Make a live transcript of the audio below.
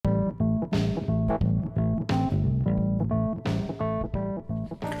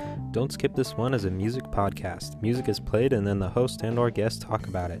Don't Skip This One is a music podcast. Music is played and then the host and or guest talk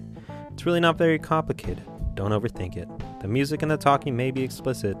about it. It's really not very complicated. Don't overthink it. The music and the talking may be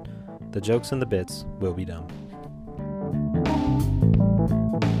explicit. The jokes and the bits will be dumb.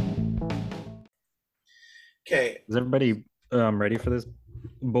 Okay. Is everybody ready for this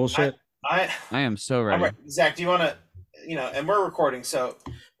bullshit? I am so ready. Zach, do you want to, and we're recording, so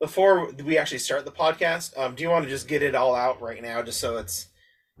before we actually start the podcast, do you want to just get it all out right now, just so it's,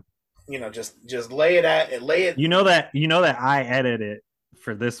 just lay it. You know that I edit it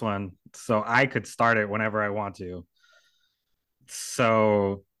for this one, so I could start it whenever I want to.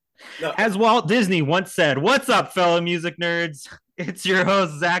 So, no. As Walt Disney once said, "What's up, fellow music nerds? It's your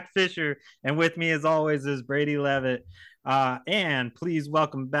host, Zach Fisher, and with me, as always, is Brady Levitt. And please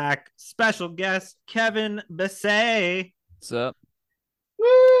welcome back special guest, Keven Bessey. What's up? Woo!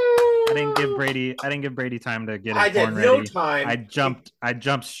 I didn't give Brady time to get his horn ready. No time. I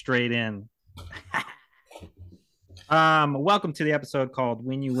jumped straight in. Welcome to the episode called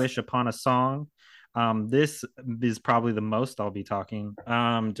When You Wish Upon a Song. This is probably the most I'll be talking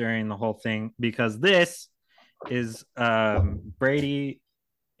during the whole thing, because this is Brady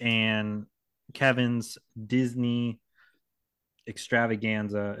and Kevin's Disney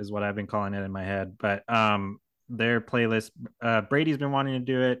extravaganza is what I've been calling it in my head. But their playlist, Brady's been wanting to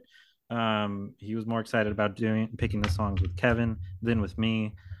do it. He was more excited about picking the songs with Kevin than with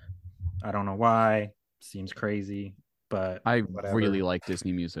me. I don't know why. Seems crazy, but I whatever. really like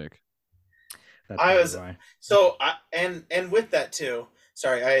Disney music. That's why. So and with that too.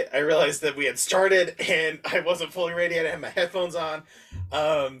 Sorry, I realized that we had started and I wasn't fully ready. I didn't have my headphones on.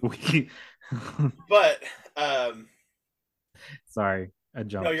 But sorry, I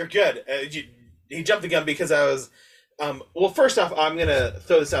jumped. No, you're good. He jumped the gun because I was. Well, first off, I'm gonna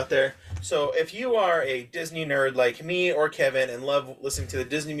throw this out there. So, if you are a Disney nerd like me or Kevin and love listening to the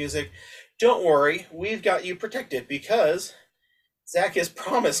Disney music, don't worry, we've got you protected, because Zach has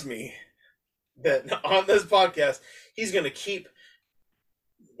promised me that on this podcast he's gonna keep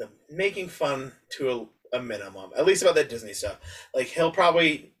making fun to a minimum, at least about that Disney stuff. Like, he'll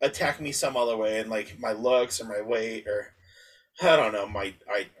probably attack me some other way, and like my looks or my weight or I don't know, my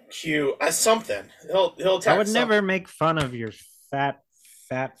IQ, something. He'll attack. I would never make fun of your fat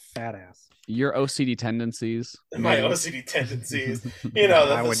ass. Your OCD tendencies. My OCD tendencies.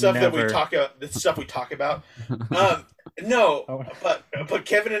 The stuff that we talk about. The stuff we talk about. No, but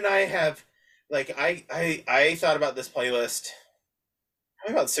Kevin and I have, like, I thought about this playlist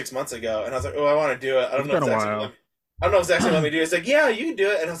about 6 months ago, and I was like, oh, I want to do it. I don't know if Zach's gonna let me do it. It's like, yeah, you can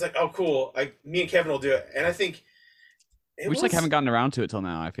do it, and I was like, oh, cool. Me and Kevin will do it, and I think. We just haven't gotten around to it till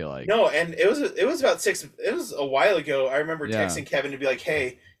now, I feel like. No, and it was about it was a while ago. I remember texting Kevin to be like, hey,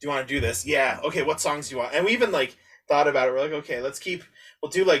 do you want to do this? Yeah. Okay, what songs do you want? And we even like thought about it. We're like, okay, we'll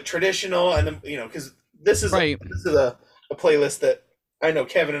do like traditional, and then, because this is right. This is a playlist that I know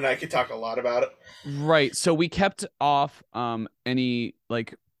Kevin and I could talk a lot about it. Right. So we kept off any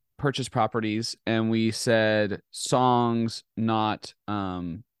like purchase properties, and we said songs, not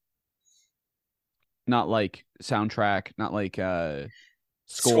like soundtrack, not like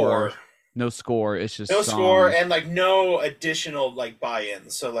score. No score. It's just no songs. Score, and like no additional like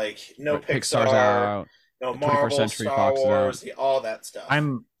buy-ins. So like no Pixar's out, no Marvel, Star Wars, all that stuff.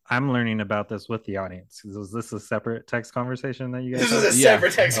 I'm learning about this with the audience. Was this a separate text conversation that you guys? This is a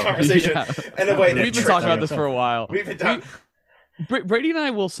separate text conversation. Yeah. And a way we've been talking about this for a while. We've been talking. Brady and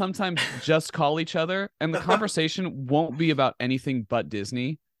I will sometimes just call each other, and the conversation won't be about anything but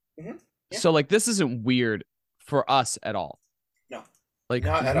Disney. Mm-hmm. Yeah. So like this isn't weird for us at all. No, like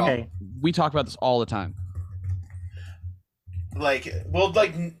not at all. We talk about this all the time. Like we'll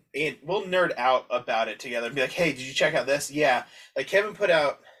nerd out about it together and be like, hey, did you check out this? Yeah. Like Kevin put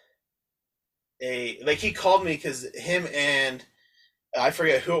out he called me because him and I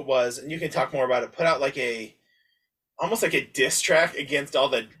forget who it was, and you can talk more about it, put out like almost like a diss track against all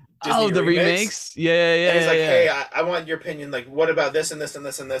the Disney remakes. Yeah. And he's like, hey, I want your opinion. Like, what about this and this and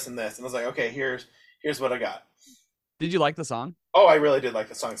this and this and this? And I was like, okay, here's what I got. Did you like the song? Oh, I really did like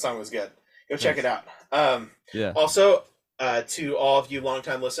the song. The song was good. Go check it out. Yeah. Also, to all of you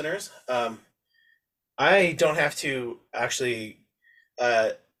longtime listeners, I don't have to actually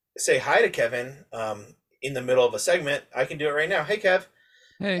say hi to Kevin in the middle of a segment. I can do it right now. Hey, Kev.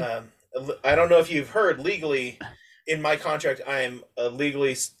 Hey. I don't know if you've heard, legally, in my contract, I am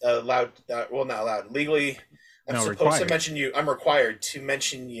legally allowed. Well, not allowed. Legally, I'm supposed to mention you. I'm required to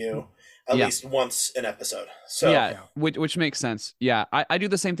mention you at least once an episode. So yeah, which makes sense. Yeah, I do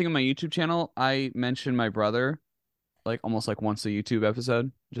the same thing on my YouTube channel. I mention my brother, like almost like once a YouTube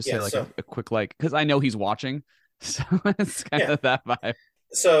episode. Just say like a quick like, because I know he's watching, so it's kind of that vibe.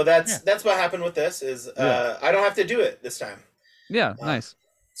 So that's what happened with this. Is I don't have to do it this time. Yeah, nice.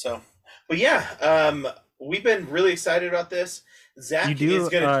 So, but yeah, we've been really excited about this. Zach is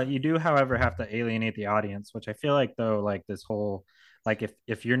gonna. You do, however, have to alienate the audience, which I feel like though, like this whole, like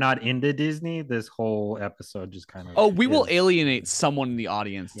if you're not into Disney, this whole episode just kind of. Oh, we will alienate someone in the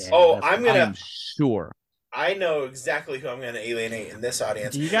audience. Yeah, oh, I'm gonna. I'm sure. I know exactly who I'm gonna alienate in this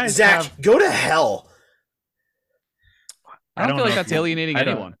audience. Do you guys Zach, go to hell. I don't feel like that's alienating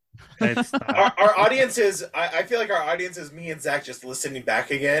anyone. Our audience is. I feel like our audience is me and Zach just listening back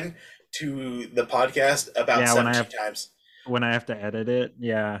again to the podcast about 17 times. When I have to edit it,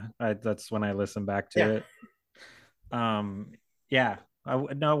 that's when I listen back to it. No,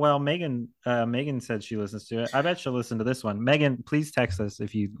 well, Megan said she listens to it. I bet she'll listen to this one. Megan, please text us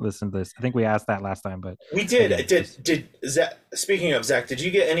if you listen to this. I think we asked that last time, but we did. Did Zach? Speaking of Zach, did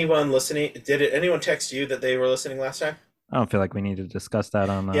you get anyone listening? Did anyone text you that they were listening last time? I don't feel like we need to discuss that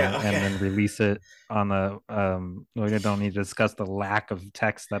on and then release it on the we don't need to discuss the lack of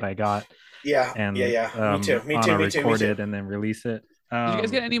text that I got. Me too. Recorded and then release it. Did you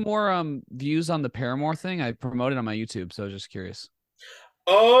guys get any more views on the Paramore thing? I promoted on my YouTube, so I was just curious.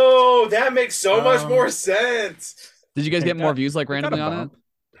 Oh, that makes so much more sense. Did you guys get more views like randomly on it?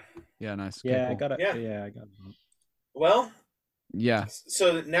 Yeah, nice. Yeah, cool. I got it. Yeah, I got it. Well, yeah.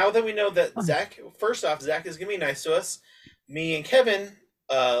 So now that we know that Zach, first off, Zach is gonna be nice to us. Me and Kevin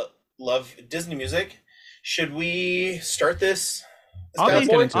love Disney music. Should we start this?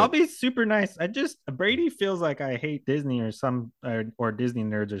 I'll be super nice. Brady feels like I hate Disney or Disney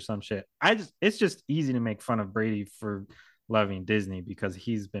nerds or some shit. It's just easy to make fun of Brady for loving Disney because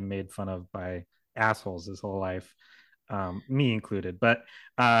he's been made fun of by assholes his whole life, me included. But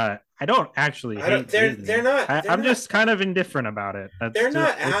I don't actually hate Disney. They're not. I'm just kind of indifferent about it. They're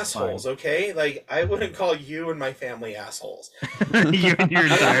not assholes, fine. Okay? Like I wouldn't call you and my family assholes. You and your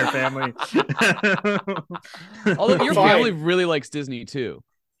entire family. Although your family really likes Disney too.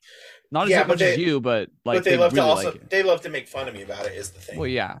 Not as much as you, but like but they love really to also like it. They love to make fun of me about it. Is the thing. Well,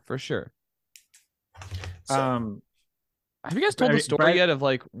 yeah, for sure. So, have you guys told the story yet of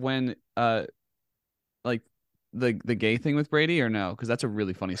like when like the gay thing with Brady or no? Because that's a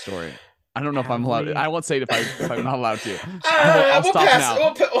really funny story. I don't know if I'm allowed. I won't say it if I'm not allowed to. I'll stop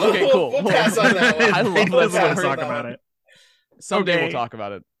now. Okay, cool. We'll pass on that one. I love that story. Talk about it. Someday we'll talk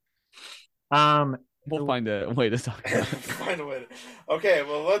about it. We'll find a way to talk about it. Find a way. Okay,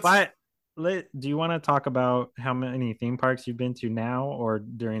 well do you want to talk about how many theme parks you've been to now, or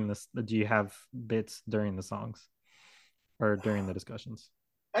during this? Do you have bits during the songs, or during the discussions?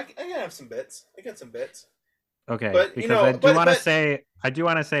 I have some bits. I got some bits. Okay, but because I do want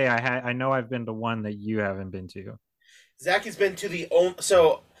to say I know I've been to one that you haven't been to. Zach has been to the only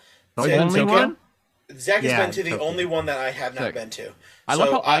one. Zach has been to the only one that I have not been to. I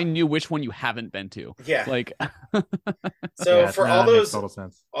love how I knew which one you haven't been to. Yeah, like so for all those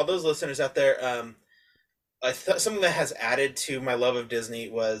listeners out there, something that has added to my love of Disney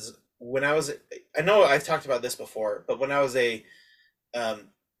was when I was. I know I've talked about this before, but when I was in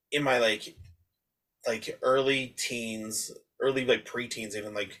my like early teens, early like preteens,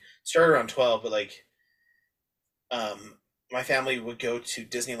 even like started around 12, but like my family would go to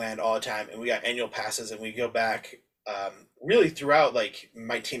Disneyland all the time, and we got annual passes, and we go back really throughout like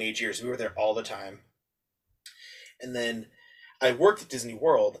my teenage years. We were there all the time. And then I worked at Disney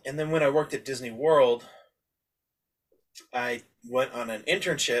World, and then when I worked at Disney World, I went on a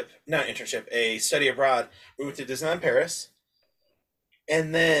study abroad. We went to Disneyland Paris.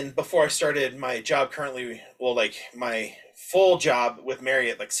 And then before I started my job currently, well, like my full job with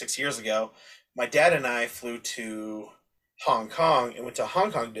Marriott like 6 years ago, my dad and I flew to Hong Kong and went to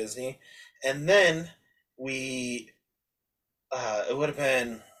Hong Kong Disney. And then we, it would have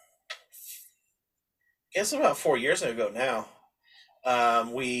been, I guess about 4 years ago now,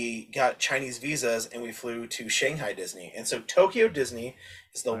 we got Chinese visas and we flew to Shanghai Disney. And so Tokyo Disney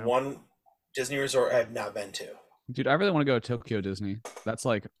is the one Disney resort I've not been to. Dude, I really want to go to Tokyo Disney. That's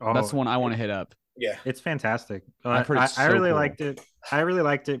like that's the one I want to hit up. Yeah, it's fantastic. I've heard it's so cool. liked it. I really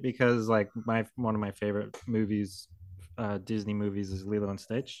liked it because like one of my favorite movies, Disney movies, is Lilo and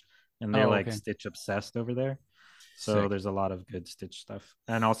Stitch, and they're Stitch obsessed over there. So there's a lot of good Stitch stuff,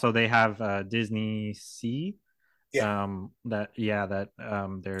 and also they have Disney Sea. Yeah. Their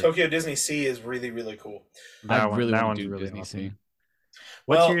Tokyo Disney Sea is really really cool. That one's really Disney awesome. Sea.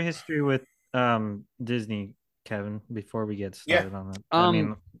 What's your history with Disney, Kevin? Before we get started on that, I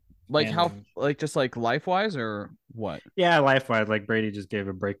mean, like how, like just like life wise or what? Yeah, life wise. Like Brady just gave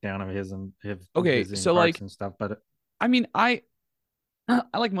a breakdown of his and his. Okay, so like and stuff, but I mean, I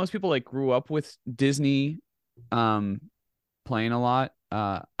like most people like grew up with Disney, playing a lot.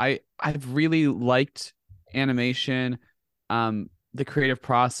 I've really liked animation, the creative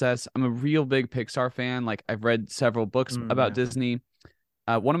process. I'm a real big Pixar fan. Like I've read several books about Disney.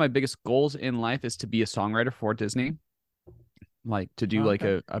 One of my biggest goals in life is to be a songwriter for Disney, like to do like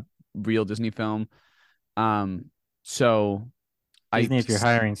a real Disney film. So Disney, if you're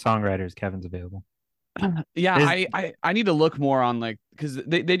hiring songwriters, Kevin's available. Yeah, I need to look more on like because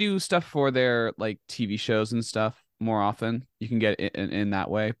they do stuff for their like TV shows and stuff more often. You can get it in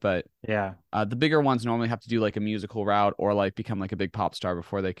that way, but yeah, the bigger ones normally have to do like a musical route or like become like a big pop star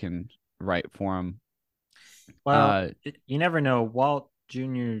before they can write for them. Well, you never know. Walt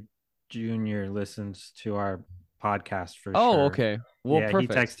Jr. listens to our podcast for sure. Oh, okay. Well, yeah,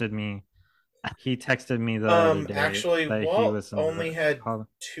 perfect. He texted me. He texted me the other day. Actually, that Walt he only had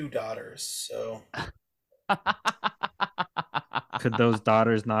 2 daughters, so could those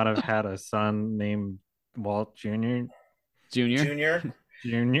daughters not have had a son named Walt Jr.? Junior?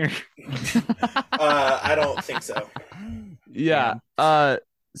 I don't think so. Yeah.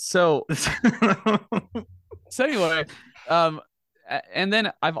 So anyway, and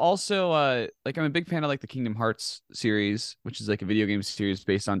then I've also like I'm a big fan of like the Kingdom Hearts series, which is like a video game series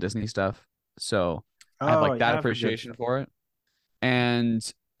based on Disney stuff. So I have like that appreciation for it. And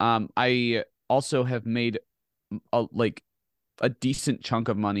I also have made a decent chunk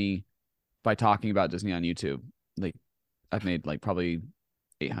of money by talking about Disney on YouTube. Like I've made like probably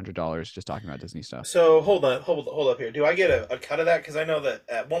 $800 just talking about Disney stuff. So hold up here. Do I get a cut of that? Because I know that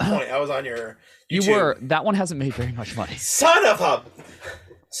at one point I was on your YouTube. You were. That one hasn't made very much money. Son of a.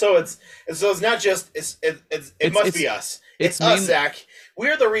 So it's not just it must be us. It's us, Zach.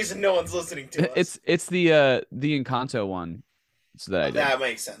 We're the reason no one's listening to us. It's the Encanto one. So that I did. That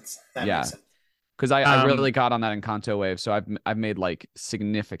makes sense. That makes sense. Because I really got on that Encanto wave, so I've made like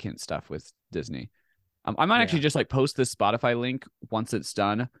significant stuff with Disney. I might actually just like post this Spotify link once it's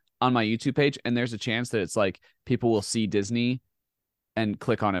done on my YouTube page, and there's a chance that it's like people will see Disney and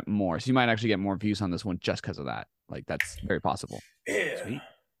click on it more. So you might actually get more views on this one just because of that. Like that's very possible. Yeah. Sweet.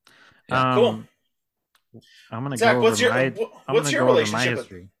 Cool. I'm gonna Zach, go what's over your relationship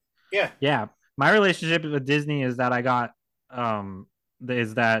history. With, yeah. My relationship with Disney is that I got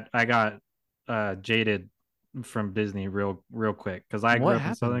jaded from Disney real quick because I grew up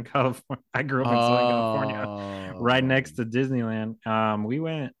in Southern California. Right next to Disneyland.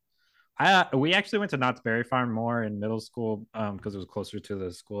 We actually went to Knott's Berry Farm more in middle school because it was closer to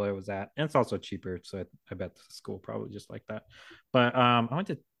the school I was at, and it's also cheaper. So I bet the school probably just like that. But I went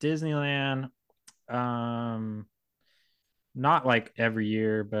to Disneyland, not like every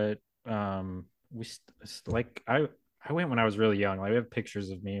year, but I went when I was really young. Like we have pictures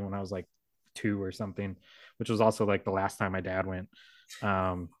of me when I was like 2 or something, which was also like the last time my dad went.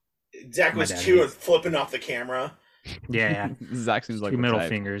 Zach was 2 and flipping off the camera. Yeah. Zach seems like 2 middle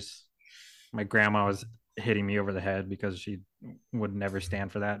fingers. My grandma was hitting me over the head because she would never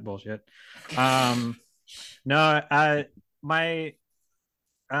stand for that bullshit. I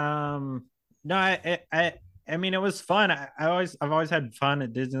mean, it was fun. I've always had fun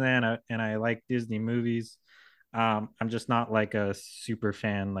at Disneyland, and I like Disney movies. I'm just not like a super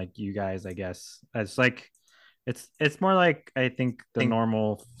fan like you guys, I guess. It's like it's more like I think the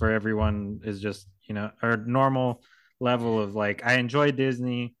normal for everyone is just, or normal level of like I enjoy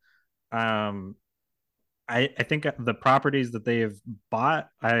Disney. I think the properties that they have bought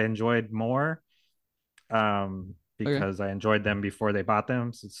I enjoyed more because I enjoyed them before they bought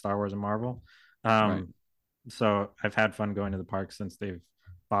them. So Star Wars and Marvel. Right. So I've had fun going to the park since they've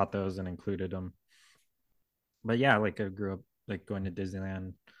bought those and included them. But yeah, like I grew up like going to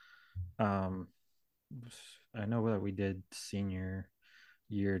Disneyland. I know that we did senior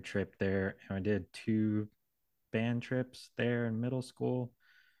year trip there, and I did 2 band trips there in middle school,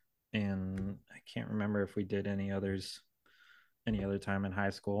 and I can't remember if we did any other time in high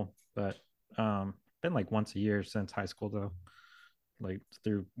school, but been like once a year since high school though, like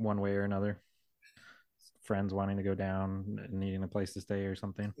through one way or another, friends wanting to go down and needing a place to stay or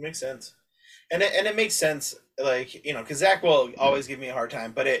something. Makes sense. And it makes sense, like, because Zach will always give me a hard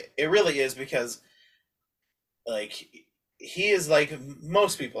time, but it really is because, like, he is like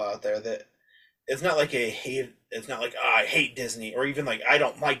most people out there that it's not like it's not like, I hate Disney, or even like I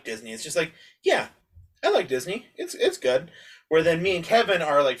don't like Disney. It's just like, yeah, I like Disney. It's good. Where then me and Kevin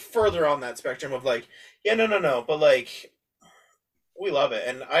are like further on that spectrum of like, yeah, no, but like we love it,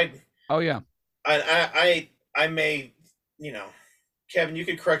 and I may, Kevin, you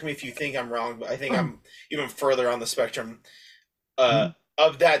could correct me if you think I'm wrong, but I think I'm even further on the spectrum of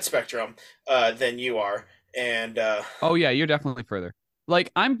that spectrum than you are. And you're definitely further.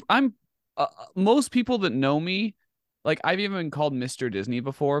 Like I'm most people that know me like I've even been called Mr. Disney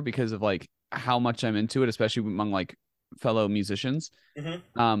before because of like how much I'm into it, especially among like fellow musicians.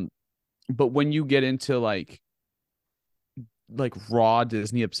 Mm-hmm. But when you get into like raw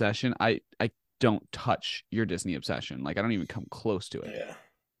Disney obsession, I don't touch your Disney obsession. Like I don't even come close to it. Yeah.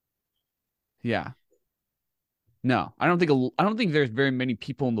 Yeah. No, I don't think there's very many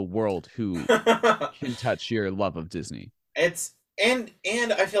people in the world who can touch your love of Disney. It's and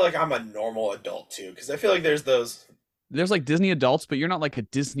I feel like I'm a normal adult too, because I feel like there's like Disney adults, but you're not like a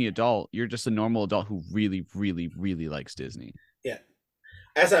Disney adult. You're just a normal adult who really, really, really likes Disney. Yeah.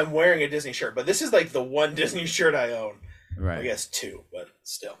 As I'm wearing a Disney shirt, but this is like the one Disney shirt I own. Right. I guess two, but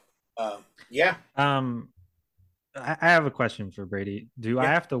still. Yeah. I have a question for Brady. Do I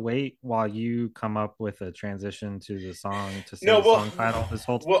have to wait while you come up with a transition to the song to say the song title this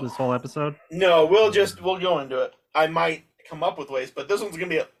whole episode? No, we'll go into it. I might come up with ways, but this one's gonna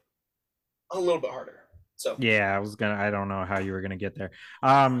be a little bit harder. So yeah, I don't know how you were gonna get there.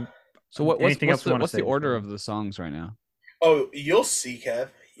 So what's the order of the songs right now? Oh, you'll see, Kev.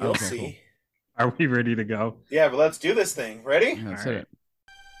 You'll see. Cool. Are we ready to go? Yeah, but let's do this thing. Ready? Yeah, let's hit it.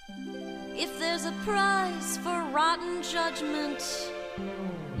 If there's a prize for rotten judgment,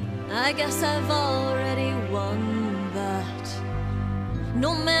 I guess I've already won that.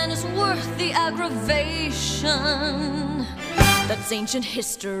 No man is worth the aggravation. That's ancient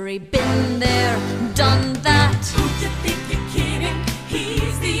history, been there, done that. Who you think you're kidding?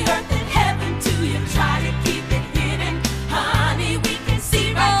 He's the earth and heaven to you. Try to keep it hidden, honey. We can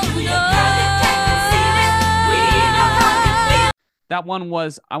see right through your girl. You can't conceal it. We know how you feel. That one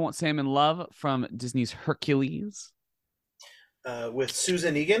was I Want Sam in Love from Disney's Hercules. With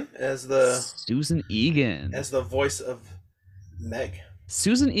Susan Egan as the voice of Meg.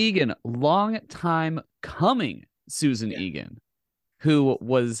 Susan Egan, long time coming Susan Egan, who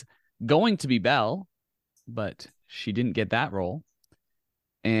was going to be Belle, but she didn't get that role.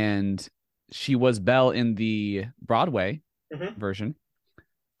 And she was Belle in the Broadway version.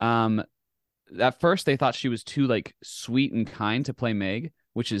 At first they thought she was too like sweet and kind to play Meg,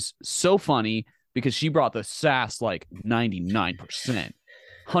 which is so funny because she brought the sass like 99%,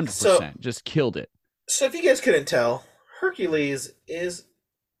 100%, just killed it. So if you guys couldn't tell, Hercules is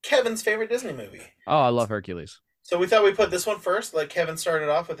Kevin's favorite Disney movie. Oh, I love Hercules. So we thought we'd put this one first, like Kevin started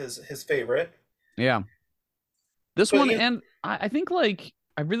off with his favorite. Yeah. And I think like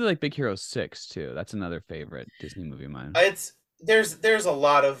I really like Big Hero 6 too. That's another favorite Disney movie of mine. There's a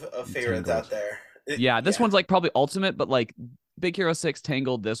lot of favorites out there. This one's like probably ultimate, but like Big Hero 6,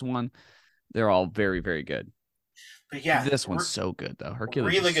 Tangled, this one, they're all very, very good. But yeah, this one's so good though.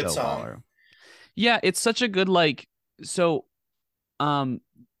 Hercules, really good so song. Baller. Yeah, it's such a good like. So,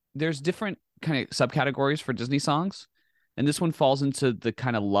 there's different kind of subcategories for Disney songs, and this one falls into the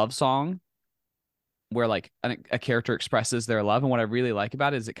kind of love song, where like a character expresses their love. And what I really like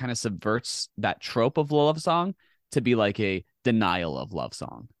about it is it kind of subverts that trope of love song to be like a denial of love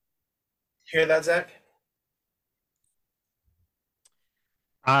song. Hear that, Zach?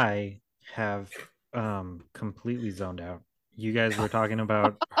 I have completely zoned out. You guys were talking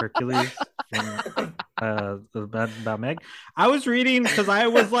about Hercules from, about Meg. I was reading because I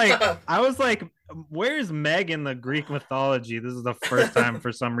was like, where's Meg in the Greek mythology? This is the first time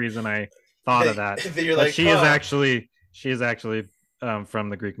for some reason I thought of that. She is actually from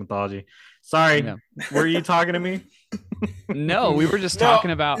the Greek mythology. Sorry, were you talking to me? No, we were just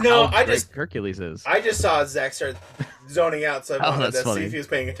talking about how great Hercules is. I just saw Zach start zoning out, so I wanted to see if he was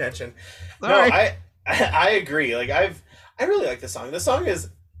paying attention. Sorry. No, I agree. Like I really like this song. This song is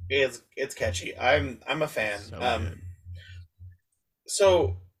it's catchy. I'm a fan.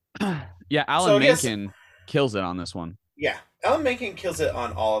 Alan Menken kills it on this one. Yeah, Alan Menken kills it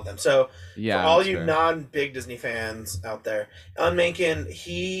on all of them. So for all you non-big Disney fans out there, Alan Menken,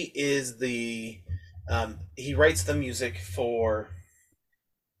 he is he writes the music for.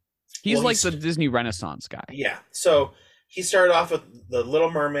 He's the Disney Renaissance guy. Yeah. So he started off with The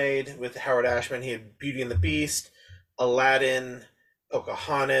Little Mermaid with Howard Ashman. He had Beauty and the Beast, Aladdin,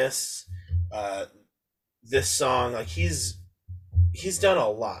 Pocahontas, this song. Like he's done a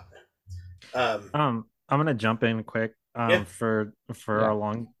lot. I'm gonna jump in quick. For our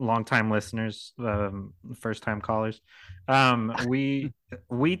long time listeners, first time callers, we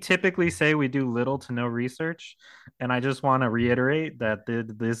typically say we do little to no research, and I just want to reiterate that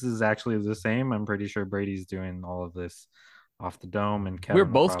this is actually the same. I'm pretty sure Brady's doing all of this off the dome, and Kevin we're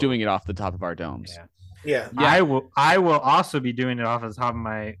both doing it off the top of our domes. Yeah. I will also be doing it off the top of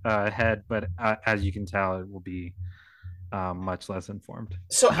my head, but as you can tell, it will be much less informed.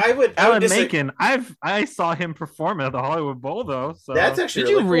 So Alan Menken, I saw him perform at the Hollywood Bowl though. So that's actually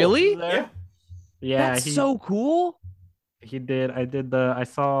did you really? Yeah. That's so cool. He did. I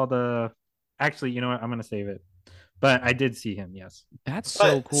saw the. Actually, you know what? I'm gonna save it. But I did see him. Yes, That's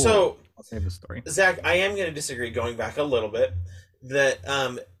so But cool. so I'll save the story. Zach, I am going to disagree. Going back a little bit,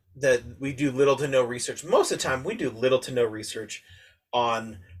 that we do little to no research. Most of the time, we do little to no research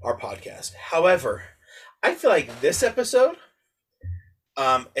on our podcast. However, I feel like this episode,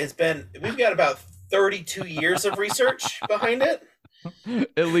 it's been we've got about 32 years of research behind it.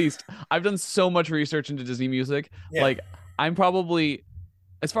 At least I've done so much research into Disney music. Yeah. Like I'm probably,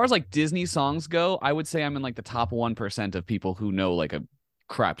 as far as like Disney songs go, I would say I'm in like the top 1% of people who know like a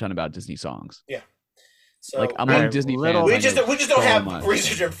crap ton about Disney songs. Yeah. So like among Right, Disney little- fans, we just don't so have much.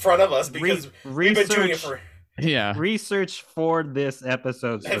 research in front of us because we've been doing it research- for Yeah. Research for this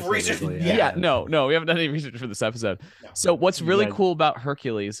episode. Have research- specifically, Yeah, no, we haven't done any research for this episode. No. So what's really Yeah. cool about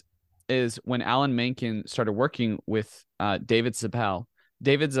Hercules is when Alan Menken started working with David Zappel.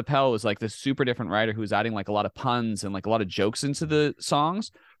 David Zappel was like this super different writer who was adding like a lot of puns and like a lot of jokes into the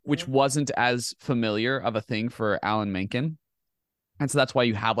songs, which wasn't as familiar of a thing for Alan Menken. And so that's why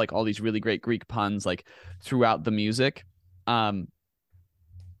you have like all these really great Greek puns like throughout the music.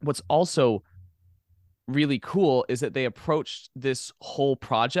 What's also really cool is that they approached this whole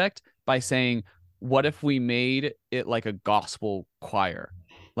project by saying, what if we made it like a gospel choir?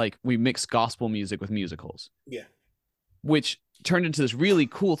 Like we mix gospel music with musicals. Yeah. Which turned into this really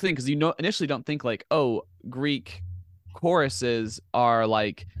cool thing because initially don't think like, oh, Greek choruses are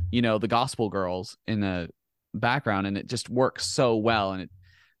like, the gospel girls in the background, and it just works so well, and it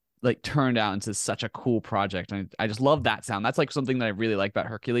like turned out into such a cool project. And I just love that sound. That's like something that I really like about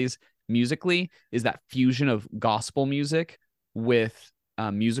Hercules musically, is that fusion of gospel music with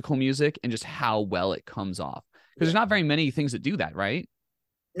musical music and just how well it comes off. Because there's not very many things that do that, right?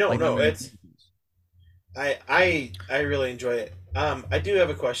 No, Like, no, it's I really enjoy it. I do have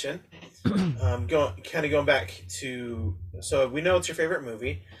a question. Going back to, so we know it's your favorite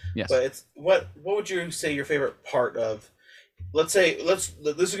movie. Yes. But it's what would you say your favorite part of? This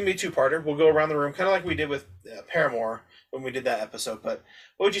is gonna be a two-parter. We'll go around the room, kind of like we did with Paramore when we did that episode. But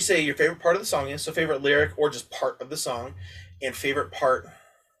what would you say your favorite part of the song is? So favorite lyric or just part of the song, and favorite part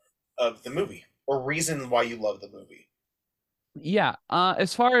of the movie, or reason why you love the movie. Yeah.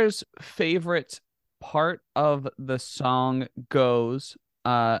 As far as favorite part of the song goes,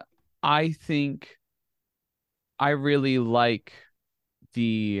 I think I really like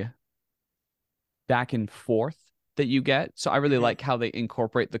the back and forth that you get. So I really like how they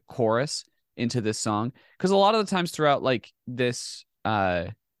incorporate the chorus into this song, because a lot of the times throughout like this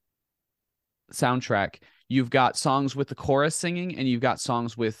soundtrack, you've got songs with the chorus singing and you've got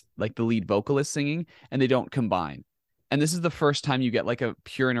songs with like the lead vocalist singing, and they don't combine. And this is the first time you get like a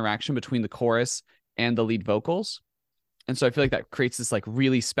pure interaction between the chorus and the lead vocals. And so I feel like that creates this like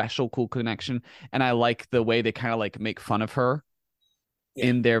really special, cool connection. And I like the way they kind of like make fun of her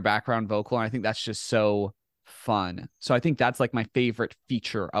in their background vocal. And I think that's just so fun. So I think that's like my favorite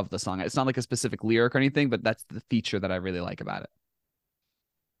feature of the song. It's not like a specific lyric or anything, but that's the feature that I really like about it.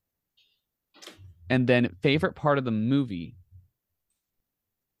 And then favorite part of the movie.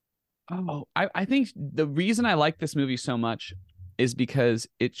 Oh, I think the reason I like this movie so much is because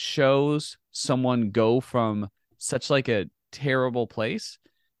it shows someone go from such like a terrible place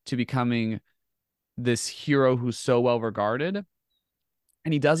to becoming this hero who's so well regarded.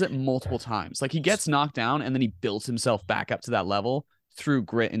 And he does it multiple times. Like he gets knocked down and then he builds himself back up to that level through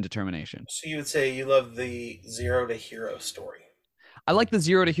grit and determination. So you would say you love the zero to hero story. I like the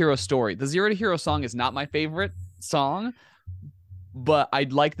zero to hero story. The zero to hero song is not my favorite song, but I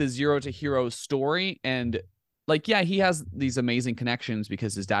like the zero to hero story. And like, yeah, he has these amazing connections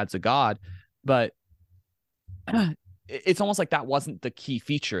because his dad's a god, but it's almost like that wasn't the key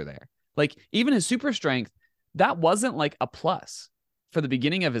feature there. Like even his super strength, that wasn't like a plus for the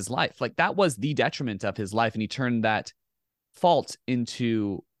beginning of his life. Like that was the detriment of his life. And he turned that fault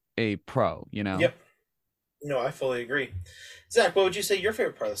into a pro, Yep. No, I fully agree. Zach, what would you say your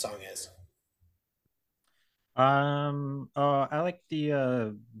favorite part of the song is? I like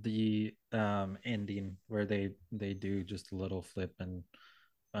the ending where they do just a little flip and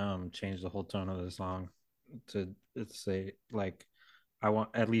change the whole tone of the song to say like, I want,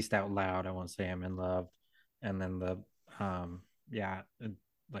 at least out loud, I won't say I'm in love, and then the it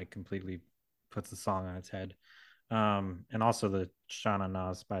like completely puts the song on its head. And also the Shana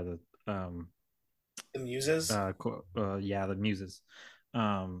Nas by the Muses. The Muses.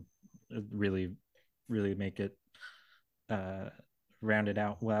 Really make it rounded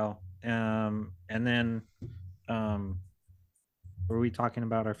out well. And then were we talking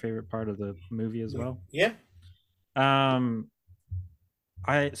about our favorite part of the movie as well? Yeah.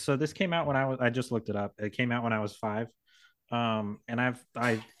 So this came out when I just looked it up. It came out when I was 5. And I've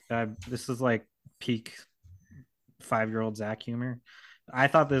this is like peak 5-year-old Zach humor. I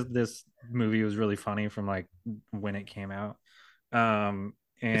thought this movie was really funny from like when it came out. And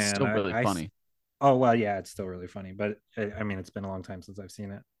It's still really funny. Oh well, yeah, it's still really funny, but I mean, it's been a long time since I've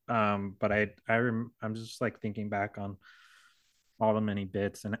seen it. But I'm just like thinking back on all the many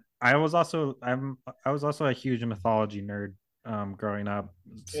bits, and I was also a huge mythology nerd growing up.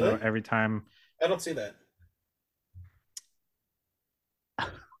 So Really? every time I don't see that.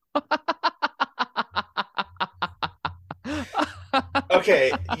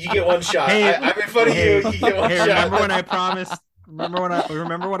 Okay, you get one shot. Hey, I made fun of you. You get one shot. Remember when I promised?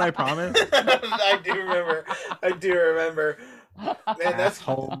 Remember what I promised? I do remember. Man, that's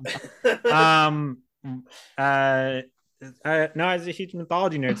Asshole. No, I was a huge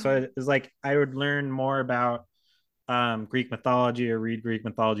mythology nerd, so it was like I would learn more about Greek mythology or read Greek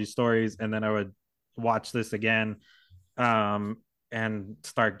mythology stories, and then I would watch this again and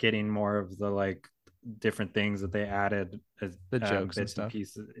start getting more of the like different things that they added as The jokes and bits stuff.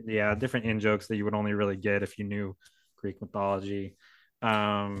 pieces. Yeah, different in jokes that you would only really get if you knew Greek mythology.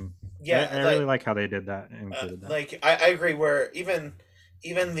 Yeah, I really like how they did that and included that. Like I agree. Where even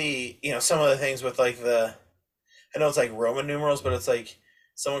the some of the things with like I know it's like Roman numerals, but it's like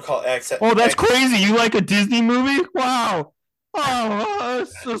someone called X. Oh, that's X, crazy! You like a Disney movie? Wow! Oh,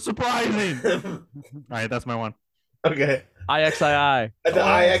 that's so surprising. All right, that's my one. Okay. IXII. The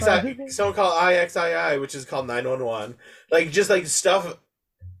IXI. Someone called IXII, which is called 911. Like just like stuff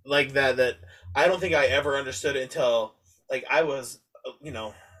like that I don't think I ever understood it until like I was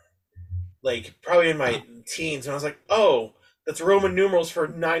like probably in my teens, and I was like, oh, that's Roman numerals for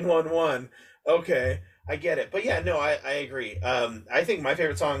 911. Okay, I get it. But yeah, no, I agree. I think my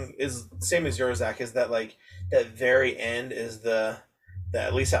favorite song is the same as yours, Zach. Is that like that very end is the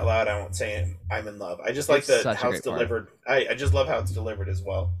at least out loud I won't say it, I'm in love. I just like how it's delivered. I just love how it's delivered as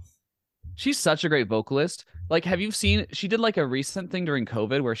well. She's such a great vocalist. Like, have you seen? She did like a recent thing during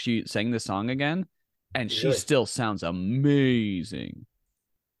COVID where she sang the song again, and she still sounds amazing.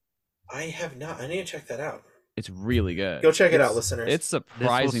 I have not. I need to check that out. It's really good. Go check it out, listeners. It's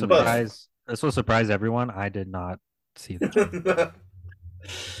surprising. This will surprise everyone. I did not see that.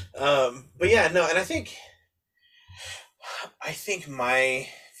 But yeah, no, and I think my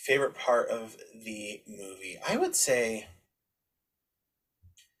favorite part of the movie, I would say,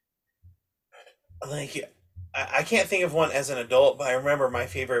 like, I can't think of one as an adult, but I remember my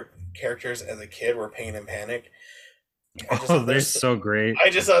favorite characters as a kid were Pain and Panic. They're so great. I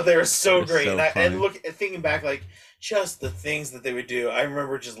just thought they were so great. So and thinking back, like, just the things that they would do, I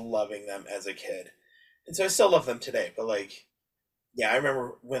remember just loving them as a kid. And so I still love them today. But, like, yeah, I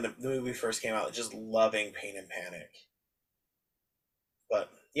remember when the movie first came out, just loving Pain and Panic. But,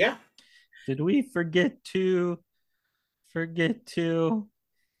 yeah. Did we forget to...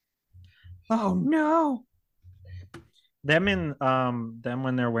 Oh, no. Them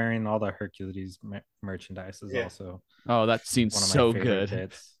when they're wearing all the Hercules merchandise is also. Oh, that seems so good.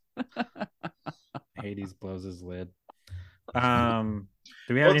 Bits. Hades blows his lid. Do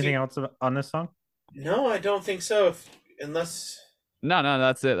we have anything else on this song? No, I don't think so. Unless no,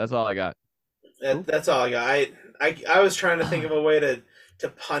 that's it. That's all I got. That's all I got. I was trying to think of a way to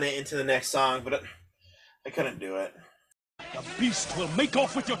pun it into the next song, but I couldn't do it. The beast will make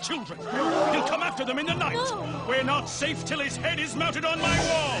off with your children. He'll come after them in the night. No. We're not safe till his head is mounted on my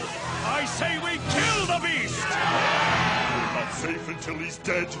wall. I say we kill the beast. We're not safe until he's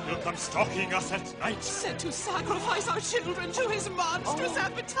dead. He'll come stalking us at night. Said to sacrifice our children to his monstrous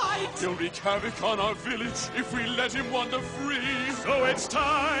appetite. He'll wreak havoc on our village if we let him wander free. So it's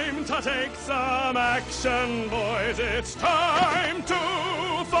time to take some action, boys. It's time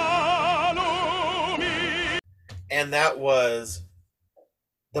to follow me. And that was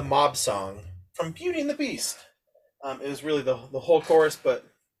the mob song from Beauty and the Beast. It was really the whole chorus, but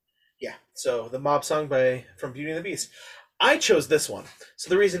yeah. So the mob song from Beauty and the Beast. I chose this one. So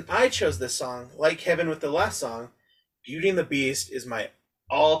the reason I chose this song, like Kevin with the last song, Beauty and the Beast is my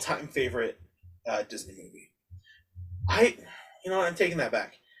all-time favorite Disney movie. I'm taking that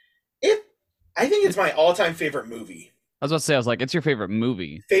back. I think it's my all-time favorite movie. I was about to say, I was like, it's your favorite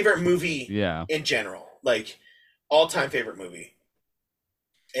movie. Favorite movie, yeah. In general, like. All-time favorite movie.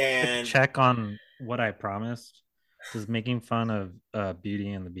 And check on what I promised. Does making fun of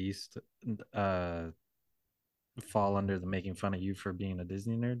Beauty and the Beast fall under the making fun of you for being a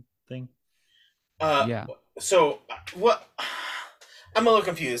Disney nerd thing? Yeah. So what? I'm a little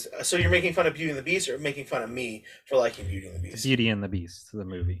confused. So you're making fun of Beauty and the Beast, or making fun of me for liking Beauty and the Beast? Beauty and the Beast, the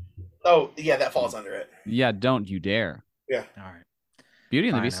movie. Oh yeah, that falls under it. Yeah, don't you dare. Yeah. All right. Beauty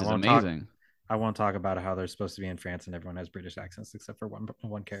and the Beast is amazing. I won't talk about how they're supposed to be in France and everyone has British accents except for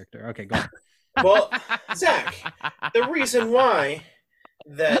one character. Okay, go on. Well, Zach, the reason why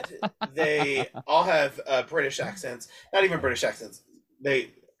that they all have British accents, not even British accents.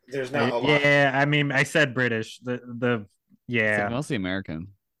 There's not a lot. Yeah, I mean, I said British. It's mostly American.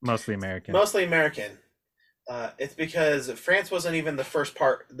 Mostly American. Mostly American. It's because France wasn't even the first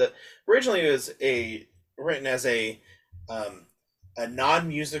part. Originally it was written as a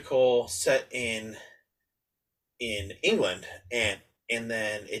non-musical set in England, and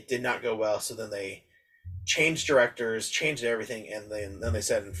then it did not go well. So then they changed directors, changed everything, and then they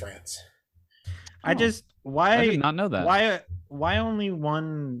set it in France. I did not know that. Why only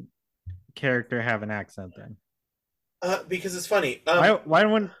one character have an accent then? Because it's funny. Why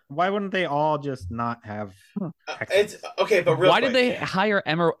wouldn't they all just not have accents? It's okay, but why did they hire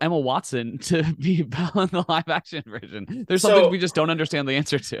Emma Watson to be Belle in the live action version? There's something we just don't understand the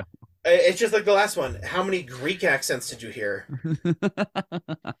answer to. It's just like the last one. How many Greek accents did you hear?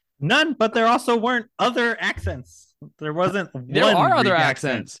 None, but there also weren't other accents. There wasn't. There one are Greek other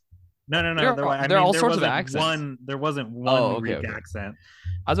accent. accents. No. There are all sorts of accents. There wasn't one Greek accent.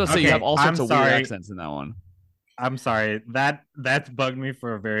 I was about to say you have all sorts of weird accents in that one. I'm sorry. That's bugged me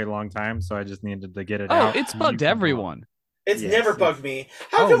for a very long time, so I just needed to get it Oh, out. it's bugged everyone. It's never bugged me.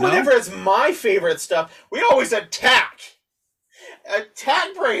 How come whenever it's my favorite stuff, we always attack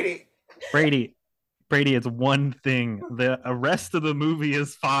Brady? Brady, it's one thing. The rest of the movie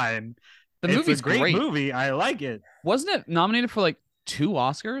is fine. The movie's a great movie. I like it. Wasn't it nominated for like 2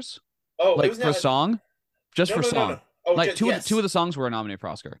 Oscars? Oh, like for song? Just for song. No. Oh, like two of the songs were nominated for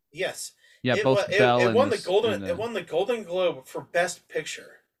Oscar. Yes. Yeah, both Belle and it won the Golden Globe for Best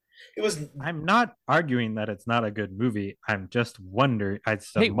Picture. I'm not arguing that it's not a good movie. I'm just wondering.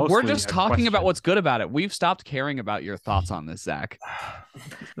 Hey, we're just talking about what's good about it. We've stopped caring about your thoughts on this, Zach.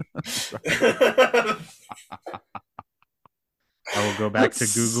 I will go back to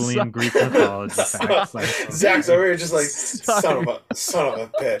Googling Greek mythology facts. Zach's over here just like, son of a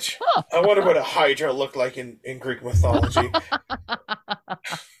bitch. I wonder what a Hydra looked like in Greek mythology.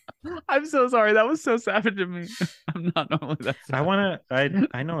 I'm so sorry. That was so savage of me. I'm not normally that savage.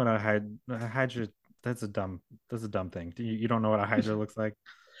 I know what a Hydra. That's a dumb thing. You don't know what a Hydra looks like?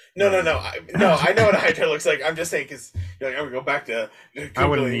 No. I know what a Hydra looks like. I'm just saying because I'm gonna go back to Googling. I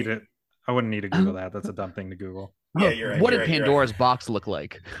wouldn't need it. I wouldn't need to Google that. That's a dumb thing to Google. Yeah, you're right. What did Pandora's box look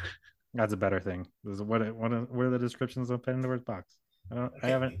like? That's a better thing. What are the descriptions of Pandora's box? I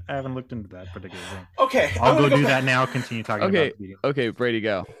haven't looked into that particular thing. Okay, I'll go do that now. Continue talking about the video. Okay, Brady,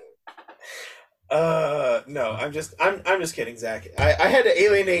 go. No, I'm just kidding, Zach. I had to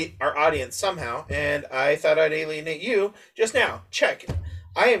alienate our audience somehow, and I thought I'd alienate you just now. Check.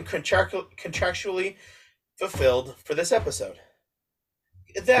 I am contractually fulfilled for this episode.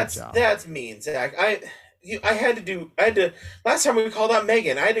 That's mean, Zach. I had to last time we called out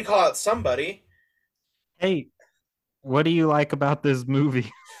Megan, I had to call out somebody. Hey, what do you like about this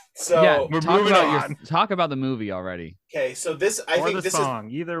movie? So yeah, we're moving on. Talk about the movie already. Okay, so this song.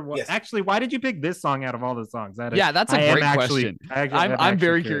 Either one. Yes. Actually, why did you pick this song out of all the songs? That's a great question. I'm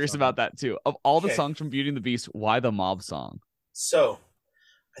very curious about that too. Of all the songs from Beauty and the Beast, why the Mob song? So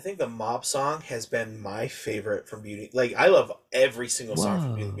I think the Mob song has been my favorite from Beauty. Like, I love every single song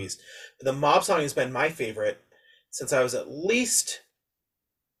from Beauty and the Beast. The Mob song has been my favorite since I was at least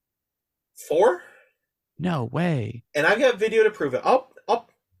 4. No way. And I've got video to prove it. I'll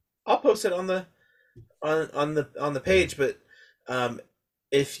post it on the page. But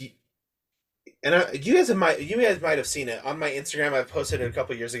if you you guys might have seen it on my Instagram. I posted it a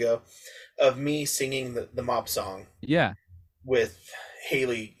couple years ago of me singing the Mob song. Yeah. With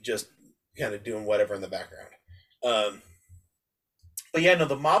Haley just kind of doing whatever in the background. But yeah, no,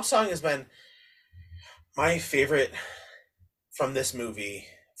 the Mob song has been my favorite from this movie.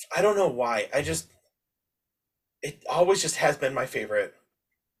 I don't know why. It always just has been my favorite.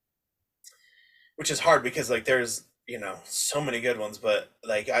 Which is hard because like there's, so many good ones, but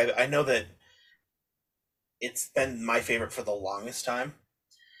like I know that it's been my favorite for the longest time.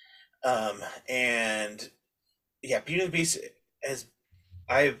 And yeah, Beauty and the Beast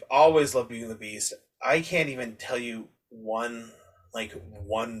I've always loved Beauty and the Beast. I can't even tell you one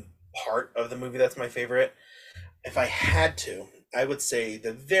part of the movie that's my favorite. If I had to, I would say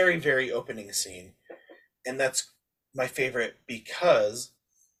the very, very opening scene. And that's my favorite because,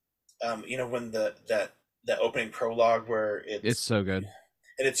 when the opening prologue where it's so good.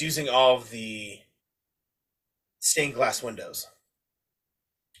 And it's using all of the stained glass windows.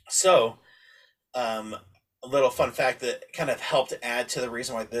 So, a little fun fact that kind of helped add to the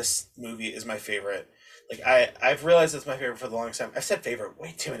reason why this movie is my favorite. Like I've realized it's my favorite for the longest time. I've said favorite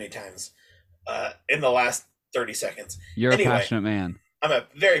way too many times. in the last 30 seconds. You're Anyway, a passionate man. I'm a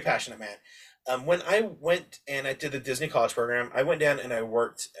very passionate man. When I went and I did the Disney College program, I went down and I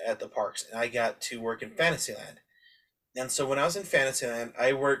worked at the parks, and I got to work in Fantasyland. And so when I was in Fantasyland,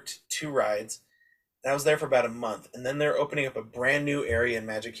 I worked 2 rides, and I was there for about a month. And then they're opening up a brand new area in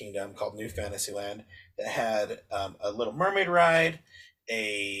Magic Kingdom called New Fantasyland that had a Little Mermaid ride,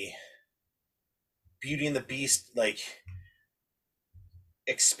 a Beauty and the Beast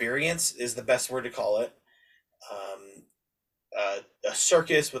experience is the best word to call it. A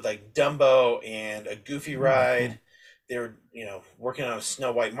circus with Dumbo and a Goofy ride. They were, working on a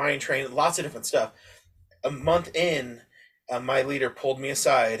Snow White mine train, lots of different stuff. A month in, my leader pulled me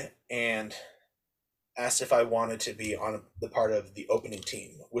aside and asked if I wanted to be on the part of the opening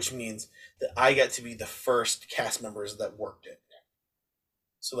team, which means that I got to be the first cast members that worked it.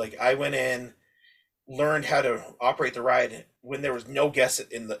 So I went in, learned how to operate the ride when there was no guests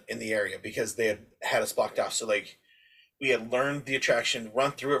in the area because they had us blocked off. So we had learned the attraction,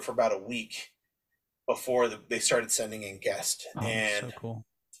 run through it for about a week before they started sending in guests. And so cool.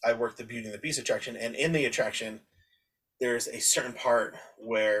 I worked the Beauty and the Beast attraction, and in the attraction, there's a certain part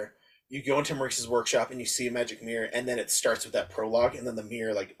where you go into Maurice's workshop and you see a magic mirror, and then it starts with that prologue, and then the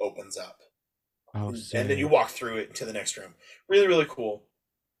mirror opens up. And then you walk through it to the next room. Really, really cool.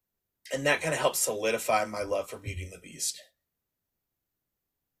 And that kind of helps solidify my love for Beauty and the Beast.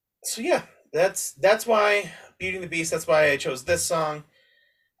 So yeah, that's why Beauty and the Beast. That's why I chose this song.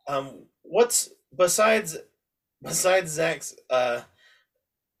 What's besides Zach's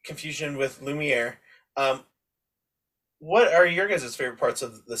confusion with Lumiere? What are your guys' favorite parts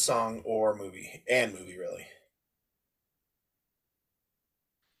of the song or movie really?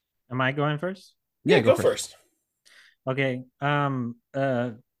 Am I going first? Yeah, go first. Okay. I'm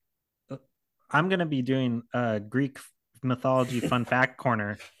gonna be doing Greek mythology fun fact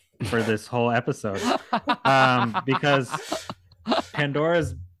corner for this whole episode. Because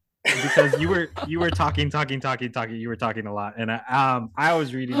you were talking, you were talking a lot, and I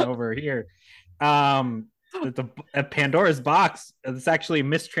was reading over here. A Pandora's box. It's actually a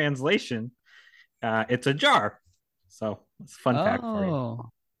mistranslation. It's a jar. So it's a fun fact for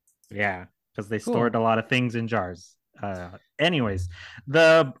you. Yeah, because they stored a lot of things in jars. Anyways,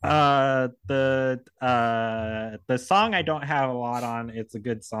 the song I don't have a lot on. It's a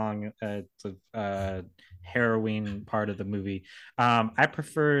good song. It's a harrowing part of the movie. I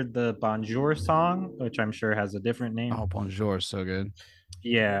prefer the Bonjour song, which I'm sure has a different name. Oh, Bonjour is so good.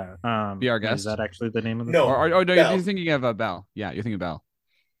 Yeah. Be Our Guest. Is that actually the name of the No. song? No, you're thinking of Belle. Yeah, you're thinking Belle.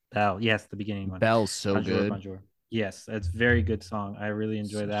 Belle, yes, the beginning one. Belle's so Bonjour, good. Bonjour. Yes, it's a very good song. I really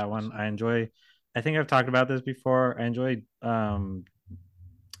enjoy that one. I think I've talked about this before. I enjoy trying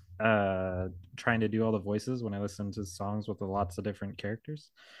to do all the voices when I listen to songs with lots of different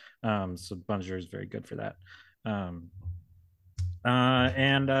characters. So Bonjour is very good for that.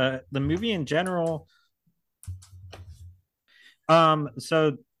 And the movie in general.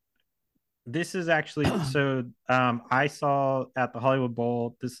 So this is actually I saw at the Hollywood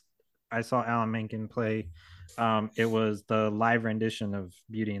Bowl I saw Alan Menken play. It was the live rendition of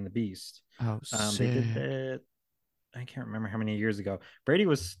Beauty and the Beast. Oh, they did that. I can't remember how many years ago. Brady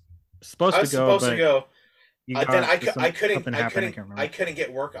was supposed to go. Then I couldn't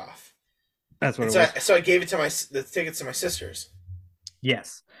get work off. That's what it was. So I gave it to the tickets to my sisters.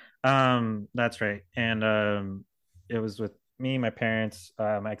 Yes, that's right. And it was with me, my parents,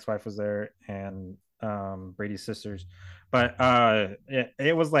 my ex-wife was there, and Brady's sisters. But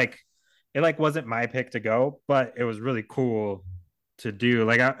it was it wasn't my pick to go, but it was really cool to do.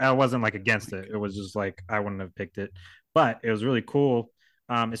 I wasn't against it. It was just I wouldn't have picked it, but it was really cool,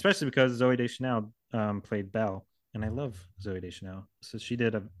 especially because Zooey Deschanel played Belle, and I love Zooey Deschanel, so she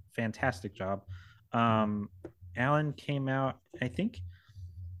did a fantastic job. Alan came out, I think.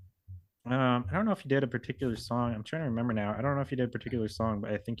 I don't know if he did a particular song. I'm trying to remember now. I don't know if he did a particular song,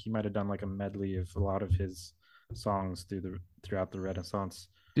 but I think he might have done a medley of a lot of his songs throughout the Renaissance.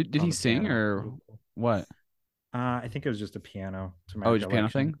 Did he sing or what? I think it was just a piano. Just piano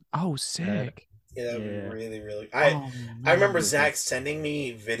thing. Oh, sick. Yeah, that would be really, really. I remember Zach sending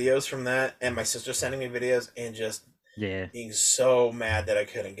me videos from that, and my sister sending me videos, and just being so mad that I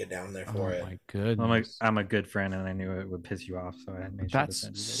couldn't get down there for it. Oh my goodness! I'm a good friend, and I knew it would piss you off, so I made sure to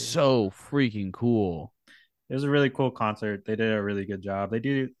send you videos. So freaking cool. It was a really cool concert. They did a really good job. They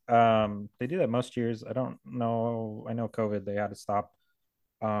do that most years. I don't know. I know COVID they had to stop.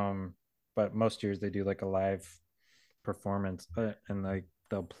 But most years they do a live performance, and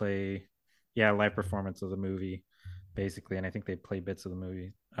they'll play live performance of the movie basically, and I think they play bits of the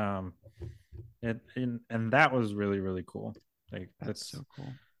movie. And that was really, really cool. That's so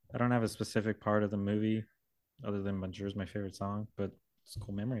cool. I don't have a specific part of the movie other than Bonjour's my favorite song, but it's a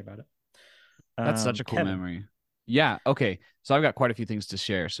cool memory about it. That's such a cool Kevin. memory. Yeah. Okay. So I've got quite a few things to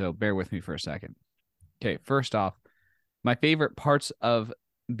share. So bear with me for a second. Okay. First off, my favorite parts of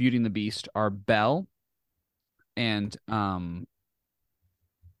Beauty and the Beast are Belle and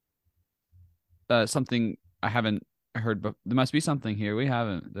something I haven't heard, but there must be something here we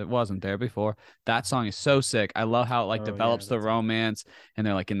haven't that wasn't there before. That song is so sick. I love how it like develops the romance and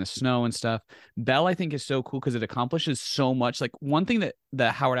they're like in the snow and stuff. Belle, I think, is so cool because it accomplishes so much. Like one thing that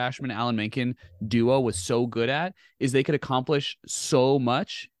the Howard Ashman Alan Menken duo was so good at is they could accomplish so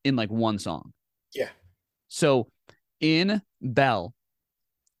much in like one song. Yeah. So in Belle,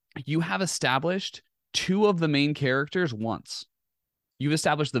 you have established two of the main characters once. You've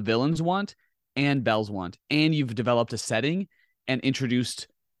established the villains want and Belle's want, and you've developed a setting and introduced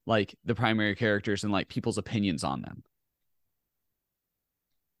like the primary characters and like people's opinions on them.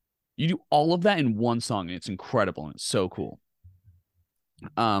 You do all of that in one song, and it's incredible and it's so cool.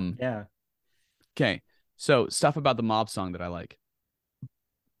 Yeah. Okay, so stuff about the mob song that I like.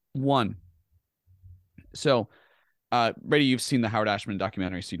 One. So, Brady, you've seen the Howard Ashman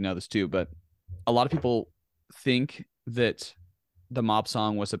documentary, so you know this too. But a lot of people think that the mob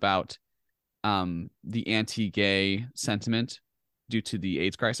song was about the anti-gay sentiment due to the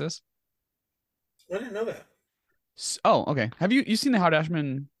AIDS crisis. I didn't know that. Oh, okay. Have you seen the Howard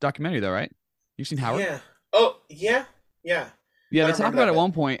Ashman documentary though, right? You've seen Howard? Yeah. Oh, yeah. Yeah. Yeah, they talk about it at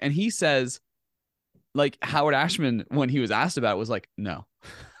one point, and he says, like, Howard Ashman, when he was asked about it, was like, no,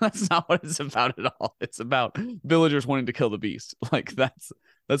 that's not what it's about at all. It's about villagers wanting to kill the beast. Like, that's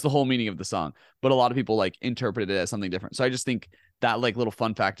the whole meaning of the song. But a lot of people like interpreted it as something different. So I just think that like little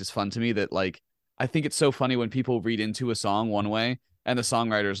fun fact is fun to me, that like I think it's so funny when people read into a song one way and the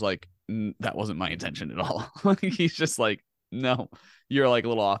songwriter's like, that wasn't my intention at all. He's just like, no, you're like a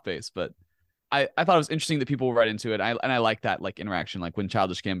little off base. But I thought it was interesting that people read into it. And I like that like interaction, like when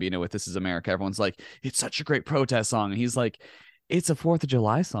Childish Gambino with This Is America, everyone's like, it's such a great protest song. And he's like, it's a 4th of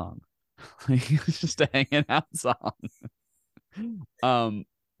July song. It's just a hanging out song.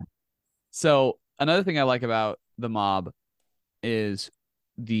 So another thing I like about the mob is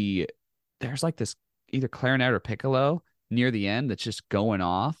there's like this either clarinet or piccolo near the end that's just going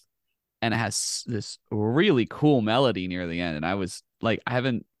off, and it has this really cool melody near the end. And I was like, I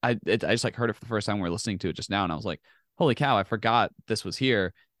just like heard it for the first time. We were listening to it just now, and I was like, holy cow, I forgot this was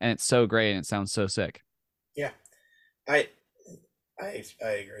here, and it's so great and it sounds so sick. Yeah, I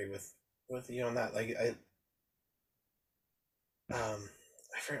agree with you on that. Like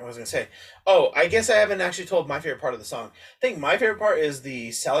I forget what I was gonna say. Oh, I guess I haven't actually told my favorite part of the song. I think my favorite part is the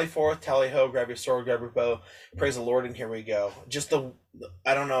Sally forth, tally ho, grab your sword, grab your bow, praise the Lord, and here we go. Just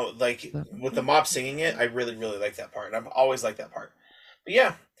I don't know, like with the mob singing it, I really, really like that part. I've always liked that part. But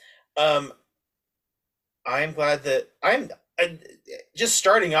yeah, I'm glad that I just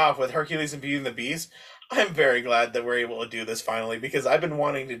starting off with Hercules and Beauty and the Beast. I'm very glad that we're able to do this finally, because I've been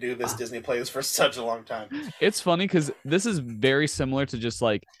wanting to do this Disney Plays for such a long time. It's funny because this is very similar to just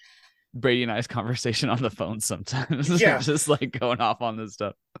like Brady and I's conversation on the phone sometimes. Yeah. Just like going off on this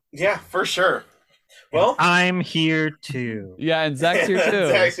stuff. Yeah, for sure. Well, I'm here too. Yeah, and Zach's here too.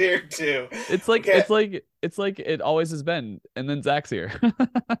 Zach's here too. It's like it's like it always has been, and then Zach's here.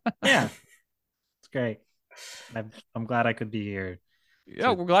 Yeah, it's great. I'm glad I could be here.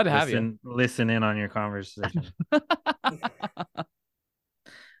 Yeah, we're glad to have you. Listen in on your conversation.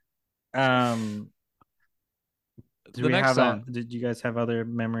 Did you guys have other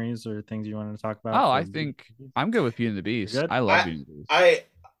memories or things you wanted to talk about? Oh, I think I'm good with Beauty and the Beast. I love Beauty and the Beast.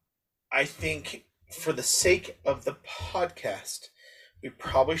 I think for the sake of the podcast, we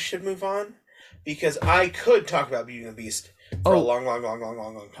probably should move on, because I could talk about Beauty and the Beast for a long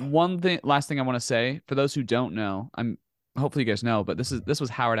time. Last thing I want to say, for those who don't know, hopefully you guys know, but this was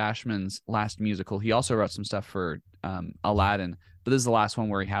Howard Ashman's last musical. He also wrote some stuff for Aladdin, but this is the last one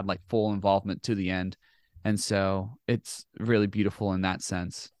where he had like full involvement to the end, and so it's really beautiful in that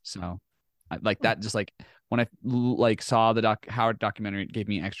sense. So like that, just like when I like saw the Howard documentary, it gave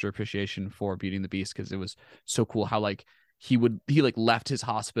me extra appreciation for Beauty and the Beast, because it was so cool how like he like left his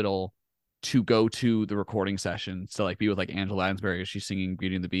hospital to go to the recording sessions to like be with like Angela Lansbury as she's singing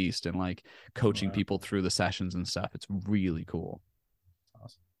Beauty and the Beast, and like coaching people through the sessions and stuff. It's really cool.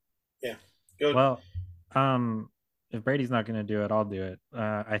 Awesome. Yeah. Good. Well, if Brady's not going to do it, I'll do it.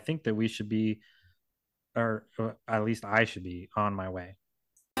 I think that we should be, or at least I should be, on my way.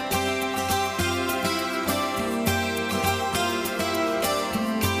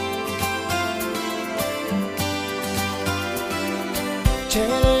 Tell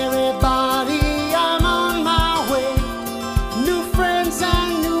everybody I'm on my way. New friends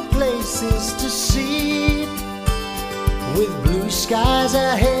and new skies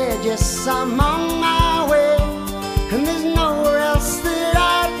ahead, yes, I'm on my way, and there's nowhere else that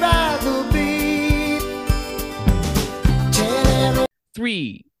I'd rather be. Tell every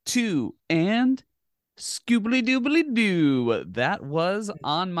 3, 2, and scoobly doobly doo. That was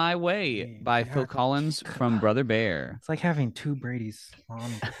On My Way by Phil Collins from Brother Bear. It's like having two Bradys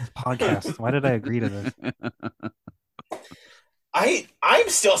on this podcast. Why did I agree to this? I'm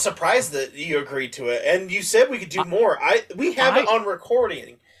still surprised that you agreed to it, and you said we could do more. We have it on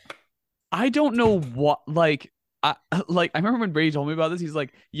recording. I don't know what I remember when Brady told me about this. He's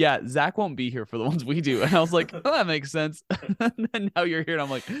like, "Yeah, Zach won't be here for the ones we do," and I was like, "Oh, that makes sense." And then now you're here, and I'm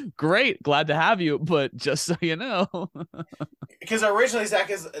like, "Great, glad to have you," but just so you know, because originally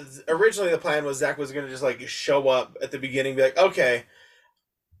the plan was Zach was going to just like show up at the beginning, be like, "Okay,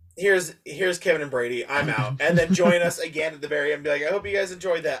 here's Kevin and Brady, I'm out," and then join us again at the very end, and be like, "I hope you guys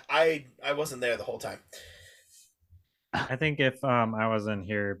enjoyed that. I wasn't there the whole time." I think if I wasn't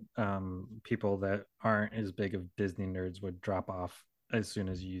here, people that aren't as big of Disney nerds would drop off as soon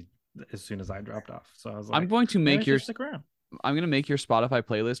as I dropped off. So I was like, I'm going to make your stick around. I'm going to make your Spotify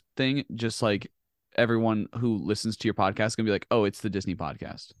playlist thing just like everyone who listens to your podcast is going to be like, "Oh, it's the Disney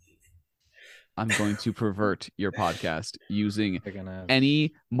podcast." I'm going to pervert your podcast using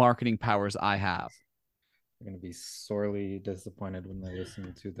any marketing powers I have. They're going to be sorely disappointed when they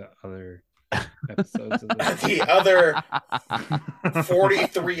listen to the other episodes of this. The other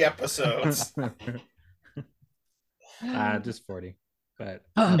 43 episodes. Just 40. But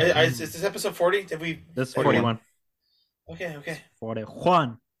is this episode 40? Did we? This is 41. Okay.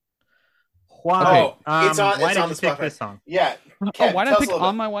 41. Okay. It's on. Why it's did on you the pick Spotify. this song? Yeah. Ken, why did I pick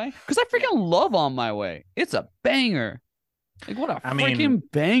On My Way? Because I freaking love On My Way. It's a banger. Like, what a freaking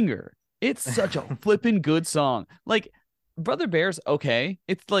banger. It's such a flipping good song. Like, Brother Bear's okay.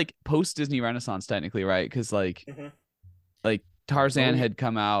 It's like post Disney Renaissance technically, right? Because like Tarzan had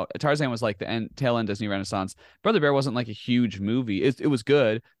come out. Tarzan was like the tail end Disney Renaissance. Brother Bear wasn't like a huge movie. It was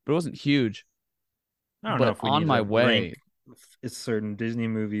good, but it wasn't huge. I don't know if we On My Way, it's certain Disney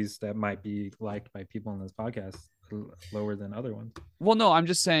movies that might be liked by people in this podcast lower than other ones. Well, no, I'm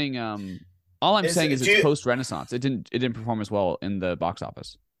just saying. All I'm saying is it's post Renaissance. It didn't perform as well in the box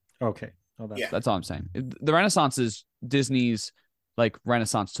office. Okay. That's all I'm saying. The Renaissance is Disney's like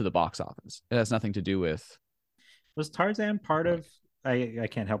Renaissance to the box office. It has nothing to do with. Was Tarzan part of? I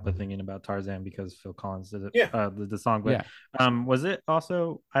can't help but thinking about Tarzan because Phil Collins did it. Yeah. The song, but was it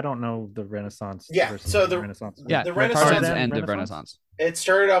also? I don't know the Renaissance. Yeah. So the Renaissance. Yeah. The Renaissance Tarzan's end of Renaissance. It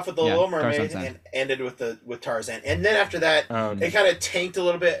started off with the Little Mermaid and ended with Tarzan, and then after that, it kind of tanked a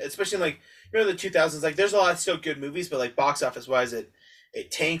little bit, especially in, like, the 2000s. Like, there's a lot of still good movies, but like box office wise, it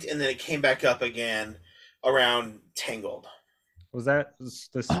tanked, and then it came back up again around Tangled. Was that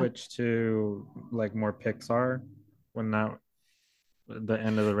the switch to like more Pixar when that the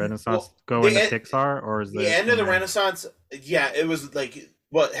end of the Renaissance go into Pixar, or is the end of the Renaissance? Yeah, it was like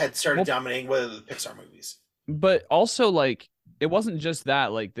what had started dominating whether the Pixar movies. But also, like, it wasn't just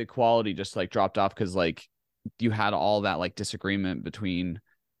that. Like, the quality just like dropped off because like you had all that like disagreement between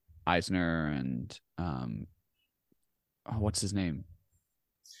Eisner and what's his name?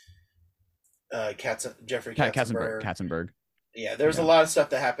 Jeffrey Katzenberg. Yeah, there's a lot of stuff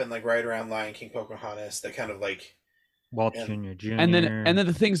that happened like right around Lion King, Pocahontas that kind of like Walt Jr. And then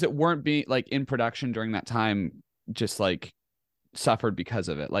the things that weren't being like in production during that time just like suffered because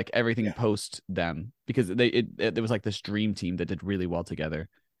of it. Like everything post them, because it was like this dream team that did really well together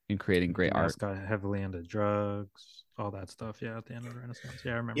in creating great art. Got heavily into drugs, all that stuff. Yeah, at the end of the Renaissance.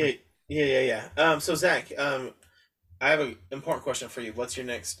 Yeah, I remember. Yeah. So Zach, I have an important question for you. What's your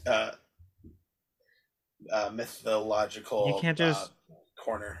next mythological? You can't just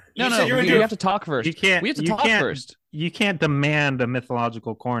corner. No. We have to talk first. You can't. We have to talk first. You can't demand a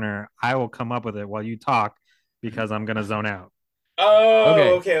mythological corner. I will come up with it while you talk because I'm gonna zone out.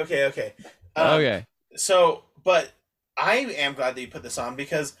 Oh, okay. Okay. So, but I am glad that you put this on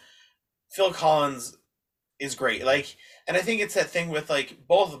because Phil Collins is great. Like, and I think it's that thing with like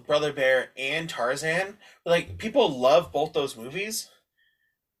both Brother Bear and Tarzan. Like, people love both those movies,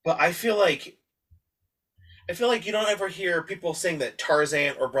 but I feel like you don't ever hear people saying that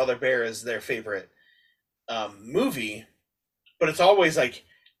Tarzan or Brother Bear is their favorite movie, but it's always like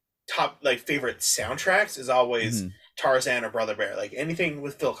top like favorite soundtracks is always Tarzan or Brother Bear. Like anything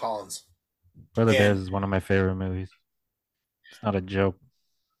with Phil Collins. Brother Bears is one of my favorite movies. It's not a joke.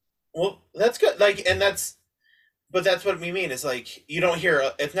 Well, that's good. Like, and that's what we mean is like you don't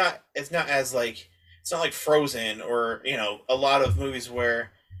hear. It's not as like it's not like Frozen or a lot of movies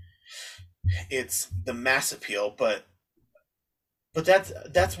where it's the mass appeal, but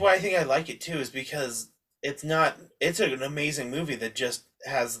that's why I think I like it too, is because it's not. It's an amazing movie that just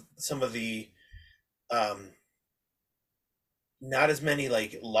has some of the not as many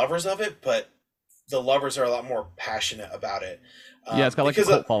like lovers of it, but the lovers are a lot more passionate about it. Yeah, it's got like a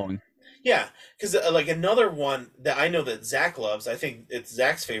cult following. Yeah, because like another one that I know that Zach loves, I think it's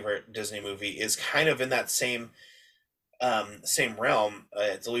Zach's favorite Disney movie, is kind of in that same realm.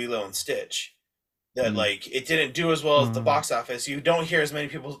 It's Lilo and Stitch. That like it didn't do as well as the box office. You don't hear as many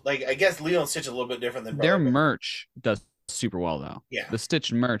people like. I guess Lilo and Stitch is a little bit different than their merch does super well though. Yeah, the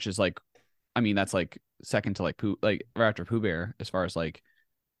Stitch merch is like, I mean, that's like second to like Pooh, like right after Pooh Bear as far as like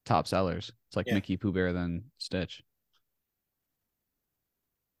top sellers. It's like Mickey, Pooh Bear, then Stitch.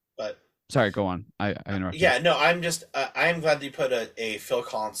 But sorry, go on. I interrupted. Yeah, no, I'm just I'm glad that you put a Phil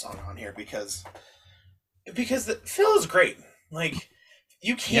Collins song on here because Phil is great. Like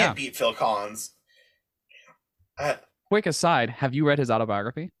you can't beat Phil Collins. Quick aside, have you read his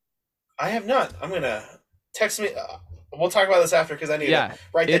autobiography? I have not. I'm gonna text me. We'll talk about this after because I need to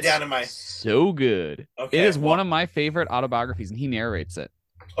write that down in my. So good. Okay, it is one of my favorite autobiographies, and he narrates it.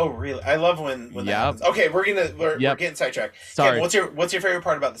 Oh really? I love when that happens. Okay, we're getting sidetracked. Sorry. Kevin, what's your favorite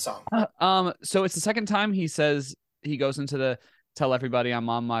part about the song? So it's the second time he says he goes into the tell everybody I'm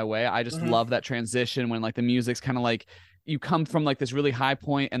on my way. I just love that transition when like the music's kind of like you come from like this really high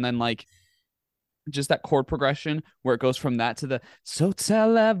point and then like just that chord progression where it goes from that to the so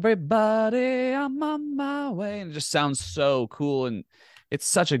tell everybody I'm on my way, and it just sounds so cool and it's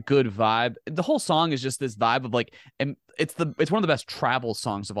such a good vibe. The whole song is just this vibe of like, and it's one of the best travel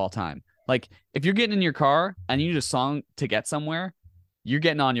songs of all time. Like if you're getting in your car and you need a song to get somewhere, you're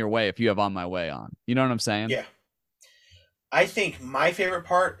getting on your way if you have On My Way on. You know what I'm saying? Yeah. I think my favorite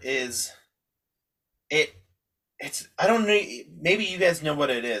part is it's I don't know, maybe you guys know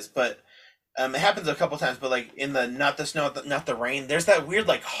what it is, but it happens a couple times, but like in the not the snow, not the rain, there's that weird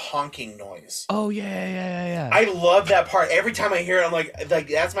like honking noise. Oh yeah. I love that part. Every time I hear it, I'm like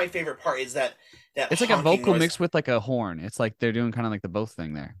that's my favorite part. Is that it's like a vocal mixed with like a horn. It's like they're doing kind of like the both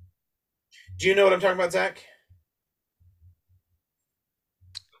thing there. Do you know what I'm talking about, Zach?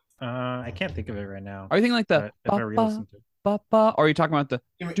 I can't think of it right now. Are you thinking like the or are you talking about the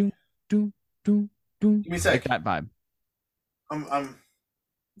do give me a sec. Like that vibe?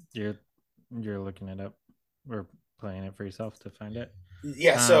 You're looking it up or playing it for yourself to find it.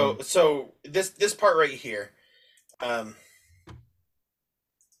 Yeah, so this part right here.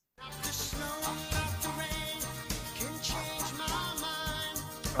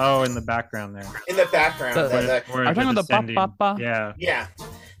 Oh, in the background there. In the background. I'm talking about the ba. Yeah. Yeah.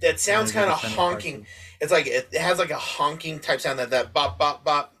 That sounds kind of honking. It's like it has like a honking type sound that bop bop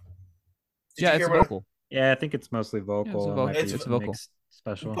bop. Yeah, it's vocal. Yeah, I think it's mostly vocal. Yeah, it's vocal.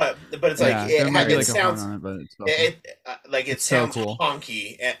 Special. But it's like it sounds it sounds so cool.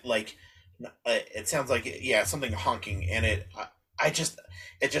 honky and like it sounds like something honking, and I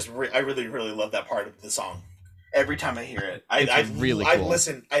really love that part of the song. Every time I hear it, I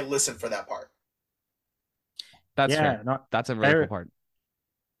listen for that part. That's fair. That's a really cool part.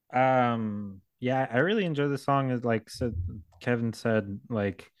 Yeah, I really enjoy the song. Is like Kevin said,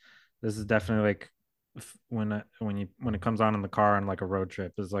 like this is definitely like when it comes on in the car on like a road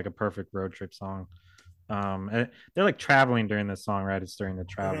trip is like a perfect road trip song. And they're like traveling during this song, right? It's during the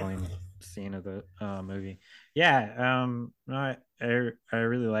traveling scene of the movie. Yeah, no, I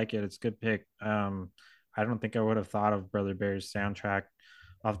really like it. It's a good pick. I don't think I would have thought of Brother Bear's soundtrack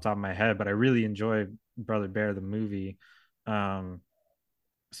off the top of my head, but I really enjoy Brother Bear the movie,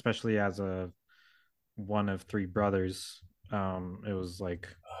 especially as one of three brothers. It was like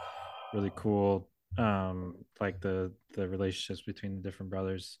really cool, like the relationships between the different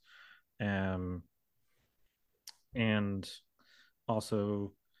brothers, and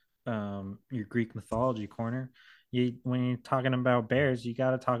also your Greek mythology corner. When you're talking about bears, you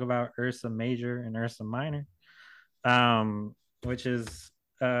got to talk about Ursa Major and Ursa Minor, which is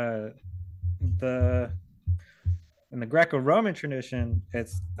in the Greco-Roman tradition,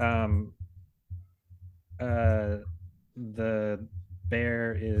 it's the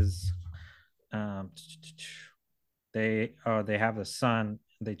bear is they have a son,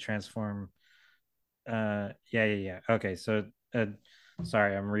 they transform okay, so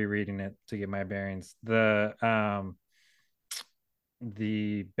sorry, I'm rereading it to get my bearings. The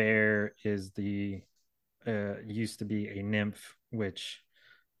bear is used to be a nymph, which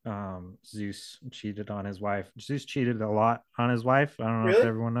Zeus cheated on his wife. Zeus cheated a lot on his wife. I don't know if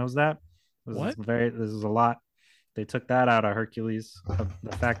everyone knows that. This is a lot. They took that out of Hercules,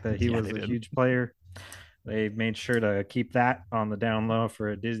 the fact that he was a huge player. they made sure to keep that on the down low for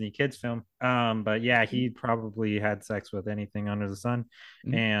a Disney kids film. But yeah, he probably had sex with anything under the sun,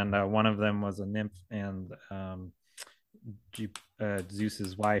 and one of them was a nymph, and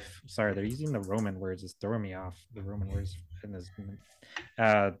Zeus's wife. Sorry, they're using the Roman words. It's throwing me off. The Roman words in this.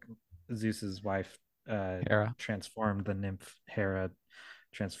 Zeus's wife Hera transformed the nymph. Hera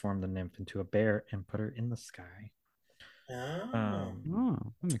transformed the nymph into a bear and put her in the sky. Oh,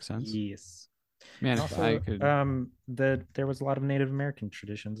 that makes sense. Yes. Man, also, if I could... there was a lot of Native American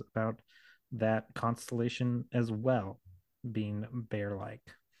traditions about that constellation as well, being bear-like.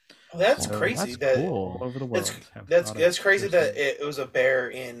 Oh, that's crazy. That's that cool. All over the world. That's crazy that it was a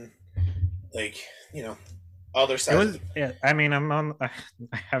bear in, like, other sides. I mean, I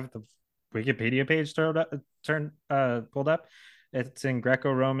have the Wikipedia page pulled up. It's in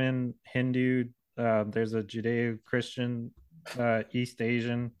Greco-Roman, Hindu. There's a Judeo-Christian, East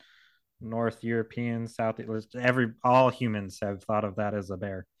Asian, North European, South. All humans have thought of that as a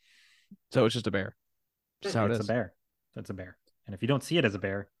bear. So it's just a bear. Just how it is. It's a bear. It's a bear. And if you don't see it as a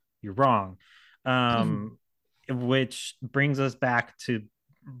bear, you're wrong. Which brings us back to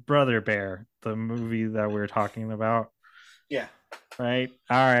Brother Bear, the movie that we're talking about. Yeah. Right.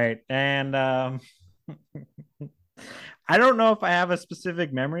 All right. And I don't know if I have a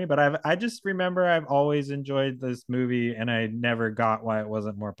specific memory, but I just remember I've always enjoyed this movie, and I never got why it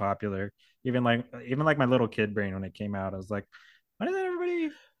wasn't more popular. Even like my little kid brain when it came out, I was like, why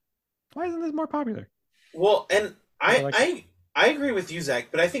isn't this more popular? Well, and I agree with you, Zach,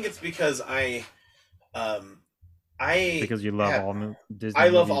 but I think it's because because you love all Disney. I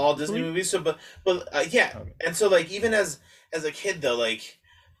love all Disney movies. So, but yeah, okay. And so like even as a kid though, like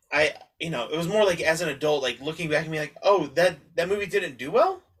it was more like as an adult, like looking back and being like, oh, that movie didn't do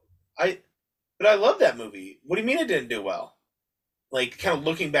well. But I love that movie. What do you mean it didn't do well? Like kind of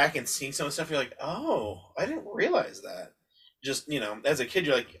looking back and seeing some of the stuff, you're like, oh, I didn't realize that. Just as a kid,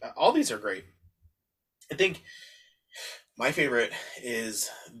 you're like, all these are great. I think my favorite is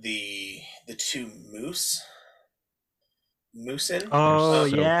the two Moosin. Oh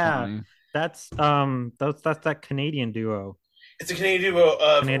yeah, that's that Canadian duo. It's a Canadian duo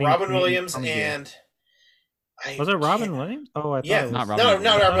of Robin Williams and. Was it Robin Williams? Oh, I thought it was... not Robin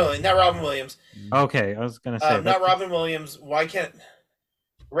Williams. Not Robin Williams. Okay, I was gonna say not Robin Williams. Why can't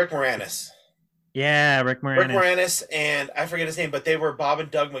Rick Moranis? Yeah, Rick Moranis, and I forget his name, but they were Bob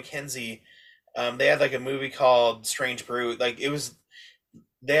and Doug McKenzie. They had like a movie called Strange Brew. Like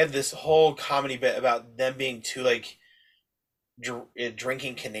they had this whole comedy bit about them being two like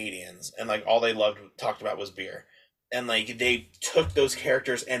drinking Canadians, and like all they talked about was beer, and like they took those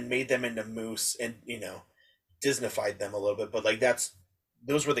characters and made them into moose, and Disneyfied them a little bit, but like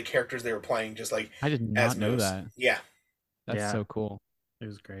those were the characters they were playing, just like I did not know that. Yeah, that's so cool. It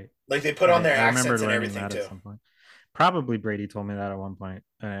was great. Like they put on their accents and everything too. Probably Brady told me that at one point,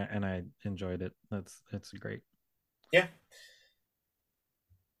 and I enjoyed it. It's great. Yeah.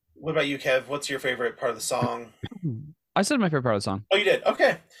 What about you, Kev? What's your favorite part of the song? I said my favorite part of the song. Oh, you did?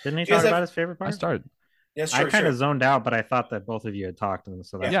 Okay. Didn't he talk about his favorite part? I started. Yes, I kind of zoned out, but I thought that both of you had talked, and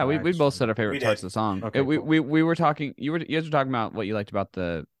so that's we both said our favorite parts of the song. Okay, we cool. were talking. You guys were talking about what you liked about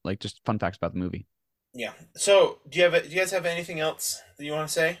the just fun facts about the movie. Yeah. So do you guys have anything else that you want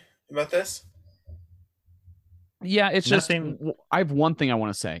to say about this? Yeah, it's nothing. Just I have one thing I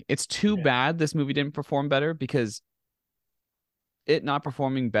want to say. It's too bad this movie didn't perform better, because it not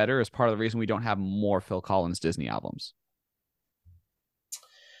performing better is part of the reason we don't have more Phil Collins Disney albums.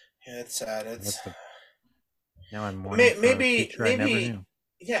 Yeah, it's sad. Now I'm maybe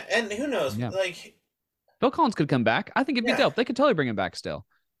yeah, and who knows? Yeah. Like Phil Collins could come back. I think it'd be dope. They could totally bring him back still.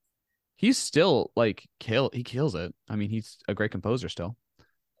 He's still like he kills it. I mean, he's a great composer still.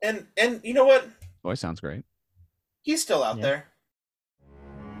 And you know what? Voice sounds great. He's still out there.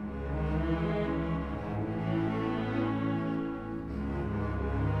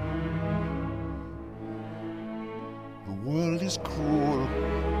 The world is cruel.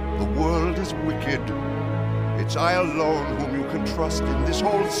 The world is wicked. It's I alone whom you can trust in this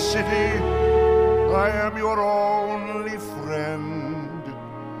whole city. I am your only friend.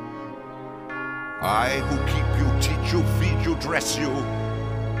 I who keep you, teach you, feed you, dress you.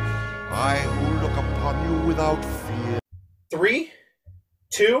 I who look upon you without fear. 3,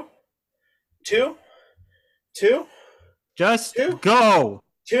 2. Just go.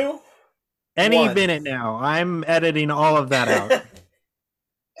 2. Any 1. minute now. I'm editing all of that out.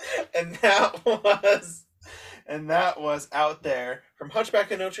 and that was Out There from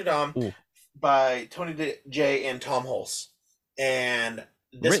Hunchback of Notre Dame by Tony J and Tom Hulse. And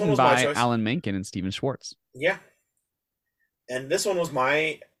this written one was by my choice. Alan Menken and Stephen Schwartz. Yeah. And this one was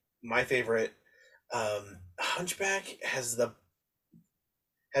my favorite. Hunchback has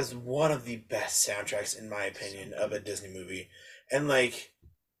one of the best soundtracks in my opinion of a Disney movie, and like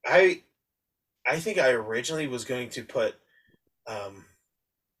I I think I originally was going to put um,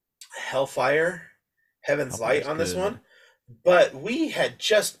 Hellfire, Heaven's Light Hellfire's on this good. one, but we had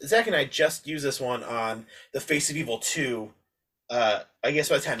just Zach and I just used this one on the Face of Evil 2. I guess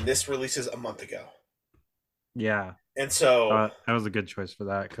by the time this releases a month ago, Yeah, and so that was a good choice for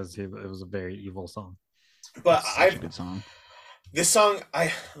that because it was a very evil song. but It's such I've a good song. this song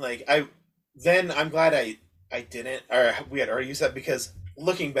I'm glad I didn't or we had already used that because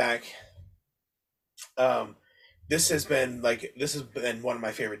looking back, um, this has been one of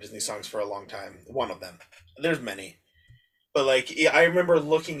my favorite Disney songs for a long time. One of them. There's many, but like yeah, I remember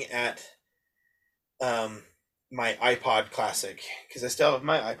looking at um my iPod Classic because I still have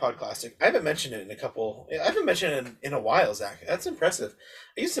my iPod Classic. I haven't mentioned it I haven't mentioned it in a while, Zach. That's impressive.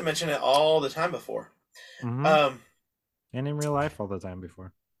 I used to mention it all the time before. Mm-hmm. Um, And in real life all the time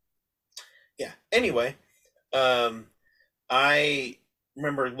before. yeah. Anyway, um, I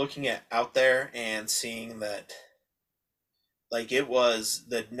remember looking at Out There and seeing that like it was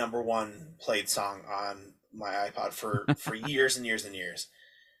the number one played song on my iPod for years and years and years.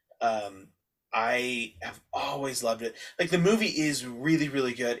 Um, I have always loved it. Like the movie is really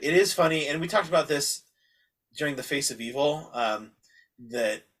really good. It is funny, and we talked about this during the Face of Evil.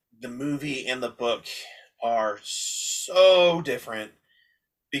 That the movie and the book are so different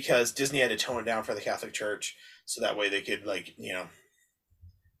because Disney had to tone it down for the Catholic Church, so that way they could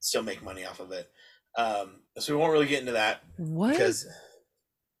still make money off of it. So we won't really get into that What? because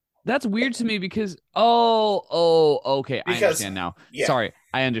That's weird to me because okay, I Because- understand now. yeah. Sorry,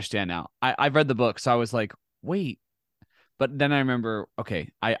 I understand now. I've read the book, so I was like, wait. But then I remember, okay,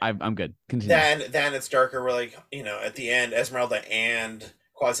 I'm good. Continue. then it's darker. We're like, at the end, Esmeralda and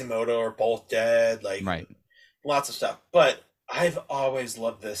Quasimodo are both dead. Like, Right. lots of stuff. But I've always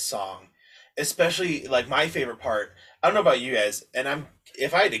loved this song, especially like my favorite part. I don't know about you guys, and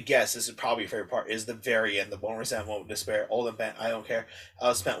if I had to guess, this is probably your favorite part is the very end. The won't resent, won't despair. Old and bent, I don't care.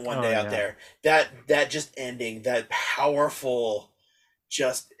 I spent one day out there. That just ending, that powerful,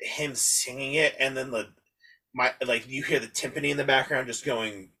 just him singing it, and then you hear the timpani in the background just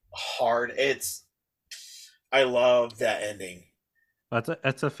going hard. I love that ending.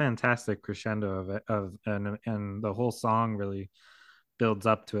 It's a fantastic crescendo of it and the whole song really builds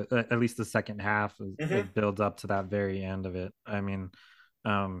up to it. At least the second half it builds up to that very end of it. I mean,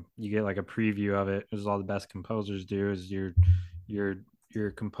 you get like a preview of it, as all the best composers do, is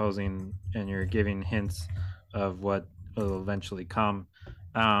you're composing and you're giving hints of what will eventually come.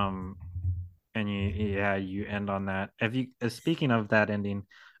 And you end on that. Speaking of that ending,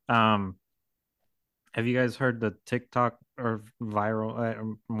 have you guys heard the TikTok or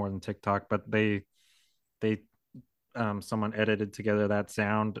viral, more than TikTok, but they someone edited together that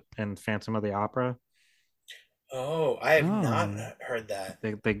sound in Phantom of the Opera? Oh, I have not heard that.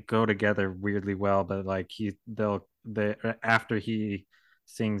 They go together weirdly well, but like after he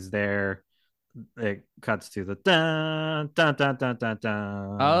sings there, it cuts to the dun dun dun dun dun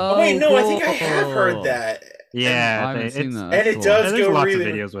dun. Oh wait, no, I think I have heard that. Yeah, I haven't seen that. And it does there's go lots really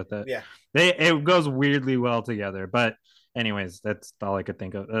of videos with it. Yeah. It goes weirdly well together. But anyways, that's all I could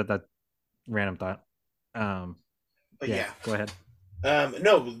think of. That random thought. But yeah, go ahead.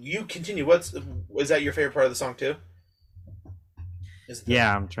 No, you continue. Was that your favorite part of the song too?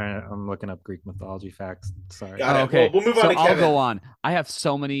 Yeah, I'm looking up Greek mythology facts. Sorry. Got it. Okay, We'll move on to Kevin. I'll go on. I have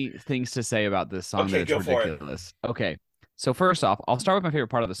so many things to say about this song Okay, that it's go for ridiculous. Okay, so first off, I'll start with my favorite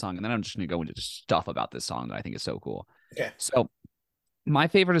part of the song, and then I'm just going to go into stuff about this song that I think is so cool. Okay. So my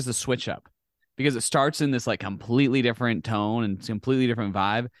favorite is the switch up because it starts in this like completely different tone and completely different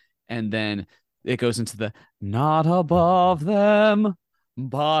vibe, and then it goes into the not above them,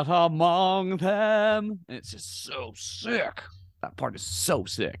 but among them, and it's just so sick. That part is so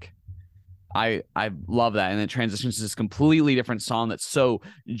sick. I love that, and it transitions to this completely different song that's so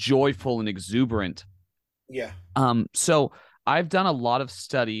joyful and exuberant. Yeah. So I've done a lot of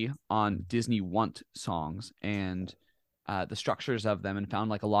study on Disney want songs and the structures of them, and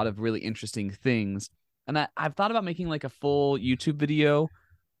found like a lot of really interesting things. And I've thought about making like a full YouTube video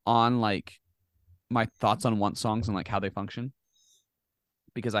on like my thoughts on want songs and like how they function,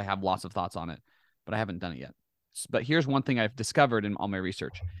 because I have lots of thoughts on it, but I haven't done it yet. But here's one thing I've discovered in all my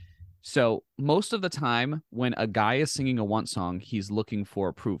research. So most of the time when a guy is singing a want song, he's looking for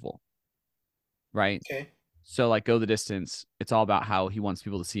approval, right? Okay. So like Go the Distance, it's all about how he wants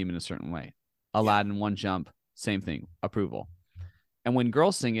people to see him in a certain way. Aladdin, One Jump, same thing, approval. And when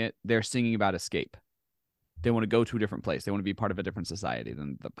girls sing it, they're singing about escape. They want to go to a different place. They want to be part of a different society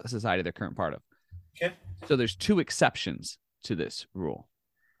than the society they're current part of. Okay. So there's 2 exceptions to this rule.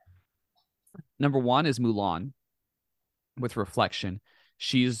 Number 1 is Mulan with reflection.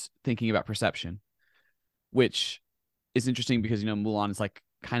 She's thinking about perception, which is interesting because, Mulan is like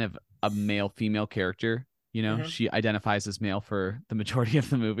kind of a male-female character. She identifies as male for the majority of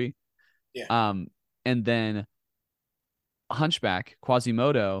the movie. Yeah. And then Hunchback,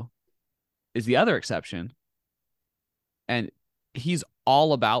 Quasimodo, is the other exception. And he's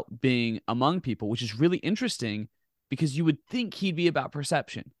all about being among people, which is really interesting because you would think he'd be about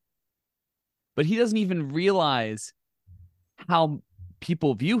perception. But he doesn't even realize how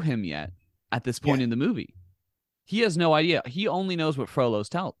people view him yet at this point in the movie. He has no idea. He only knows what Frollo's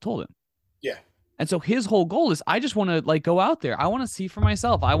told him. Yeah. And so his whole goal is, I just want to go out there. I want to see for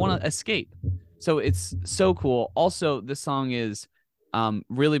myself. I want to escape. So it's so cool. Also, this song is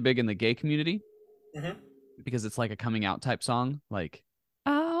really big in the gay community because it's like a coming out type song, like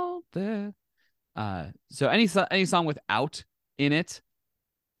out there. So any song with "out" in it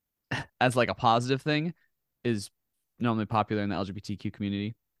as like a positive thing is normally popular in the LGBTQ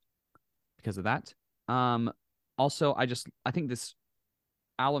community because of that. Also, I think this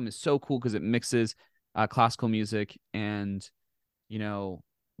album is so cool because it mixes classical music and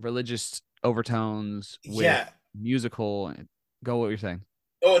religious overtones with musical. Go what you're saying.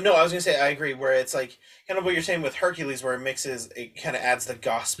 Oh no, I was gonna say I agree. Where it's like kind of what you're saying with Hercules, where it kind of adds the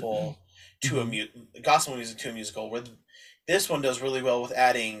gospel to gospel music to a musical. Where this one does really well with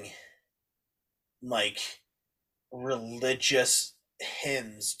adding like religious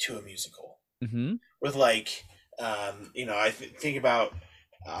hymns to a musical. With like, I think about,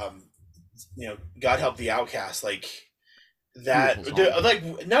 God Help the Outcast, like that.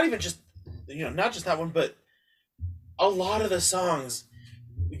 Like not even just, not just that one, but a lot of the songs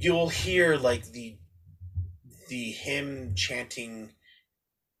you'll hear like the hymn chanting,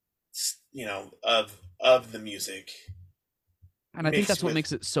 of the music. And I think that's what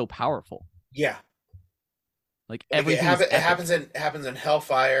makes it so powerful. Yeah. Like everything it happens in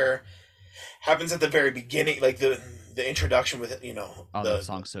Hellfire, happens at the very beginning, like the introduction with the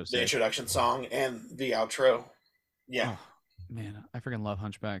song's so sick. The introduction song and the outro. Yeah. Oh, man, I freaking love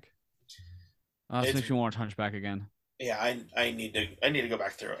Hunchback. This makes me want to Hunchback again. Yeah, I need to go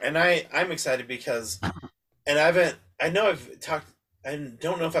back through, and I'm excited because, and I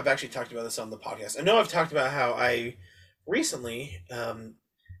don't know if I've actually talked about this on the podcast. I know I've talked about how I recently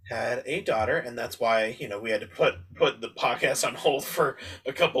had a daughter, and that's why we had to put the podcast on hold for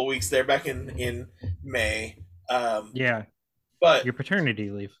a couple of weeks there back in May. But your paternity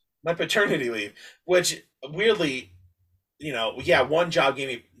leave. My paternity leave, which weirdly, one job gave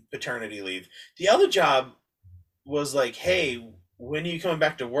me paternity leave. The other job was like, hey, when are you coming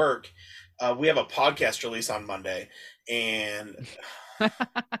back to work? We have a podcast release on Monday, and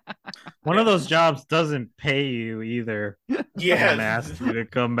one of those jobs doesn't pay you either. Yeah, and asked you to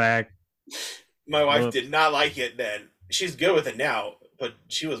come back. My wife did not like it then. She's good with it now, but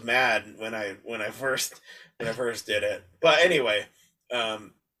she was mad when I first did it. But anyway,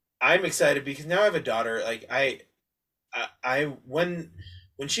 I'm excited because now I have a daughter. Like I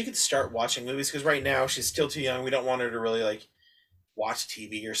when she could start watching movies, because right now she's still too young. We don't want her to really like watch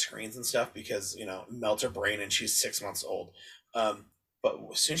TV or screens and stuff because it melts her brain, and she's 6 months old. But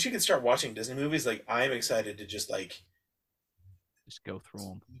as soon as she can start watching Disney movies, like I'm excited to just go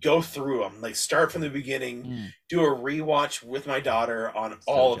through them, like start from the beginning, do a rewatch with my daughter on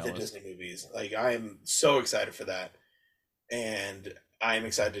all of the Disney movies. Like I'm so excited for that, and I'm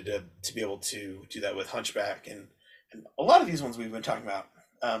excited to be able to do that with Hunchback and a lot of these ones we've been talking about.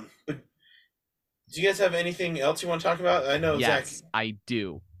 But do you guys have anything else you want to talk about? I know Zach. I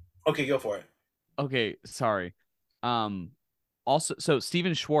do. Okay, go for it. Okay, sorry. Also, so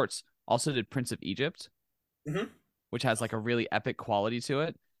Steven Schwartz also did Prince of Egypt, which has like a really epic quality to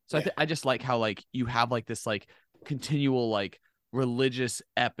it. So I just like how like you have like this like continual like religious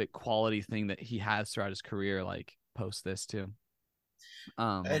epic quality thing that he has throughout his career, like post this too.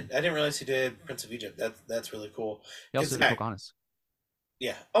 I didn't realize he did Prince of Egypt. That's really cool. He also did Pocahontas.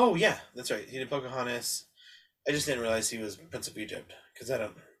 Yeah. Oh yeah, that's right. He did Pocahontas. I just didn't realize he was Prince of Egypt because I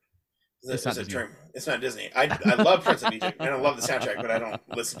don't. It's a dream. It's not Disney. I love Prince of Egypt and I love the soundtrack, but I don't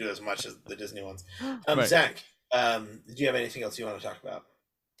listen to it as much as the Disney ones. Right. Zach, do you have anything else you want to talk about?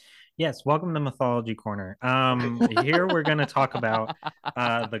 Yes, welcome to Mythology Corner. Here we're going to talk about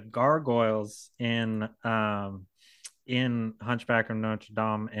the gargoyles in Hunchback of Notre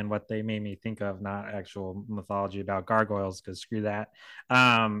Dame and what they made me think of, not actual mythology about gargoyles, because screw that.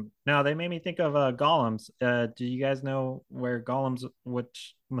 No, they made me think of golems. Do you guys know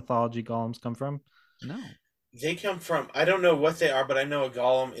which mythology golems come from? No. They come from, I don't know what they are, but I know a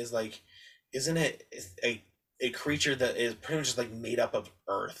golem is like isn't it a creature that is pretty much just like made up of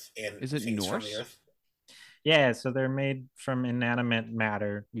earth and Is it things from Norse? the earth? Yeah, so they're made from inanimate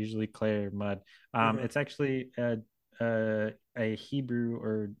matter, usually clay or mud. It's actually a Hebrew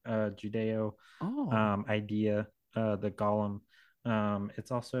or Judeo idea, the golem.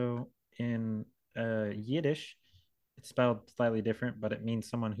 It's also in Yiddish. It's spelled slightly different, but it means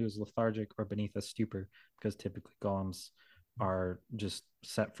someone who's lethargic or beneath a stupor, because typically golems are just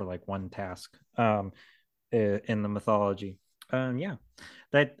set for like one task in the mythology. Yeah,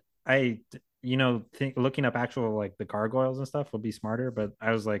 that I think looking up actual like the gargoyles and stuff would be smarter, but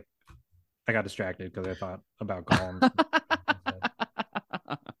I was like, I got distracted because I thought about golems.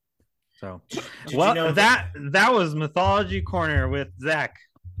 So, well, you know that was Mythology Corner with Zach.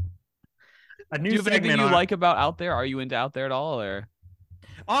 A new Do you have anything you like about Out There? Are you into Out There at all, or?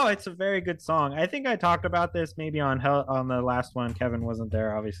 Oh, it's a very good song. I think I talked about this maybe on the last one. Kevin wasn't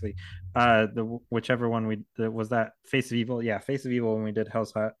there, obviously. Whichever one was that Face of Evil. Yeah, Face of Evil when we did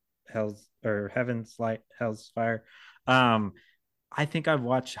Hell's or Heaven's Light, Hell's Fire. I think I've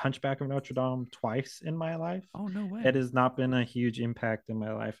watched Hunchback of Notre Dame twice in my life. Oh, no way. It has not been a huge impact in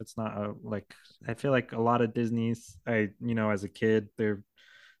my life. It's not I feel like a lot of Disney's, as a kid,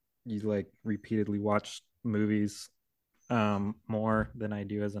 you like repeatedly watch movies more than I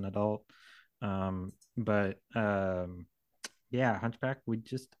do as an adult. But yeah, Hunchback, it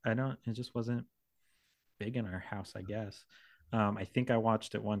just wasn't big in our house, I guess. I think I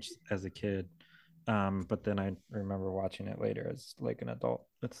watched it once as a kid. But then I remember watching it later as like an adult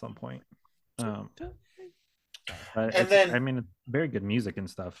at some point. But it's very good music and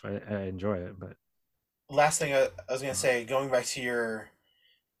stuff. I enjoy it. But last thing I was gonna say, going back to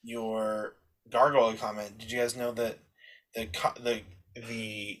your gargoyle comment, did you guys know that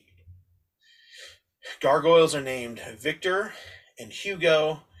the gargoyles are named Victor and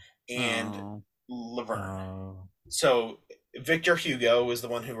Hugo and Laverne? So Victor Hugo was the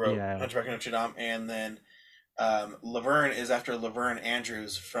one who wrote Hunchback of Notre Dame, and then Laverne is after Laverne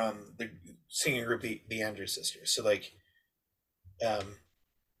Andrews from the singing group the Andrews Sisters. So like,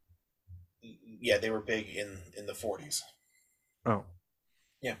 yeah, they were big in the 40s. Oh,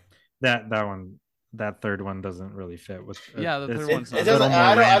 yeah. That third one doesn't really fit with. The third one's it doesn't.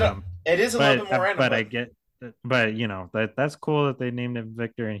 I don't. It is a little bit more random. But I get. But that's cool that they named him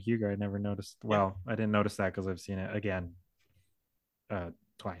Victor and Hugo. I never noticed. Well, I didn't notice that because I've seen it again.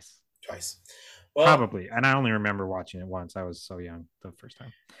 Twice. Well, probably, and I only remember watching it once. I was so young the first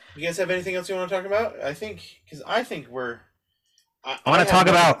time. You guys have anything else you want to talk about? I think we're. I want to talk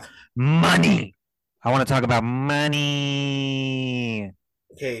about money. I want to talk about money.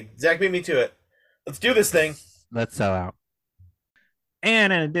 Okay, Zach beat me to it. Let's do this thing. Let's sell out.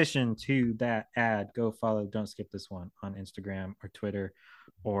 And in addition to that ad, go follow Don't Skip This One on Instagram or Twitter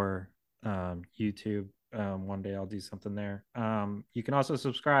or YouTube. One day I'll do something there. You can also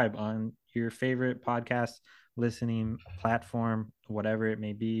subscribe on your favorite podcast listening platform, whatever it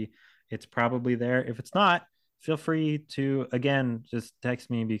may be. It's probably there. If it's not, feel free to, again, just text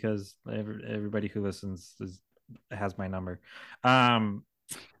me because everybody who listens has my number.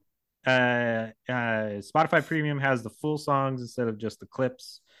 Spotify Premium has the full songs instead of just the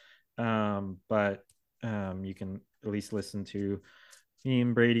clips. But you can at least listen to me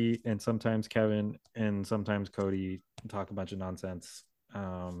and Brady and sometimes Kevin and sometimes Cody talk a bunch of nonsense.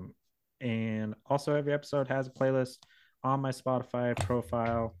 And also every episode has a playlist on my Spotify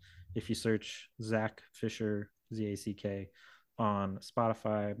profile. If you search Zack Fisher, ZACK on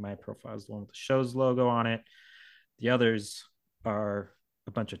Spotify, my profile is the one with the show's logo on it. The others are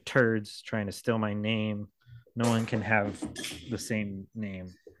a bunch of turds trying to steal my name. No one can have the same name.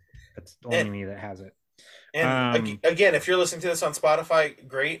 That's only me that has it. And again, if you're listening to this on Spotify,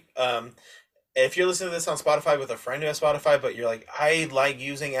 great. If you're listening to this on Spotify with a friend who has Spotify, but you're like, I like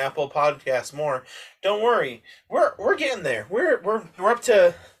using Apple Podcasts more, don't worry. We're getting there. We're up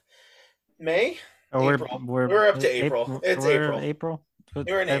to May. Oh, April. We're up to April. It's April. April.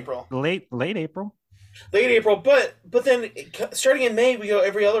 We're in April. Late April. Late April, but then starting in May, we go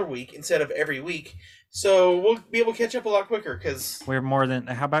every other week instead of every week. So we'll be able to catch up a lot quicker because we're more than.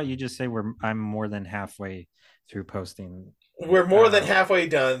 How about you just say I'm more than halfway through posting. We're more than halfway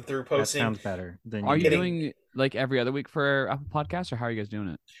done through posting. That sounds better. Are you doing like every other week for Apple Podcasts, or how are you guys doing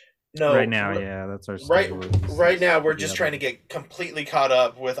it? No, right now, yeah, that's our right now. We're just trying to get completely caught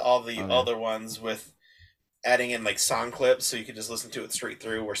up with all the other ones, with adding in like song clips, so you can just listen to it straight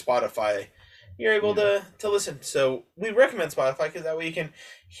through. Where Spotify, you're able to listen. So we recommend Spotify because that way you can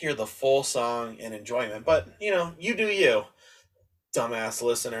hear the full song and enjoyment. But you do you, dumbass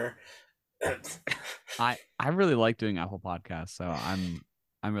listener. I really like doing Apple Podcasts, so I'm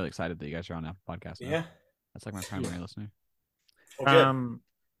I'm really excited that you guys are on Apple Podcast now. Yeah. That's like my primary listener. Well,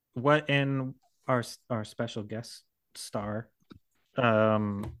 what in our special guest star,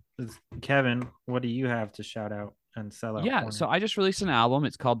 Kevin, what do you have to shout out and sell out? Yeah, so I just released an album.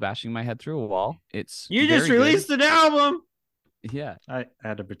 It's called Bashing My Head Through a Wall. It's You just released an album. Yeah. I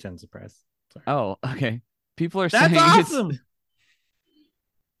had to pretend surprised. Sorry. Oh, okay. People are That's saying awesome.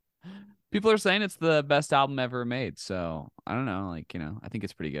 People are saying it's the best album ever made. So I don't know, like, I think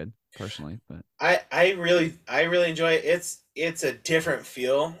it's pretty good personally. But I really enjoy it. It's a different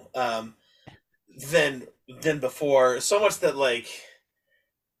feel than before. So much that like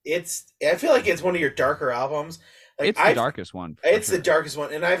I feel like it's one of your darker albums. Like, it's the darkest one. It's the darkest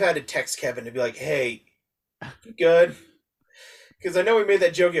one, and I've had to text Kevin to be like, "Hey, you good?" Because I know we made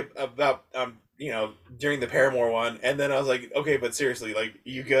that joke about during the Paramore one, and then I was like, "Okay, but seriously, like,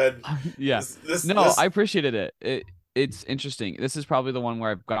 you good?" Yeah. I appreciated it. It's interesting. This is probably the one where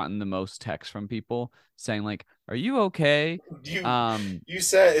I've gotten the most texts from people saying like, "Are you okay?" You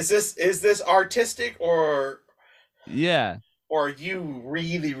said, "Is this artistic or?" Yeah. Or are you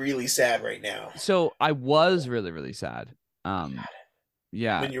really, really sad right now? So I was really, really sad.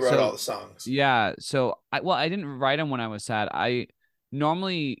 Yeah. When you wrote all the songs. Yeah. So I didn't write them when I was sad. I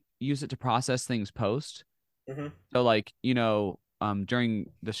normally use it to process things post. Mm-hmm. So like, during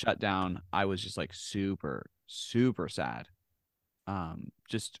the shutdown, I was just like super, super sad.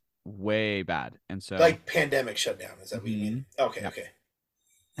 Just way bad. And so like pandemic shutdown, is that what you mean? Okay, yeah. Okay.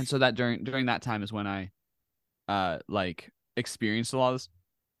 And so that during that time is when I experienced a lot of this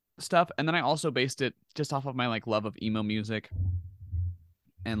stuff, and then I also based it just off of my like love of emo music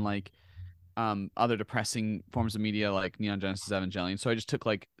and like other depressing forms of media like Neon Genesis Evangelion. So I just took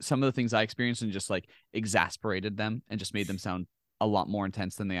like some of the things I experienced and just like exasperated them and just made them sound a lot more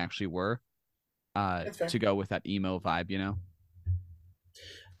intense than they actually were, to go with that emo vibe,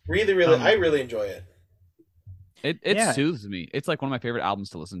 Really, I really enjoy it. It soothes me. It's like one of my favorite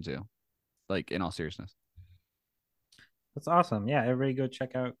albums to listen to, like, in all seriousness. That's awesome. Yeah, everybody go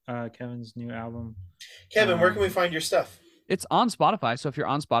check out Kevin's new album. Kevin, where can we find your stuff? It's on Spotify. So if you're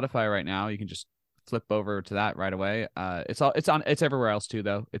on Spotify right now, you can just flip over to that right away. It's everywhere else too,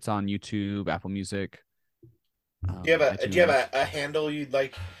 though. It's on YouTube, Apple Music. Do you have a handle you'd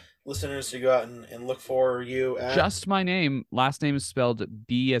like listeners to go out and look for you at? Just my name. Last name is spelled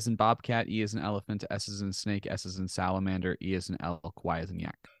B as in Bobcat, E as in elephant, S as in snake, S as in salamander, E as in elk, Y as in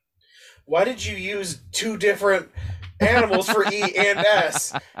yak. Why did you use two different animals for E and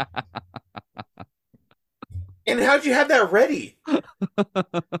S? And how'd you have that ready?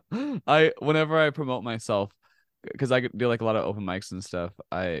 Whenever I promote myself, because I do like a lot of open mics and stuff,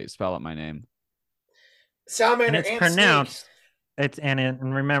 I spell out my name. Salamander and it's pronounced. Snake.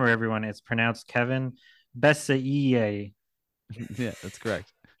 And remember everyone, it's pronounced Keven Bessey. Yeah, that's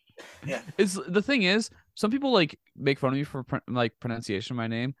correct. Yeah. The thing is, some people like make fun of me for like pronunciation of my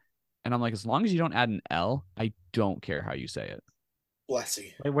name. And I'm like, as long as you don't add an L, I don't care how you say it.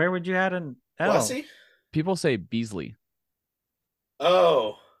 Blessy. Wait, where would you add an L? Blessy? People say Beasley.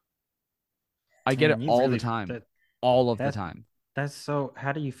 Oh. I get it all the time. All of the time. That's so.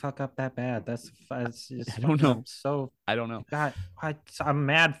 How do you fuck up that bad? That's just. I don't know. I don't know. God, I'm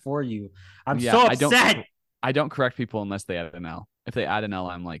mad for you. I'm so upset. I don't correct people unless they add an L. If they add an L,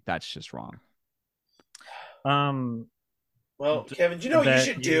 I'm like, that's just wrong. Well, Kevin, do you know what you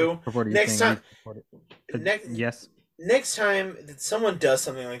should do next time? Yes. Next time that someone does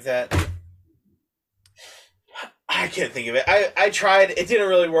something like that, I can't think of it. I tried. It didn't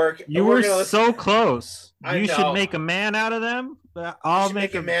really work. You were so close. You should make a man out of them. I'll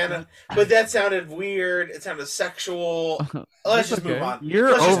make a man. But that sounded weird. It sounded sexual. Let's just move on.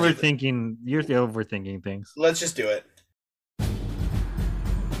 You're overthinking. You're overthinking things. Let's just do it.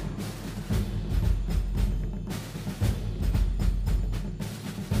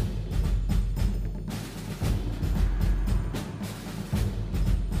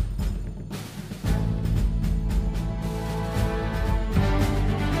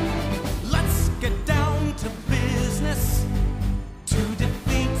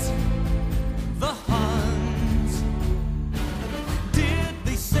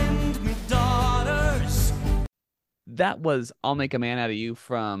 That was I'll Make a Man Out of You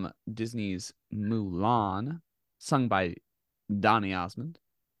from Disney's Mulan, sung by Donny Osmond.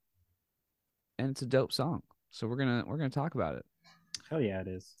 And it's a dope song. So we're gonna talk about it. Hell yeah, it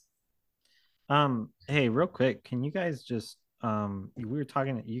is. Hey, real quick, can you guys just you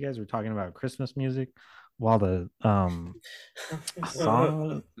guys were talking about Christmas music while the song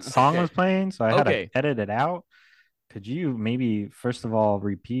was playing, so I had to edit it out Could you maybe first of all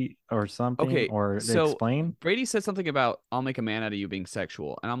repeat or something Okay, or so explain? Brady said something about "I'll make a man out of you" being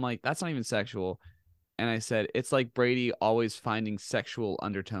sexual, and I'm like, that's not even sexual. And I said, it's like Brady always finding sexual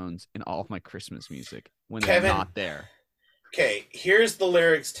undertones in all of my Christmas music when they're Kevin, not there. Okay, here's the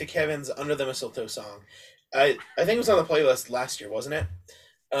lyrics to Kevin's "Under the Mistletoe" song. I think it was on the playlist last year, wasn't it?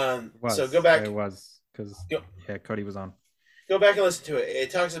 So go back. It was because Cody was on. Go back and listen to it.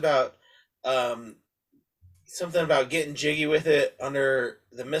 It talks about something about getting jiggy with it under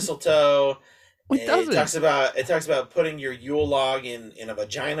the mistletoe. It doesn't. It talks about putting your Yule log in a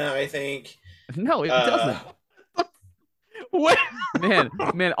vagina, I think. No, it doesn't. What?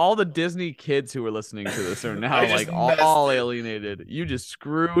 Man, all the Disney kids who are listening to this are now like all alienated. You just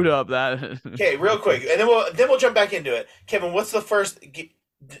screwed up that. Okay, real quick, and then we'll jump back into it. Kevin, what's the first?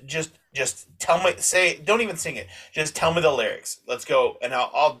 Just tell me. Say, don't even sing it. Just tell me the lyrics. Let's go, and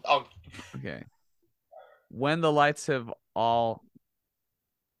I'll. Okay. When the lights have all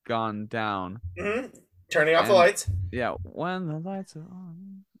gone down. Mm-hmm. Turning off the lights. Yeah, when the lights are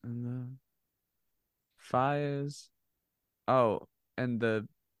on and the fires. Oh, and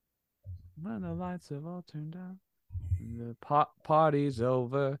when the lights have all turned out, and the party's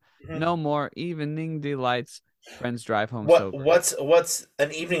over, no more evening delights. Friends drive home sober. What's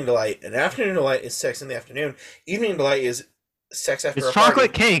an evening delight? An afternoon delight is sex in the afternoon. Evening delight is sex after a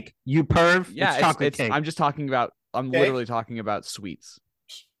chocolate party. cake. You perv. Yeah, it's chocolate cake. I'm just talking about. I'm literally talking about sweets.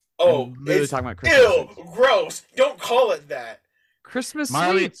 Oh, I'm literally talking about Christmas. Ew, sweets. Gross! Don't call it that. Christmas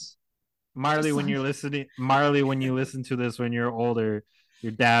sweets. Marley, when you listen to this when you're older,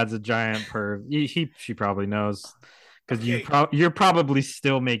 your dad's a giant perv. She probably knows because you're probably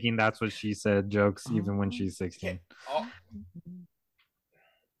still making "that's what she said" jokes even when she's 16.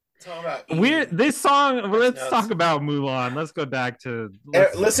 This song. Let's talk about Mulan. Let's go back to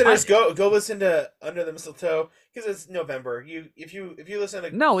listeners. Go listen to "Under the Mistletoe" because it's November. If you listen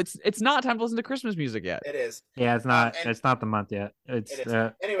to it's not time to listen to Christmas music yet. It is. Yeah, it's not. It's not the month yet. It's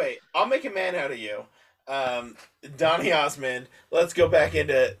anyway. I'll make a man out of you, Donny Osmond. Let's go back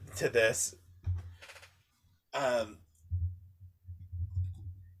into this.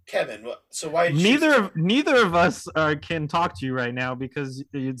 Kevin, so why neither of us can talk to you right now because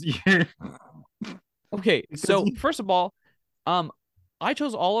you're okay. So first of all, I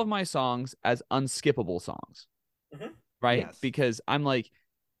chose all of my songs as unskippable songs, right? Yes. Because I'm like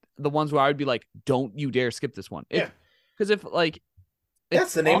the ones where I would be like, "Don't you dare skip this one." Because if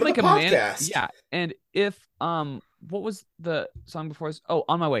that's the name of the podcast. And if what was the song before this? Oh,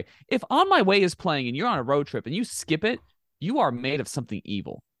 "On My Way." If "On My Way" is playing and you're on a road trip and you skip it, you are made of something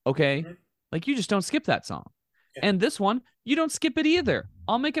evil. Okay, like you just don't skip that song. And this one, you don't skip it either.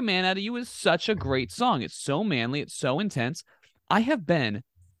 "I'll Make a Man Out of You" is such a great song. It's so manly. It's so intense. I have been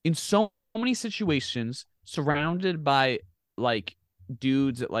in so many situations surrounded by like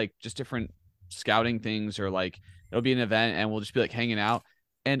dudes at like just different scouting things, or like it'll be an event and we'll just be like hanging out.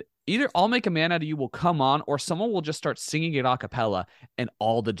 And either "I'll Make a Man Out of You" will come on, or someone will just start singing it a cappella and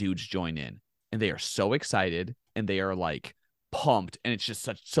all the dudes join in. And they are so excited and they are like pumped, and it's just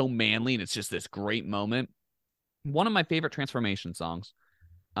so manly, and it's just this great moment. One of my favorite transformation songs.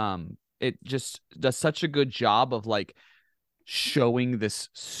 It just does such a good job of like showing this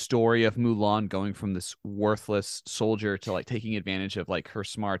story of Mulan going from this worthless soldier to like taking advantage of like her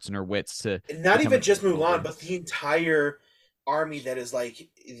smarts and her wits to not even just Mulan, but the entire army that is like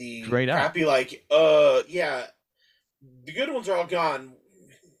the crappy like the good ones are all gone.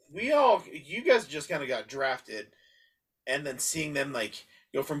 You guys just kind of got drafted. And then seeing them like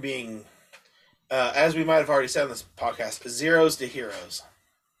go from being, as we might have already said on this podcast, zeros to heroes.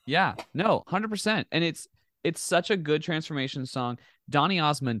 Yeah, no, 100%. And it's such a good transformation song. Donny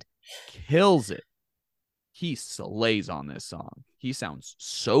Osmond kills it. He slays on this song. He sounds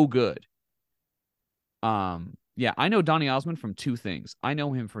so good. Yeah, I know Donny Osmond from two things. I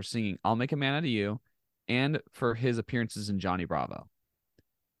know him for singing "I'll Make a Man Out of You" and for his appearances in Johnny Bravo.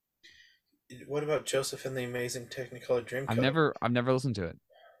 What about Joseph and the Amazing Technicolor Dreamcoat? I've never listened to it.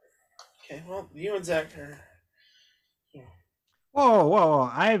 Okay, well, you and Zach are.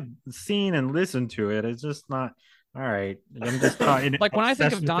 Whoa! I've seen and listened to it. It's just not all right. I'm just like when I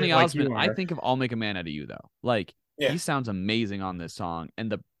think of Donny Osmond, I think of "I'll Make a Man Out of You." Though, like he sounds amazing on this song,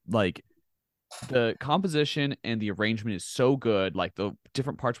 and the composition and the arrangement is so good. Like the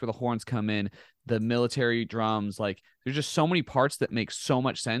different parts where the horns come in, the military drums. Like there's just so many parts that make so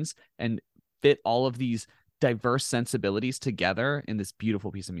much sense and fit all of these diverse sensibilities together in this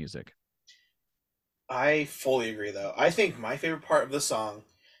beautiful piece of music. I fully agree, though. I think my favorite part of the song,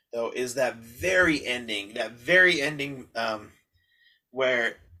 though, is that very ending,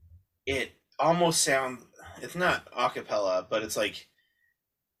 where it almost sounds, It's not a cappella, but it's like.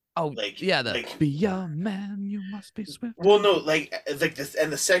 Oh, yeah, like be a man, you must be swift. Well, no, like this, and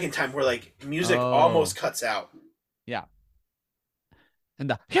the second time where like music almost cuts out. Yeah.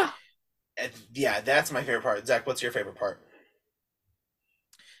 And yeah. And, yeah, that's my favorite part. Zach, what's your favorite part?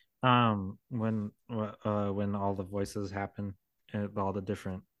 When all the voices happen and all the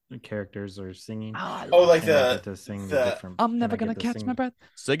different characters are singing. Like I'm never gonna catch my breath.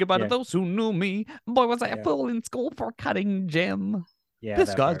 Say goodbye to those who knew me. Boy, was I a fool in school for cutting Jim. Yeah,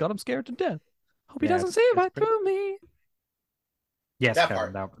 this guy's got him scared to death. Hope he doesn't see right through me. Yes, that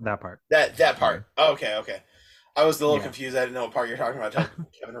Kevin, part. That part. That part. Okay. I was a little confused. I didn't know what part you're talking about.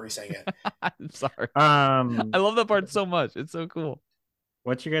 Kevin re-sang it. I'm sorry. I love that part so much. It's so cool.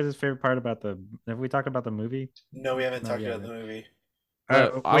 What's your guys' favorite part about have we talked about the movie? No, we haven't talked about the movie.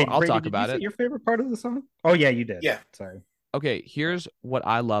 Wait, I'll Brady, talk about it. Your favorite part of the song? Oh yeah, you did. Yeah. Sorry. Okay, here's what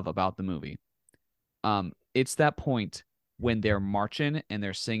I love about the movie. It's that point when they're marching and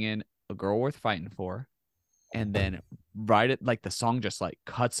they're singing "A Girl Worth Fighting For," and then right at like the song just like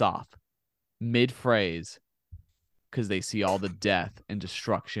cuts off mid phrase because they see all the death and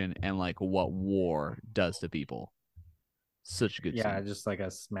destruction and like what war does to people. Such a good scene. Just like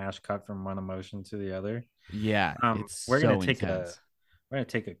a smash cut from one emotion to the other. Yeah, we're gonna take a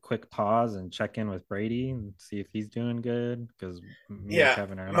quick pause and check in with Brady and see if he's doing good, because me and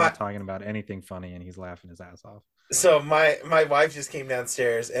Kevin are not talking about anything funny and he's laughing his ass off. So my wife just came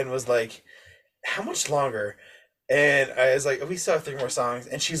downstairs and was like, "How much longer?" And I was like, "We still have 3 more songs."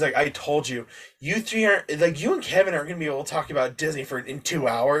 And she's like, "I told you, you 3 aren't like you and Kevin aren't gonna be able to talk about Disney in 2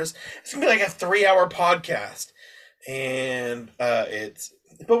 hours. It's gonna be like a 3-hour podcast." And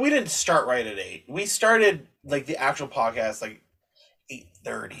but we didn't start right at 8. We started like the actual podcast like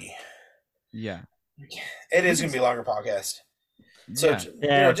 8:30. Yeah, it is gonna be a longer podcast. So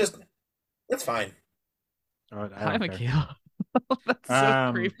just that's fine. Oh, hi, Michaela. That's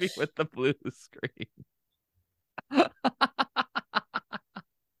so creepy with the blue screen.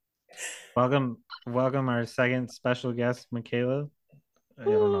 Welcome our second special guest, Michaela. I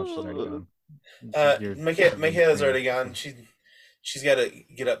don't know if she's already gone. Michaela's already gone. She's got to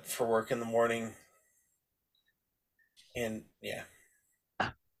get up for work in the morning. And yeah.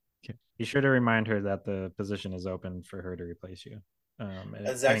 Be sure to remind her that the position is open for her to replace you.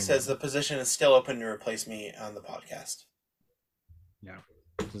 As Zach says, the position is still open to replace me on the podcast. Yeah,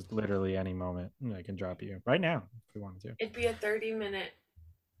 just literally any moment I can drop you right now if we wanted to. It'd be a 30-minute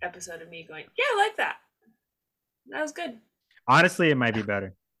episode of me going, "Yeah, I like that. That was good." Honestly, it might be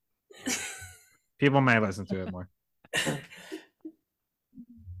better. People might listen to it more.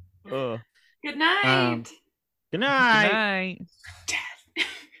 Good night. Good night. Good night.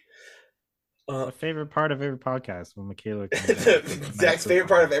 The favorite part of every podcast when Michaela Zach's favorite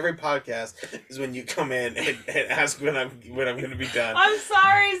part of every podcast is when you come in and ask when I'm going to be done. I'm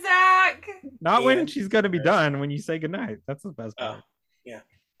sorry, Zach. Not when she's going to be done. When you say goodnight, that's the best part. Yeah.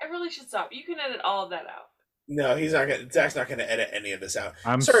 I really should stop. You can edit all of that out. No, he's not going. Zach's not going to edit any of this out.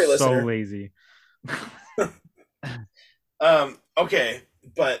 I'm sorry, so listener. lazy. Okay,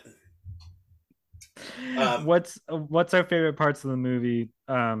 but what's our favorite parts of the movie?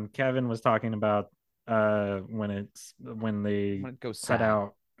 Kevin was talking about when it goes cut sad.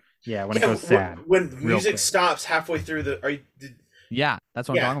 out. Yeah, when it goes sad. When music stops halfway through the. Yeah, that's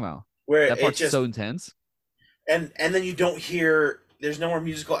what I'm talking about. Where that part's just, so intense. And then you don't hear. There's no more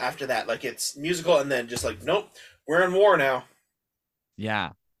musical after that. Like it's musical and then just like nope, we're in war now. Yeah,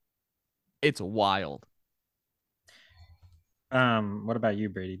 it's wild. What about you,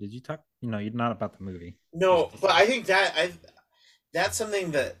 Brady? Did you talk? You're not about the movie. No, but I think that's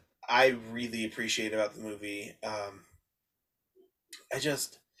something that I really appreciate about the movie. I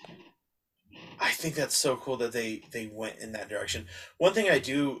think that's so cool that they went in that direction. One thing I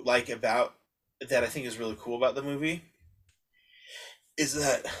do like about that I think is really cool about the movie is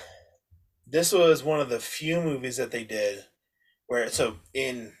that this was one of the few movies that they did where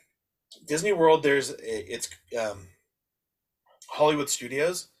in Disney World it's Hollywood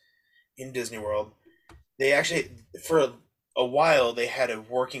Studios in Disney World. They actually for a while they had a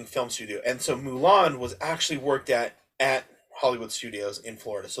working film studio, and so Mulan was actually worked at Hollywood Studios in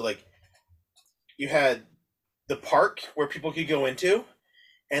Florida. So like you had the park where people could go into,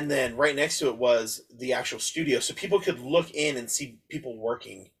 and then right next to it was the actual studio, so people could look in and see people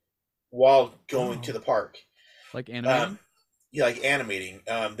working while going to the park. Like animating? Yeah, like animating.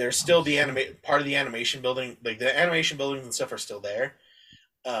 There's still the part of the animation building, like the animation buildings and stuff are still there.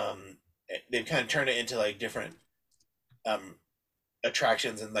 They've kind of turned it into like different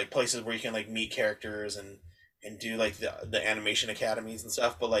attractions and like places where you can like meet characters and do like the animation academies and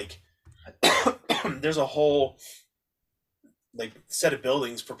stuff. But like there's a whole like set of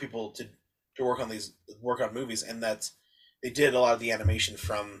buildings for people to work on movies, and they did a lot of the animation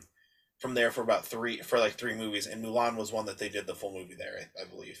from there for like three movies, and Mulan was one that they did the full movie there, I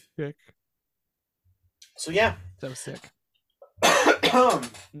believe. Sick. So yeah, So sick.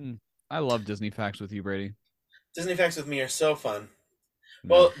 I love Disney facts with you, Brady. Disney facts with me are so fun.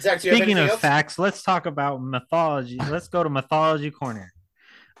 Well, Zach, do you have Speaking anything of else? facts, let's talk about mythology. Let's go to mythology corner.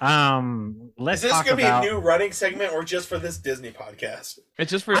 Let's Is this talk going to be about... a new running segment or just for this Disney podcast? It's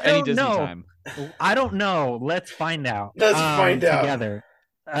just for any Disney time. I don't know. Let's find out. Let's find out together.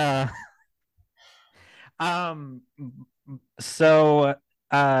 So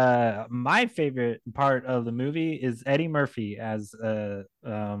my favorite part of the movie is Eddie Murphy as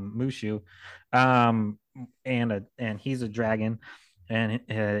Mushu, and he's a dragon,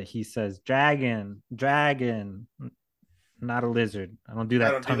 and he says dragon, not a lizard. I don't do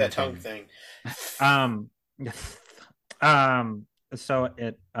that. Tongue thing. So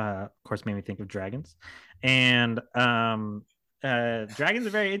it of course made me think of dragons, and dragons are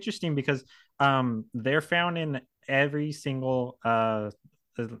very interesting because they're found in every single I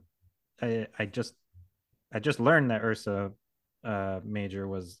just learned that Ursa Major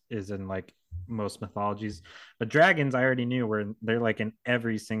is in like most mythologies, but dragons I already knew they're like in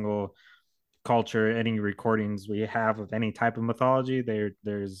every single culture. Any recordings we have of any type of mythology,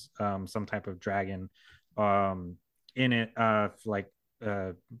 there's some type of dragon in it. Like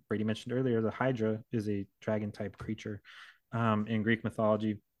Brady mentioned earlier, the Hydra is a dragon type creature in Greek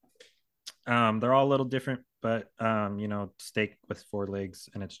mythology. They're all a little different, but snake with 4 legs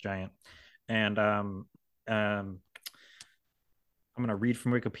and it's giant. And I'm gonna read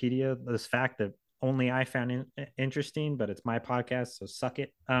from Wikipedia this fact that only I found interesting, but it's my podcast, so suck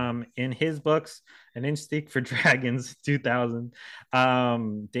it. In his books, An Instinct for Dragons, 2000,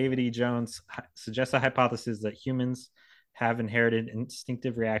 David E. Jones suggests a hypothesis that humans have inherited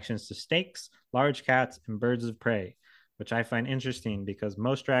instinctive reactions to snakes, large cats, and birds of prey, which I find interesting because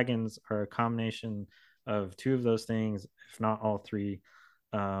most dragons are a combination of 2 of those things, if not all 3.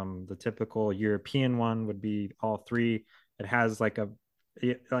 The typical European one would be all 3. It has like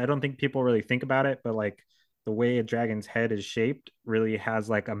I don't think people really think about it, but like the way a dragon's head is shaped really has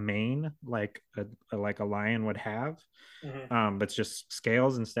like a mane, like a lion would have, but it's just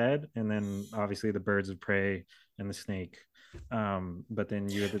scales instead. And then obviously the birds of prey and the snake. But then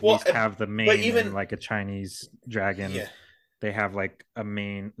you would at least have the mane, even like a Chinese dragon. Yeah. They have like a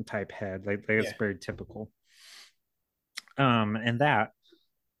mane type head. Like it's very typical. And that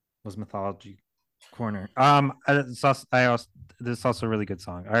was mythology corner. This is also a really good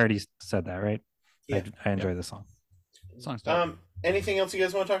song. I already said that, right? Yeah. I enjoy this song. Anything else you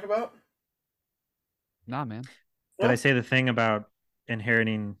guys want to talk about? Nah, man. Did I say the thing about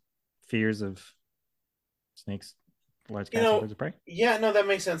inheriting fears of snakes, large cats, and birds of prey? Yeah, no, that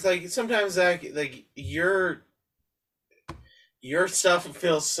makes sense. Like sometimes, Zach, like your stuff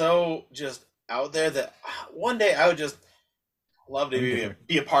feels so just out there that one day I would just love to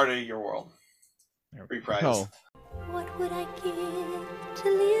be a part of your world. Reprise. Oh. What would I give to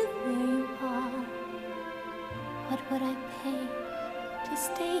live where you are? What would I pay to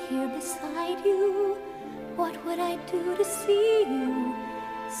stay here beside you? What would I do to see you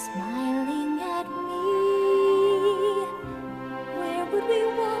smiling at me? Where would we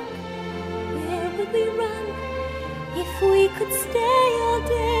walk? Where would we run? If we could stay all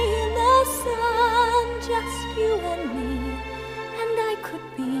day in the sun, just you and me, and I could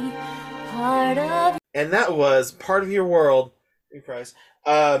be part of. And that was Part of Your World, reprise,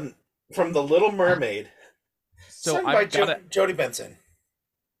 from The Little Mermaid, sung by Jody Benson.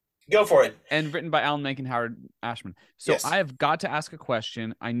 Go for it. And written by Alan Menken, Howard Ashman. So I have got to ask a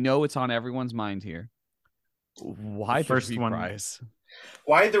question. I know it's on everyone's mind here. Why the reprise?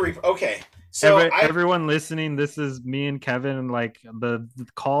 Why the reprise? Okay. So everyone listening, this is me and Kevin, and like the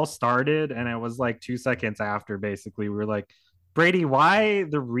call started, and it was like 2 seconds after. Basically, we were like, Brady, why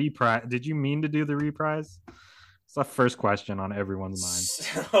the reprise? Did you mean to do the reprise? It's the first question on everyone's mind.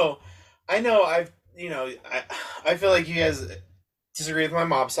 So I know I feel like you guys disagree with my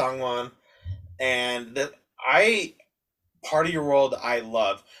mob song one, and that Part of Your World I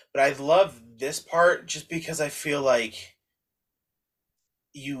love, but I love this part just because I feel like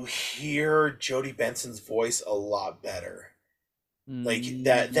you hear Jody Benson's voice a lot better. Like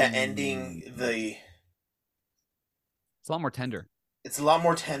that ending, it's a lot more tender. It's a lot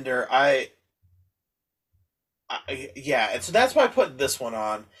more tender. And so that's why I put this one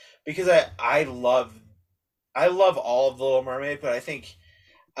on, because I love all of The Little Mermaid, but I think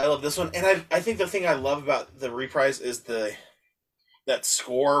I love this one. And I think the thing I love about the reprise is that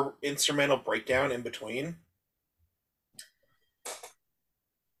score instrumental breakdown in between.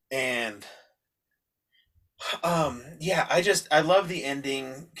 And yeah, I love the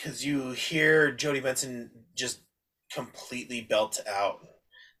ending because you hear Jody Benson just completely belt out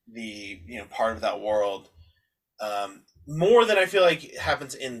the part of that world, more than I feel like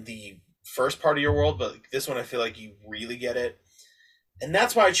happens in the first part of your world, but this one I feel like you really get it, and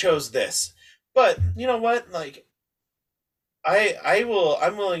that's why I chose this. But you know what, like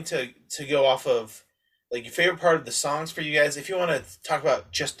I'm willing to go off of like your favorite part of the songs for you guys. If you want to talk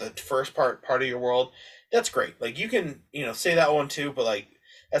about just the first part of your world, that's great. Like you can say that one too, but like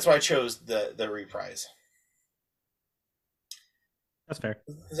that's why I chose the reprise. That's fair.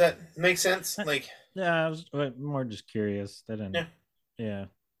 Does that make sense? Like yeah, I was more just curious. That didn't. Yeah.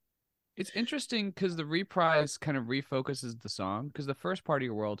 It's interesting because the reprise kind of refocuses the song, because the first part of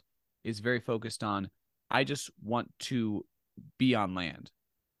your world is very focused on I just want to be on land,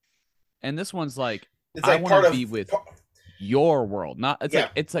 and this one's like I want to be with your world. Not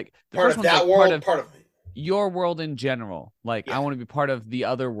it's like the part first of one's that like world, part of your world in general. Like I want to be part of the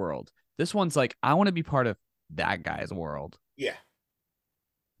other world. This one's like I want to be part of that guy's world. Yeah,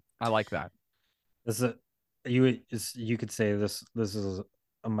 I like that. This is you could say this is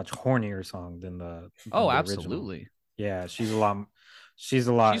a much hornier song than the absolutely original. Yeah, she's she's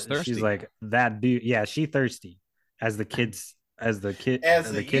like that dude. Yeah, she thirsty as the kids the kids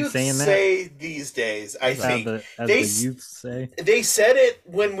saying that these days. I think the youth say. They said it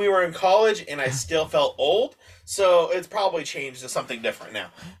when we were in college, and I still felt old. So it's probably changed to something different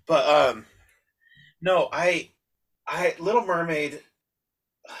now. But no, I Little Mermaid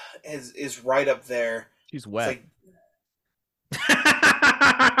is right up there. She's wet. Like,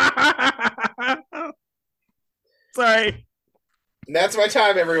 sorry. And that's my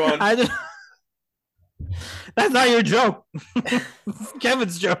time, everyone. That's not your joke. It's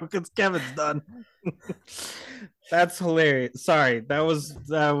Kevin's joke. It's Kevin's done. That's hilarious. Sorry, that was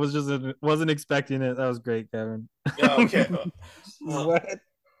just wasn't expecting it. That was great, Kevin. Okay. What?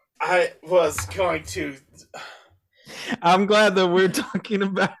 I was going to. I'm glad that we're talking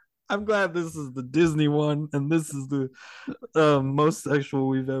about. I'm glad this is the Disney one, and this is the most sexual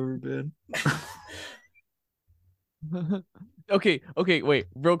we've ever been. Okay, wait,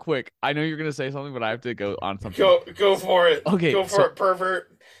 real quick. I know you're gonna say something, but I have to go on something. Go for it. Okay, go for it,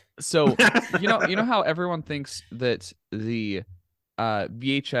 pervert. So you know how everyone thinks that the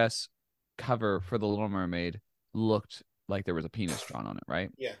VHS cover for The Little Mermaid looked like there was a penis drawn on it, right?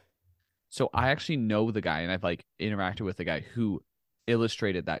 Yeah. So I actually know the guy, and I've like interacted with the guy who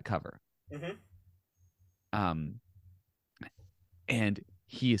illustrated that cover. Mm-hmm. And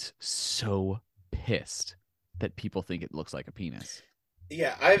he is so pissed that people think it looks like a penis.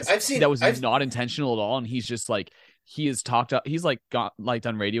 Yeah, I've seen that was not intentional at all, and he's just like he's like got like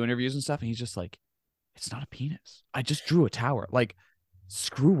done radio interviews and stuff, and he's just like, it's not a penis. I just drew a tower. Like,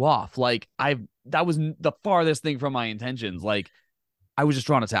 screw off. Like that was the farthest thing from my intentions. Like, I was just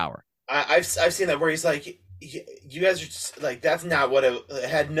drawing a tower. I've seen that where he's like, you guys are just like, that's not what it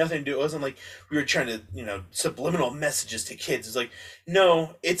had nothing to do. It wasn't like we were trying to subliminal messages to kids. It's like,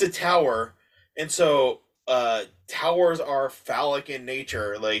 no, it's a tower, and so towers are phallic in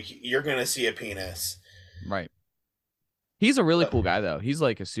nature. Like, you're gonna see a penis. Right. He's a really cool guy, though. He's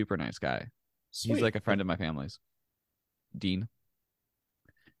like a super nice guy. Sweet. He's like a friend of my family's. Dean.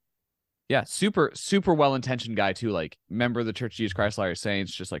 Yeah, super well-intentioned guy too. Like, member of the Church of Jesus Christ Latter-day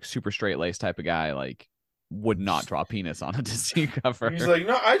Saints, just like super straight-laced type of guy. Like, would not draw penis on a Disney cover. He's like,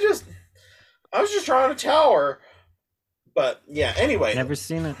 no, I was just drawing a tower. But yeah, anyway, never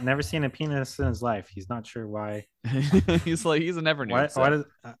seen a penis in his life. He's not sure why. He's a never nude.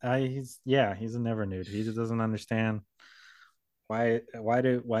 He's a never nude. He just doesn't understand why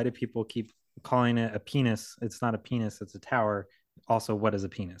do people keep calling it a penis? It's not a penis, it's a tower. Also, what is a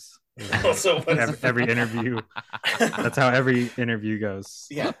penis? Also, every interview. That's how every interview goes.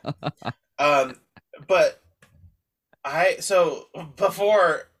 Yeah. But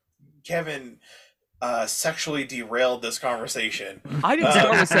before Kevin sexually derailed this conversation. I didn't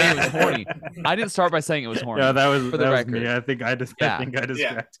start by saying it was horny. I didn't start by saying it was horny. No, that was for the record. Me. I think I distracted.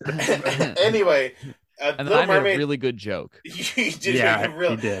 Yeah. Anyway, and then I made a really good joke. He did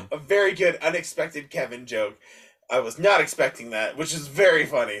a very good unexpected Kevin joke. I was not expecting that, which is very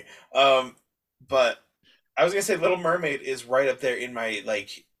funny. But I was gonna say Little Mermaid is right up there in my like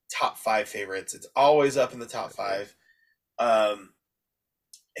top 5 favorites. It's always up in the top 5.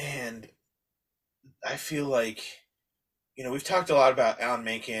 And I feel like, we've talked a lot about Alan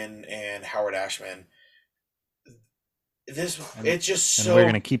Menken and Howard Ashman. We're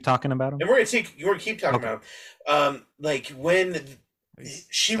gonna keep talking about him. And we're gonna keep talking about him. Like when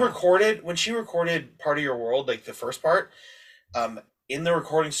She recorded when she recorded Part of Your World, like the first part, in the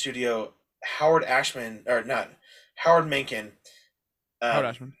recording studio. Howard Menken,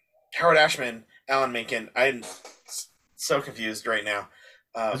 Howard Ashman, Alan Menken. I'm so confused right now.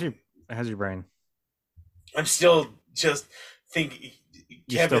 How's your brain? I'm still just thinking.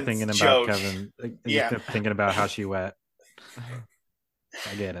 You're still thinking about Kevin. Yeah. You're still thinking about how she wet.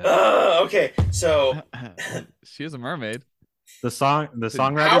 I get it. Okay, so she is a mermaid. The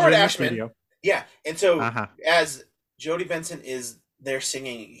songwriter Howard in the Ashman. studio. Yeah, and so as Jodie Benson is there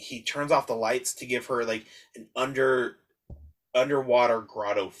singing, he turns off the lights to give her like an underwater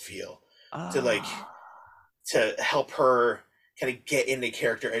grotto feel to help her kind of get into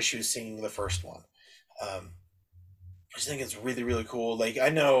character as she was singing the first one. I just think it's really, really cool. Like, I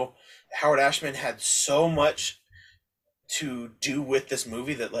know Howard Ashman had so much to do with this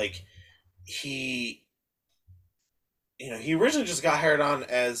movie that, like, he originally just got hired on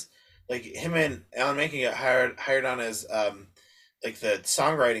as, like, him and Alan Menken got hired on as, like, the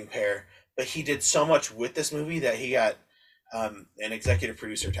songwriting pair, but he did so much with this movie that he got an executive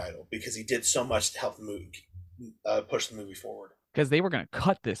producer title because he did so much to help the movie push the movie forward. Because they were going to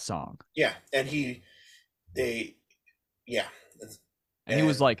cut this song. Yeah, and And he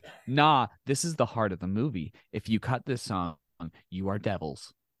was like, nah, this is the heart of the movie. If you cut this song, you are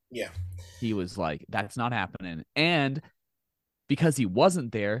devils. Yeah. He was like, that's not happening. And because he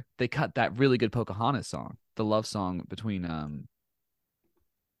wasn't there, they cut that really good Pocahontas song, the love song between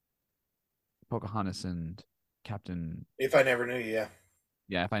Pocahontas and Captain. If I Never Knew You, yeah.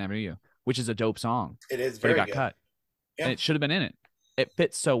 Yeah, If I Never Knew You, which is a dope song. It is very very good. Got Cut. Yeah. And it should have been in it. It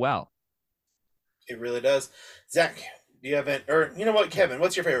fits so well. It really does. Zach, do you have it? Or you know what, Kevin?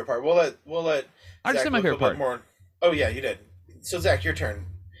 What's your favorite part? We'll let. I just said my favorite part. More. Oh yeah, you did. So Zach, your turn.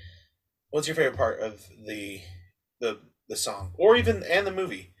 What's your favorite part of the song, or even and the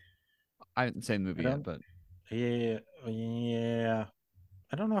movie? I didn't say movie yet, but yeah.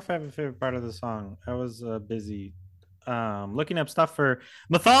 I don't know if I have a favorite part of the song. I was busy looking up stuff for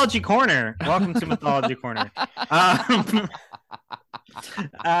Mythology Corner. Welcome to Mythology Corner.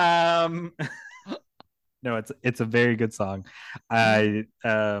 No, it's a very good song. I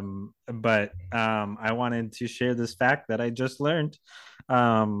wanted to share this fact that I just learned.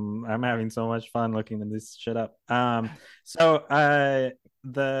 I'm having so much fun looking this shit up.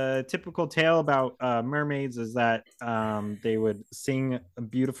 The typical tale about mermaids is that they would sing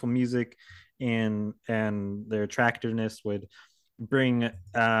beautiful music and their attractiveness would bring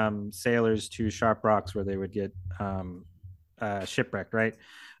sailors to sharp rocks where they would get shipwrecked, right?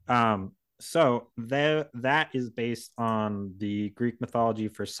 So that is based on the Greek mythology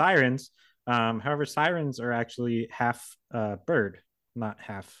for sirens. However, sirens are actually half bird, not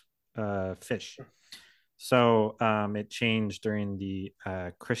half fish. So it changed during the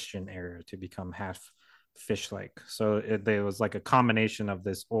Christian era to become half fish-like. So there was like a combination of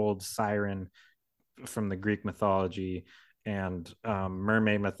this old siren from the Greek mythology and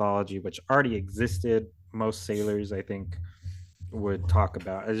mermaid mythology, which already existed. Most sailors, I think, would talk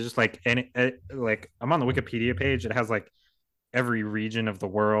about. It's just like like I'm on the Wikipedia page. It has like every region of the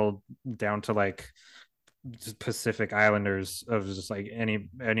world down to like Pacific Islanders of just like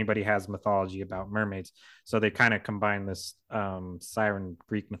anybody has mythology about mermaids. So they kind of combine this siren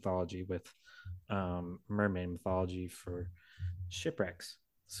Greek mythology with mermaid mythology for shipwrecks.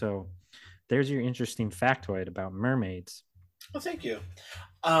 So there's your interesting factoid about mermaids. Well, thank you.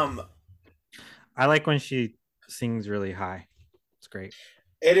 I like when she sings really high. It's great.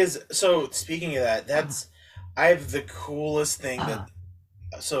 It is. So speaking of that, I have the coolest thing that.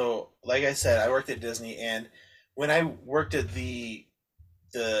 So like I said, I worked at Disney, and when I worked at the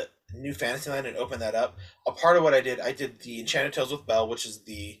new Fantasyland and opened that up, a part of what I did the Enchanted Tales with Belle, which is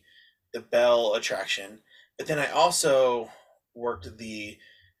the Belle attraction. But then I also worked the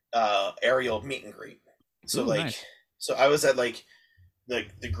Ariel meet and greet. So nice. So I was at like the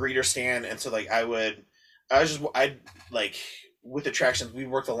greeter stand, and so like I'd like with attractions, we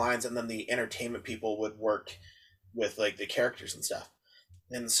work the lines, and then the entertainment people would work with like the characters and stuff.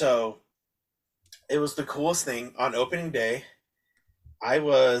 And so it was the coolest thing. On opening day, I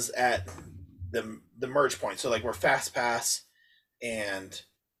was at the merge point. So like where Fast Pass and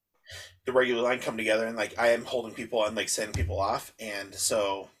the regular line come together, and like I am holding people and like sending people off. And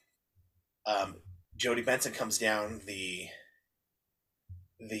so Jodie Benson comes down the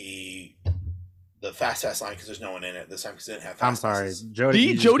Fast Pass line because there's no one in it this time because they didn't have Fast Passes. I'm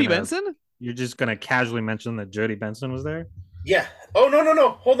sorry, Jodie Benson? You're just gonna casually mention that Jodie Benson was there? Yeah. Oh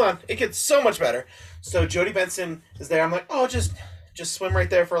no! Hold on. It gets so much better. So Jodie Benson is there. I'm like, oh, just swim right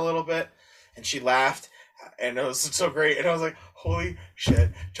there for a little bit, and she laughed, and it was so great. And I was like, holy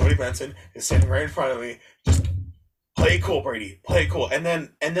shit, Jody Benson is standing right in front of me. Just play it cool, Brady. Play it cool. And then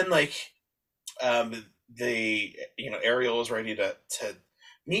like the Ariel was ready to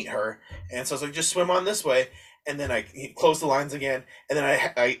meet her, and so I was like, just swim on this way. And then I closed the lines again, and then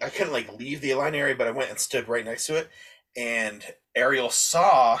I couldn't like leave the line area, but I went and stood right next to it, and Ariel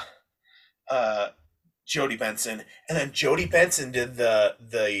saw Jody Benson, and then Jody Benson did the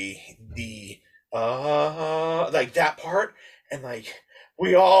like that part, and like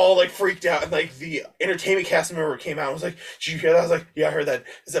we all like freaked out, and like the entertainment cast member came out and was like, "Did you hear that?" I was like, "Yeah, I heard that.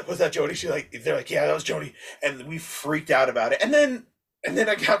 Was that Jody?" They're like, "Yeah, that was Jody," and we freaked out about it. And then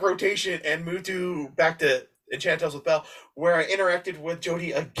I got rotation and moved back to Enchanted with Belle, where I interacted with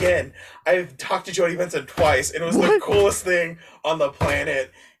Jody again. I've talked to Jody Benson twice, and it was the coolest thing on the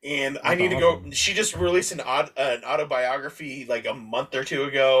planet. And I need to go. She just released an autobiography like a month or two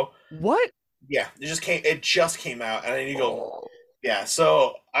ago. What? Yeah, it just came out, and I need to go. Yeah,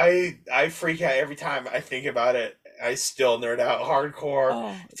 so I freak out every time I think about it. I still nerd out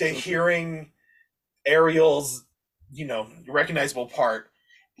hardcore to hearing Ariel's, recognizable part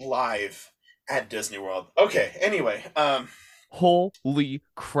live at Disney World. Okay, anyway, holy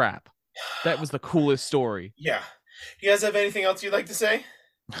crap. That was the coolest story. Yeah. You guys have anything else you'd like to say?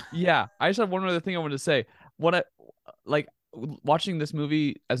 Yeah, I just have one other thing I wanted to say. Watching this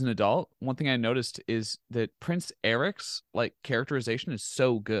movie as an adult, one thing I noticed is that Prince Eric's like characterization is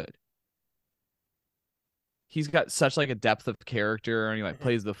so good. He's got such like a depth of character, and he like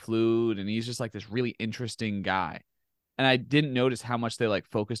plays the flute, and he's just like this really interesting guy. And I didn't notice how much they like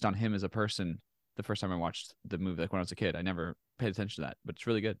focused on him as a person the first time I watched the movie, like when I was a kid. I never paid attention to that, but it's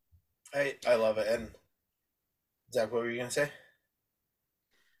really good. I love it. And Zach, what were you gonna say?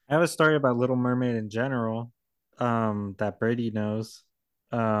 I have a story about Little Mermaid in general, that Brady knows,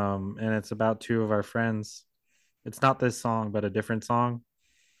 and it's about two of our friends. It's not this song, but a different song.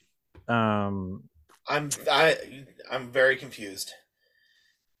 I'm very confused.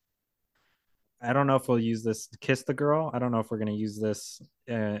 I don't know if we'll use this. Kiss the Girl. I don't know if we're gonna use this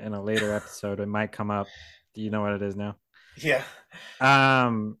in a later episode. It might come up. Do you know what it is now? Yeah. I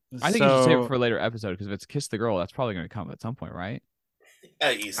think you should save it for a later episode, because if it's Kiss the Girl, that's probably going to come at some point, right?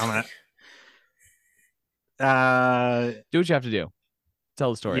 Easily. Do what you have to do.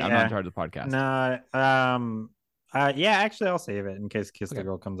 Tell the story. Yeah. I'm not in charge of the podcast. No. Yeah, actually, I'll save it in case Kiss the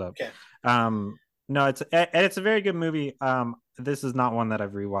Girl comes up. Okay. No, it's a very good movie. This is not one that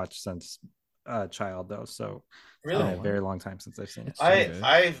I've rewatched since child though, so really a very long time since I've seen it.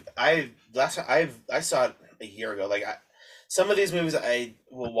 I saw it a year ago. Like some of these movies I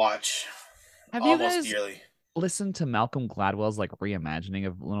will watch almost yearly. Listen to Malcolm Gladwell's like reimagining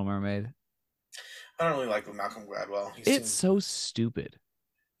of Little Mermaid. I don't really like Malcolm Gladwell. It's so stupid.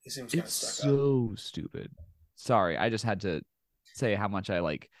 He seems kind of stuck up. So stupid. Sorry, I just had to say how much I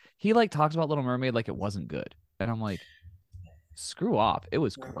like. He like talks about Little Mermaid like it wasn't good, and I'm like, screw off. It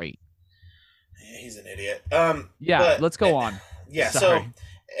was great. Yeah, he's an idiot. Yeah, let's go on. Yeah. Sorry. So,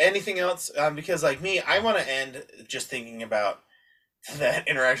 anything else? Because like me, I want to end just thinking about that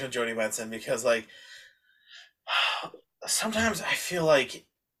interaction with Jody Benson, because like sometimes I feel like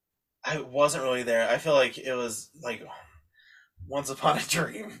I wasn't really there. I feel like it was like once upon a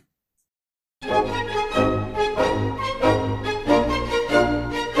dream.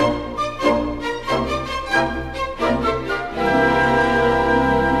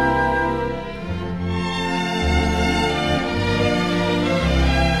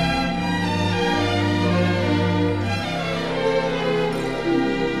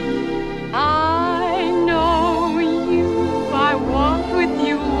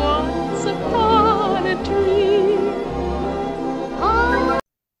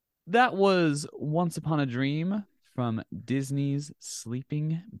 That was Once Upon a Dream from Disney's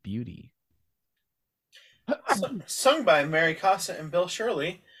Sleeping Beauty. Sung by Mary Costa and Bill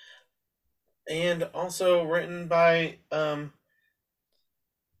Shirley, and also written by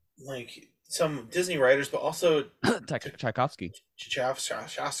like some Disney writers, but also Tchaikovsky.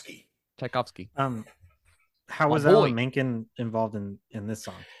 Tchaikovsky. How was Alan Menken involved in this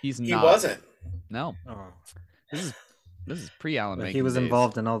song? He wasn't. No. Oh. This is pre-Alan Menken. He was days.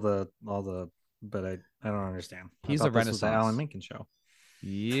 involved in all the, but I don't understand. He's a Renaissance. This was the Alan Menken show.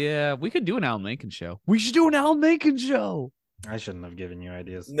 Yeah, we could do an Alan Menken show. We should do an Alan Menken show. I shouldn't have given you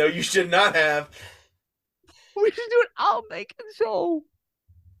ideas. No, you should not have. We should do an Alan Menken show.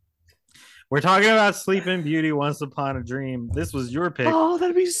 We're talking about Sleeping Beauty, Once Upon a Dream. This was your pick. Oh,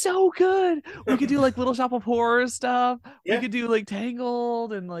 that'd be so good. We could do like Little Shop of Horrors stuff. Yeah. We could do like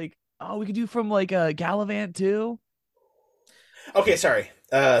Tangled, and like we could do from like Gallivant too. Okay, sorry.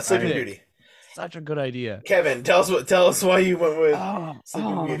 Sleeping Beauty. such a good idea. Kevin, tell us why you went with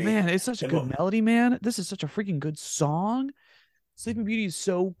Sleeping Beauty. Man, it's such a good melody, man. This is such a freaking good song. Sleeping Beauty is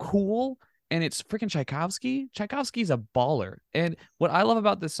so cool, and it's freaking Tchaikovsky. Tchaikovsky's a baller. And what I love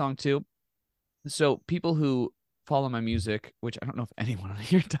about this song too, so people who follow my music, which I don't know if anyone on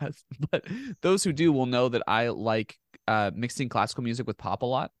here does, but those who do will know that I like mixing classical music with pop a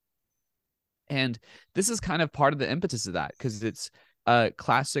lot. And this is kind of part of the impetus of that, because it's a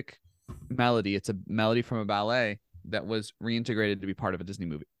classic melody. It's a melody from a ballet that was reintegrated to be part of a Disney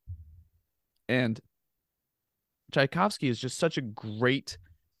movie. And Tchaikovsky is just such a great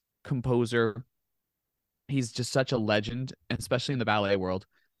composer. He's just such a legend, especially in the ballet world,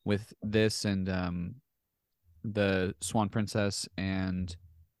 with this and the Swan Princess and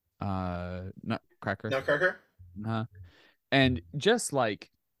Nutcracker. And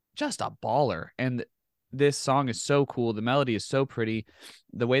just a baller. And this song is so cool. The melody is so pretty.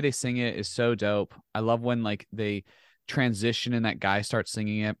 The way they sing it is so dope. I love when like they transition and that guy starts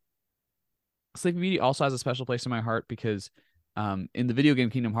singing it. Sleeping Beauty also has a special place in my heart because in the video game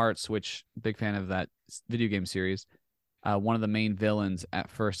Kingdom Hearts, which big fan of that video game series, one of the main villains at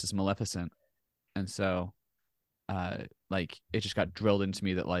first is Maleficent. And so like it just got drilled into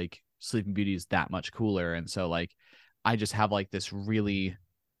me that like Sleeping Beauty is that much cooler. And so like I just have like this really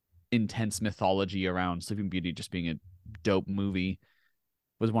intense mythology around Sleeping Beauty just being a dope movie. It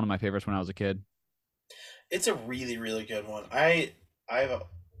was one of my favorites when I was a kid. It's a really, really good one. I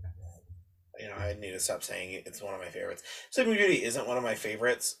need to stop saying it. It's one of my favorites. Sleeping Beauty isn't one of my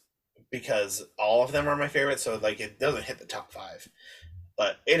favorites because all of them are my favorites, so like it doesn't hit the top 5.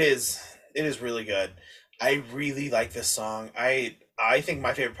 But it is really good. I really like this song. I think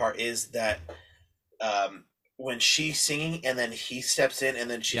my favorite part is that when she's singing and then he steps in and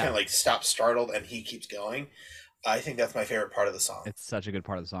then she kind of like stops startled and he keeps going. I think that's my favorite part of the song. It's such a good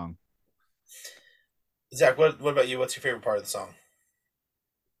part of the song. Zach, what about you? What's your favorite part of the song?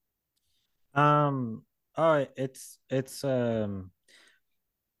 It's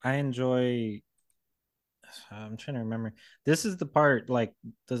I enjoy. I'm trying to remember. This is the part like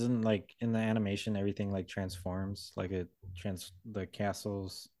doesn't like in the animation everything like transforms, like the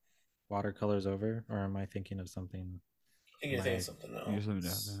castle's watercolors over, or am I thinking of something? I think you're thinking of something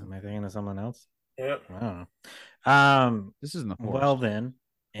else. Am I thinking of someone else? Yep. I don't know. This isn't the forest. Well then,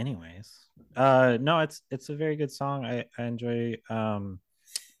 anyways, no, it's a very good song. I enjoy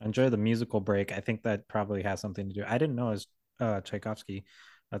the musical break. I think that probably has something to do. I didn't know it was Tchaikovsky.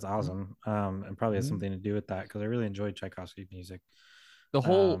 That's awesome. And probably has something to do with that because I really enjoyed Tchaikovsky music. The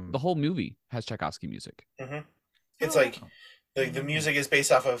whole movie has Tchaikovsky music. Mm-hmm. It's like the music is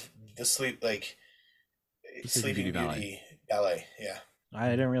based off of the Sleeping Beauty ballet. Yeah. I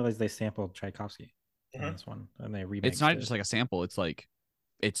didn't realize they sampled Tchaikovsky in this one, and they remixed. It's not just like a sample. It's like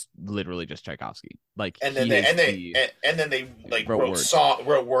it's literally just Tchaikovsky. Like and then they like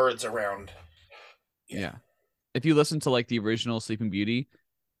wrote words around. Yeah. If you listen to like the original Sleeping Beauty,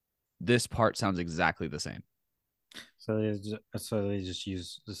 this part sounds exactly the same. So they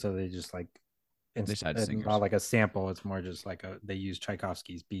just like it's not like a sample. It's more just like they use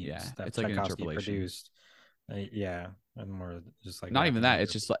Tchaikovsky's beats. Yeah, that it's like Tchaikovsky an interpolation. Produced. And more just like not even that.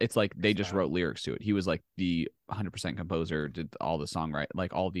 It's like they just wrote lyrics to it. He was like the 100% composer, did all the songwriting,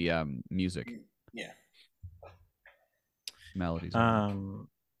 like all the music. Yeah. Melodies.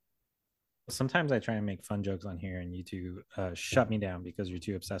 Sometimes I try and make fun jokes on here, and you two shut me down because you're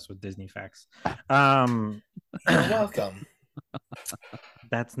too obsessed with Disney facts. You're welcome.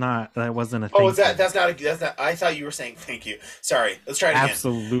 That wasn't a thing. Oh, that's not. I thought you were saying thank you. Sorry. Let's try it again.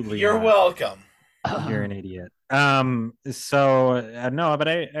 Absolutely. You're welcome. You're an idiot. So no, but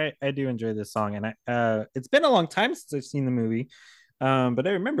I do enjoy this song, and it's been a long time since I've seen the movie, but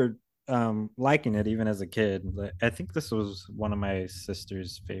I remember liking it even as a kid. I think this was one of my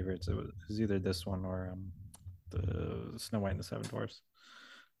sister's favorites. It was either this one or the Snow White and the Seven Dwarfs.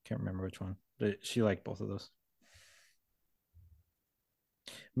 Can't remember which one, but she liked both of those.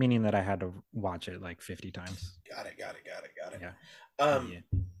 Meaning that I had to watch it like 50 times. Got it. Yeah.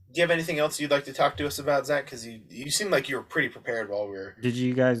 Do you have anything else you'd like to talk to us about, Zach? Because you seem like you were pretty prepared while we were. Did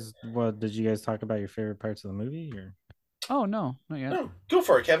you guys talk about your favorite parts of the movie? Or? Oh no, not yet. No, go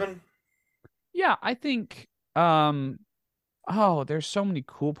for it, Kevin. Yeah, I think. There's so many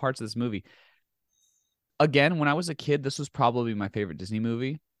cool parts of this movie. Again, when I was a kid, this was probably my favorite Disney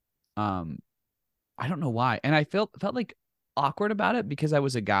movie. I don't know why, and I felt like awkward about it because I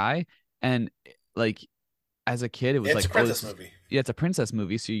was a guy, and like as a kid, it was like a princess movie. Yeah, it's a princess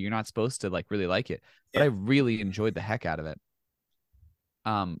movie, so you're not supposed to like really like it. But I really enjoyed the heck out of it.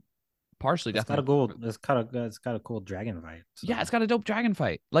 partially It's definitely. it's got a cool dragon fight. So. Yeah, it's got a dope dragon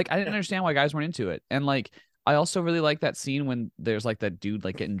fight. Like I didn't understand why guys weren't into it, and like I also really like that scene when there's like that dude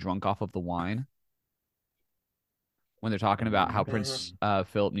like getting drunk off of the wine when they're talking about how Prince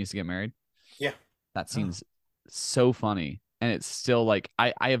Philip needs to get married. Yeah, that scene's so funny, and it's still like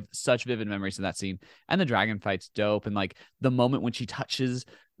I have such vivid memories of that scene, and the dragon fight's dope, and like the moment when she touches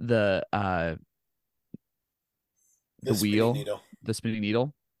the wheel, the spinning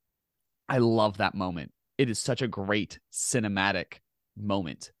needle. I love that moment. It is such a great cinematic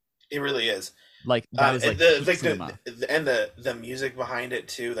moment. It really is. Like that is like the music behind it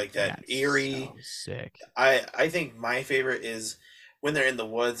too, like that eerie. So sick. I think my favorite is when they're in the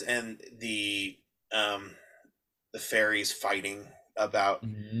woods and the fairies fighting about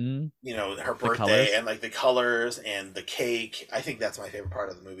her birthday and like the colors and the cake. I think that's my favorite part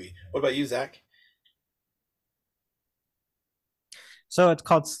of the movie. What about you, Zach? So it's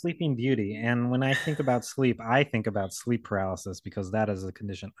called Sleeping Beauty. And when I think about sleep, I think about sleep paralysis because that is a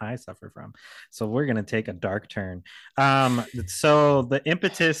condition I suffer from. So we're going to take a dark turn. So the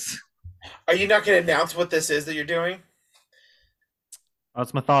impetus. Are you not going to announce what this is that you're doing? Oh,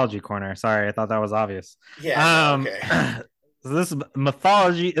 it's Mythology Corner. Sorry, I thought that was obvious. Yeah. Okay. So this is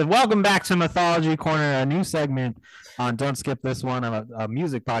Mythology. Welcome back to Mythology Corner, a new segment on Don't Skip This One, a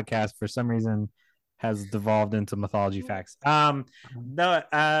music podcast. For some reason, has devolved into mythology facts. I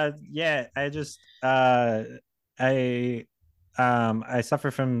suffer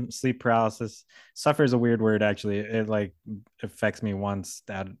from sleep paralysis. Suffer is a weird word, actually. It like affects me once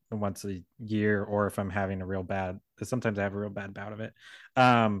a year, or if I'm having sometimes I have a real bad bout of it.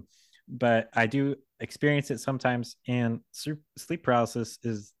 But I do experience it sometimes, and sleep paralysis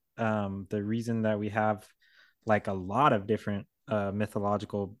is the reason that we have like a lot of different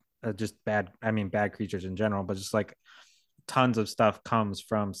mythological bad creatures in general, but just like tons of stuff comes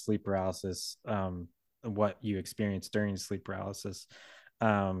from sleep paralysis, what you experience during sleep paralysis.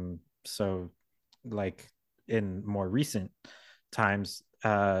 So like in more recent times,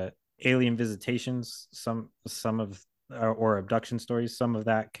 alien visitations, some of or abduction stories, some of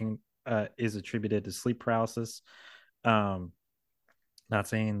that is attributed to sleep paralysis. Not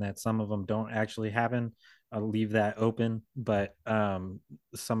saying that some of them don't actually happen. I'll leave that open, but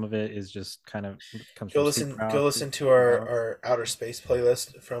some of it is just kind of comes go from listen to our outer space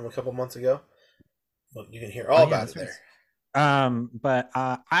playlist from a couple months ago. Well, you can hear all about it there. Right. But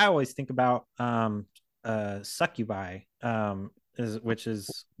I always think about succubi, which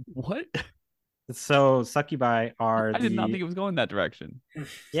is what? So succubi are I did not think it was going that direction.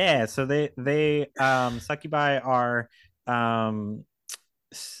 Yeah, so they succubi are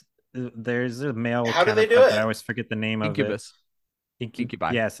there's a male. How do they do it? I always forget the name Incubus. of it.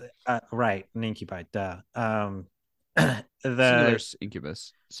 Incubi. Yes, right, an incubi. Duh. The singular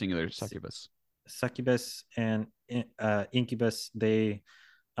incubus, singular succubus. Succubus and incubus. They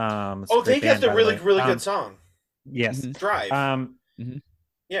they get the really good song. Yes, Drive.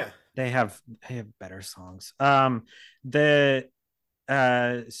 Yeah, they have better songs. The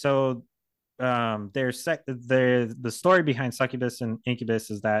story behind succubus and incubus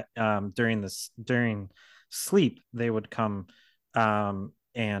is that during sleep they would come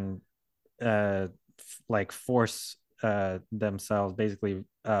and like force themselves, basically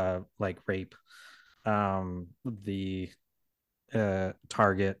like rape the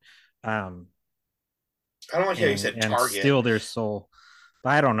target. I don't like how you said target. Steal their soul.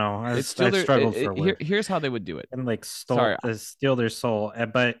 I don't know. I struggled for words. Here's how they would do it. And like steal their soul.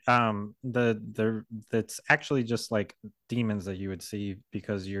 But that's actually just like demons that you would see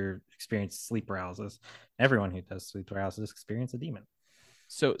because you're experiencing sleep paralysis. Everyone who does sleep paralysis experiences a demon.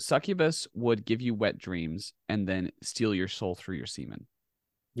 So succubus would give you wet dreams and then steal your soul through your semen.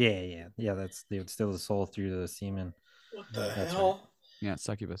 Yeah. They would steal the soul through the semen. What the hell? Right. Yeah,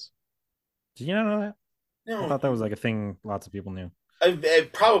 succubus. Did you not know that? No. I thought that was like a thing lots of people knew. I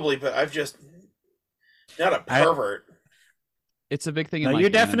probably, but I've just not a pervert. It's a big thing. No,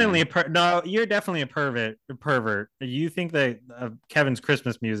 you're definitely you're definitely a pervert. You think that Kevin's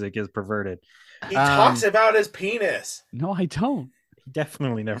Christmas music is perverted? He talks about his penis. No, I don't. He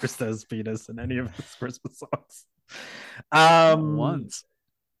definitely never says penis in any of his Christmas songs. Once.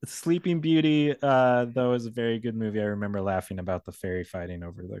 Sleeping Beauty, though, is a very good movie. I remember laughing about the fairy fighting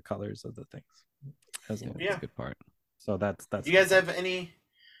over the colors of the things. That's a good part. So that's. Do you guys have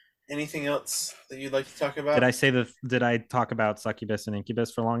anything else that you'd like to talk about? Did I talk about succubus and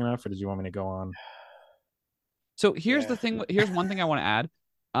incubus for long enough, or did you want me to go on? So here's the thing. Here's one thing I want to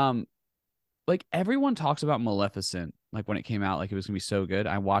add. Like everyone talks about Maleficent, like when it came out, like it was gonna be so good.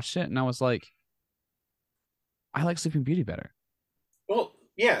 I watched it and I was like, I like Sleeping Beauty better. Well,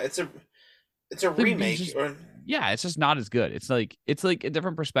 yeah, It's a remake, it's just not as good. It's like a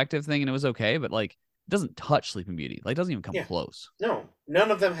different perspective thing, and it was okay, but like it doesn't touch Sleeping Beauty. Like it doesn't even come close. No,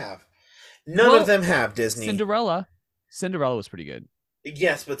 none of them have. None of them have, Disney. Cinderella was pretty good.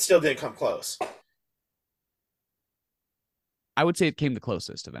 Yes, but still didn't come close. I would say it came the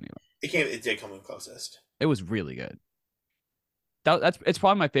closest of anyone. It did come the closest. It was really good. It's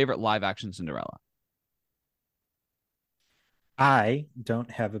probably my favorite live action Cinderella. I don't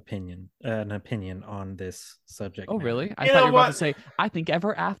have an opinion on this subject. Oh, matter. really? I thought you were about to say, I think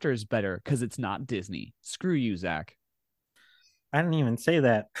Ever After is better because it's not Disney. Screw you, Zach. I didn't even say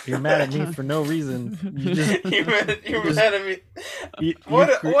that. You're mad at me for no reason. You're mad at me.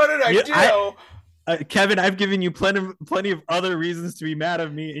 What did I do? Kevin, I've given you plenty of other reasons to be mad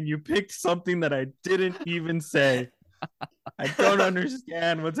at me, and you picked something that I didn't even say. I don't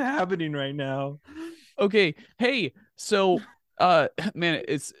understand what's happening right now. Okay, hey, so man,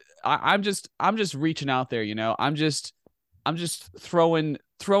 I'm just reaching out there, you know. I'm just throwing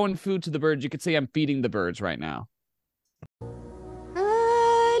food to the birds. You could say I'm feeding the birds right now.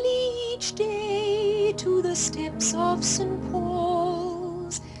 Early each day to the steps of St.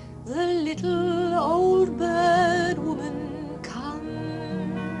 Paul's, the little old bird woman comes.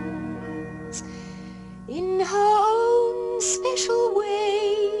 In her own special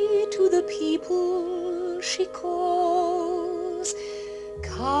way to the people she calls,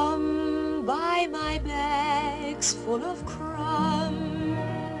 come buy my bags full of crumbs.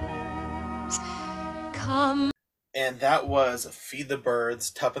 Come. And that was Feed the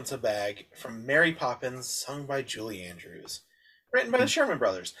Birds, Tuppence a Bag from Mary Poppins, sung by Julie Andrews. Written by the Sherman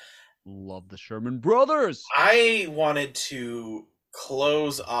Brothers. Love the Sherman Brothers. I wanted to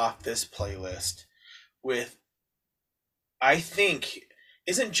close off this playlist with, I think,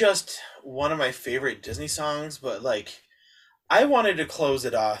 isn't just one of my favorite Disney songs, but like, I wanted to close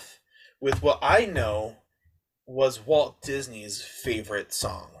it off with what I know was Walt Disney's favorite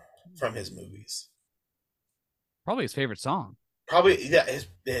song from his movies. Probably his favorite song. Probably, yeah,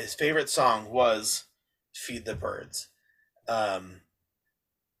 his favorite song was Feed the Birds.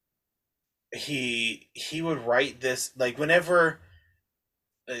 He would write this, like, whenever,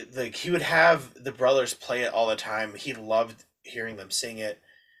 like, he would have the brothers play it all the time. He loved hearing them sing it.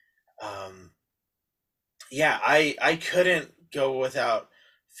 Yeah, I couldn't go without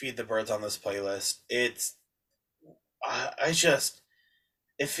Feed the Birds on this playlist. It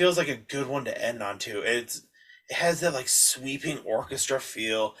feels like a good one to end on too. It has that like sweeping orchestra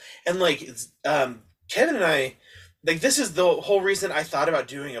feel, and like it's Kevin and I, like, this is the whole reason I thought about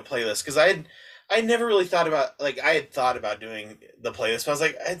doing a playlist, because I never really thought about, like, I had thought about doing the playlist, but I was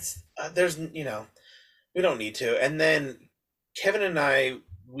like, there's, you know, we don't need to. And then Kevin and I,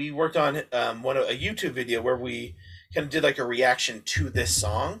 we worked on a YouTube video where we kind of did like a reaction to this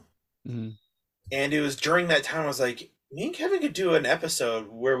song. Mm-hmm. And it was during that time I was like, me and Kevin could do an episode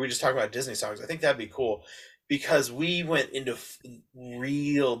where we just talk about Disney songs. I think that'd be cool, because we went into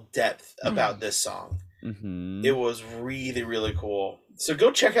real depth about this song. Mm-hmm. It was really, really cool. So go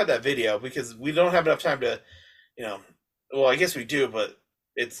check out that video, because we don't have enough time to, you know, well, I guess we do, but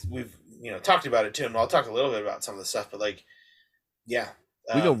we've, you know, talked about it too, and I'll talk a little bit about some of the stuff, but like, yeah.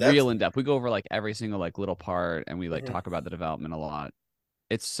 We go real in depth. We go over like every single like little part, and we like Mm-hmm. talk about the development a lot.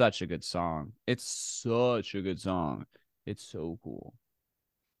 It's such a good song. It's such a good song. It's so cool.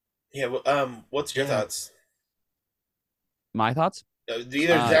 Yeah. Well, what's your thoughts? My thoughts?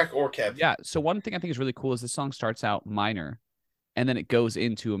 Either Zach or Kev. Yeah. So one thing I think is really cool is this song starts out minor, and then it goes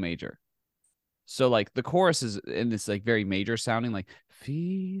into a major. So like the chorus is in this like very major sounding, like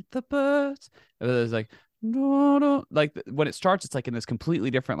feed the birds. And there's like no, no. Like when it starts, it's like in this completely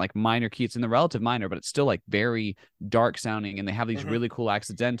different like minor key. It's in the relative minor, but it's still like very dark sounding, and they have these really cool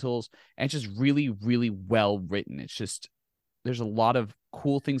accidentals, and it's just really, really well written. It's just, there's a lot of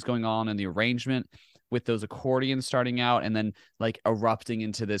cool things going on in the arrangement, with those accordions starting out and then like erupting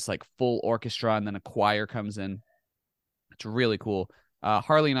into this like full orchestra, and then a choir comes in. It's really cool.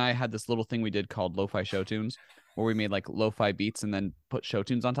 Harley and I had this little thing we did called lo-fi show tunes, where we made like lo-fi beats and then put show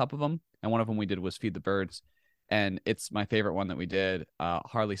tunes on top of them. And one of them we did was Feed the Birds, and it's my favorite one that we did.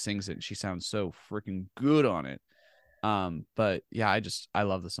 Harley sings it, and she sounds so freaking good on it. But yeah, I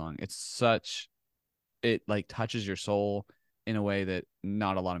love the song. It like touches your soul in a way that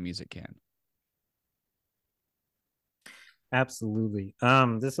not a lot of music can. Absolutely.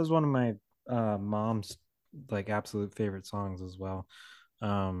 This is one of my mom's like absolute favorite songs as well.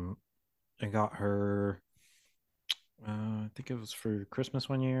 I got her I think it was for Christmas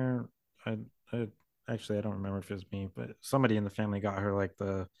one year. I actually, I don't remember if it was me, but somebody in the family got her like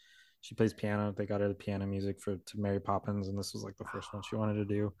she plays piano. They got her the piano music to Mary Poppins, and this was like the first one she wanted to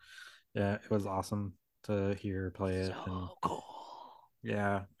do. Yeah, it was awesome to hear her play it. And cool.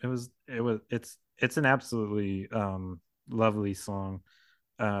 yeah, it's an absolutely lovely song.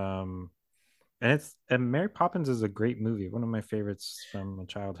 Um and Mary Poppins is a great movie, one of my favorites from my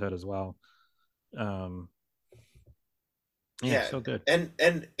childhood as well. Um yeah, Yeah, so good. and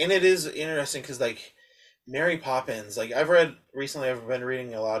it is interesting because like Mary Poppins, like I've read recently, I've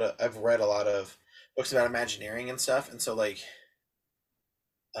read a lot of books about Imagineering and stuff, and so like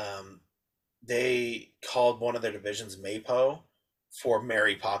um they called one of their divisions Maypo for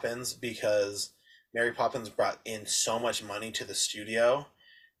Mary Poppins because Mary Poppins brought in so much money to the studio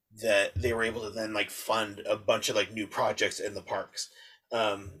that they were able to then like fund a bunch of like new projects in the parks.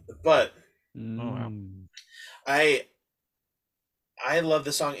 But Oh wow. I I love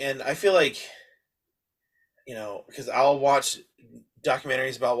the song, and I feel like because I'll watch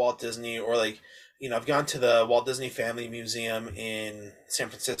documentaries about Walt Disney, or like I've gone to the Walt Disney Family Museum in San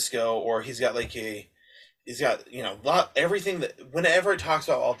Francisco, or he's got lot everything that whenever it talks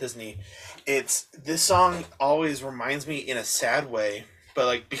about Walt Disney, it's this song always reminds me in a sad way, but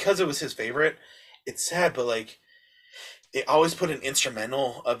like because it was his favorite, it's sad, but like they always put an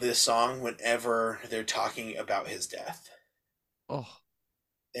instrumental of this song whenever they're talking about his death. Oh,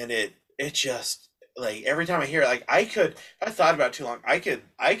 And it just like every time I hear it, like if I thought about it too long, I could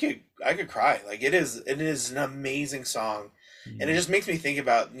cry. Like it is an amazing song, and it just makes me think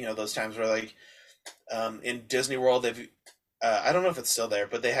about those times where like in Disney World they've I don't know if it's still there,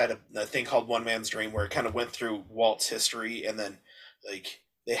 but they had a thing called One Man's Dream where it kind of went through Walt's history, and then like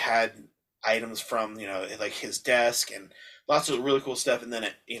they had items from like his desk and lots of really cool stuff, and then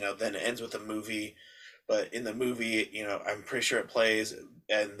it ends with a movie. But in the movie, I'm pretty sure it plays,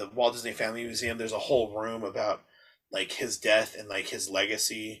 and the Walt Disney Family Museum, there's a whole room about like his death and like his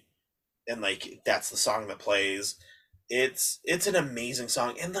legacy, and like that's the song that plays. It's an amazing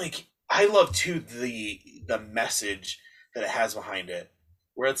song, and like I love too the message that it has behind it,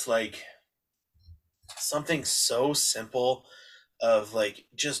 where it's like something so simple of like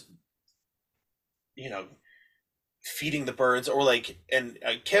just you know feeding the birds, or like, and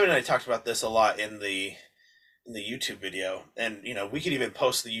Kevin and I talked about this a lot in the YouTube video, and we could even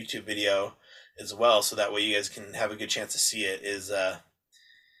post the YouTube video as well, so that way you guys can have a good chance to see it. Is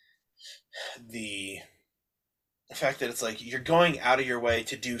the fact that it's like you're going out of your way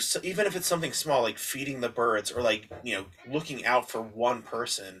to do so, even if it's something small like feeding the birds, or like looking out for one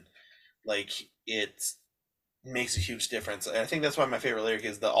person, like it makes a huge difference. And I think that's why my favorite lyric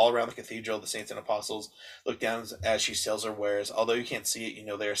is the all around the cathedral the saints and apostles look down as she sells her wares, although you can't see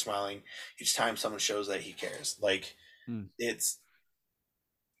it, they are smiling each time someone shows that he cares. Like it's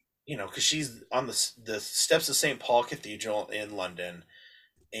because she's on the steps of St. Paul Cathedral in London,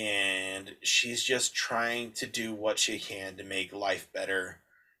 and she's just trying to do what she can to make life better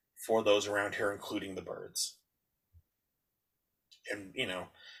for those around her, including the birds. And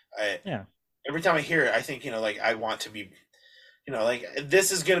I Yeah. every time I hear it, I think like I want to be like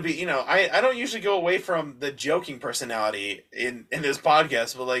this is gonna be I don't usually go away from the joking personality in this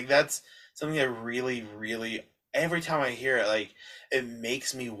podcast, but like that's something that really really every time I hear it, like it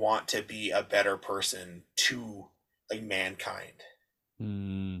makes me want to be a better person to like mankind,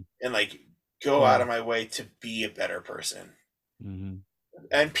 and like go out of my way to be a better person.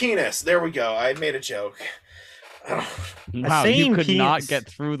 And penis, there we go, I made a joke. Wow, you could not get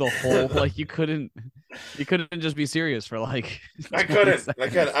through the whole like you couldn't just be serious for like I couldn't.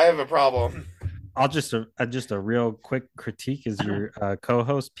 I have a problem. I'll just a real quick critique is your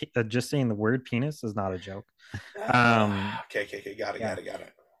co-host just saying the word penis is not a joke. Okay, got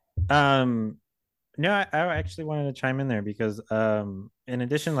it. No, I actually wanted to chime in there because in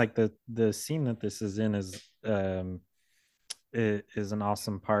addition, like the scene that this is in is an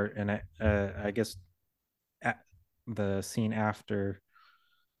awesome part, and I guess the scene after,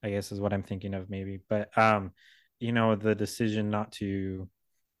 I guess, is what I'm thinking of maybe, but the decision not to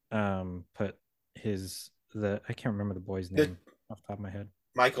put I can't remember the boy's name off the top of my head.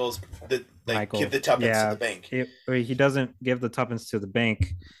 Michael, give the tuppence to the bank. He doesn't give the tuppence to the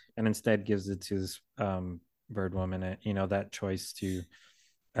bank, and instead gives it to this bird woman. That choice to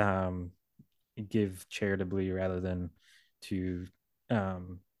give charitably rather than to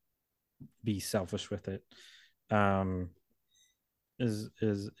be selfish with it is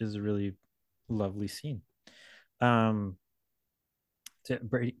a really lovely scene. Kevin,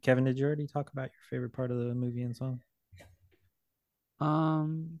 did you already talk about your favorite part of the movie and song?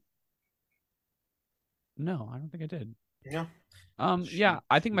 No, I don't think I did. Yeah. Yeah,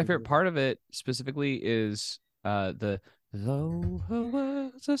 I think my favorite part of it specifically is the though her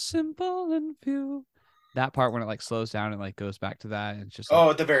words are simple and few, that part when it like slows down and like goes back to that, and it's just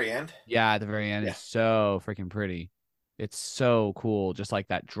at the very end. Yeah, at the very end, Yeah. it's so freaking pretty. It's so cool. Just like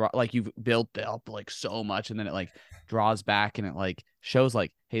that draw, like you've built it up like so much, and then it like draws back and it like shows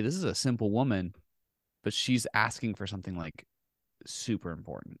like, hey, this is a simple woman, but she's asking for something like super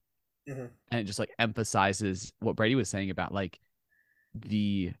important. Mm-hmm. And it just like emphasizes what Brady was saying about like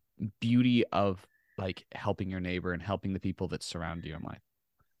the beauty of like helping your neighbor and helping the people that surround you in life.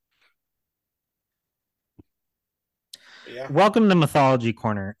 Yeah. Welcome to Mythology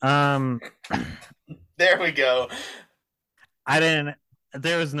Corner. There we go.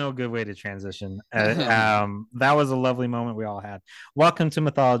 There was no good way to transition. That was a lovely moment we all had. Welcome to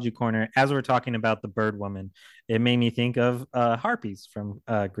Mythology Corner. As we're talking about the bird woman, it made me think of harpies from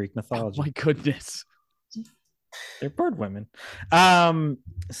Greek mythology. Oh my goodness. They're bird women.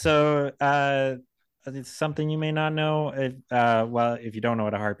 So it's something you may not know. If you don't know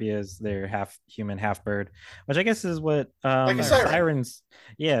what a harpy is, they're half human, half bird, which I guess is what like a siren. Sirens.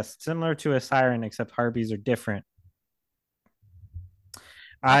 Yes, similar to a siren, except harpies are different.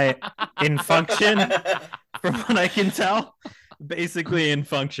 In function, from what I can tell, basically in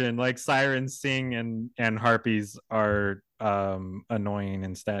function, like sirens sing and harpies are annoying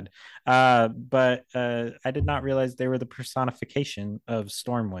instead. But I did not realize they were the personification of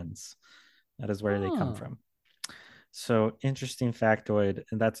storm winds. That is where they come from. So interesting factoid,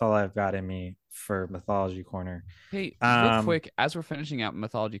 and that's all I've got in me for Mythology Corner. Hey, real quick, as we're finishing out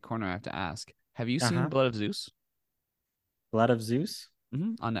Mythology Corner, I have to ask: have you seen Blood of Zeus? Blood of Zeus?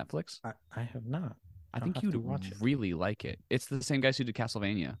 On Netflix. I have not. I think you'd really like it. It's the same guys who did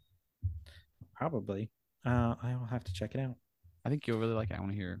Castlevania. Probably. I'll have to check it out. I think you'll really like it. I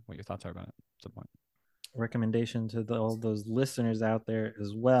want to hear what your thoughts are about it at some point. Recommendation to all those listeners out there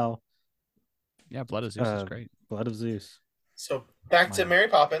as well. Yeah, Blood of Zeus is great. Blood of Zeus. So back to Mary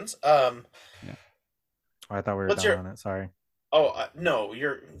Poppins. Yeah. Oh, I thought we were done on it. Sorry. Oh no,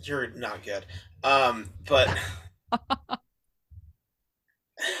 you're not good. But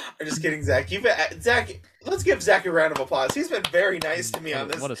I'm just kidding, Zach. Zach. Let's give Zach a round of applause. He's been very nice to me on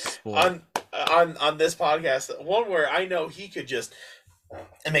this. What a sport. On this podcast. One where I know he could just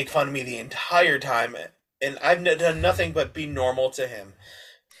make fun of me the entire time, and I've done nothing but be normal to him.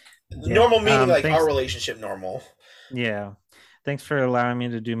 Yeah. Normal meaning like our relationship normal. Yeah. Thanks for allowing me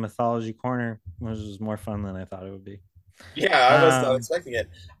to do Mythology Corner, which was more fun than I thought it would be. Yeah, I was not expecting it.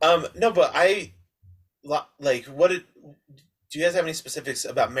 No, but do you guys have any specifics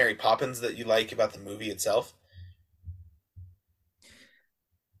about Mary Poppins that you like about the movie itself?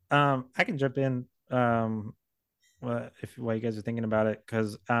 I can jump in while you guys are thinking about it,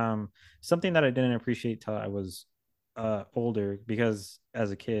 because something that I didn't appreciate till I was older, because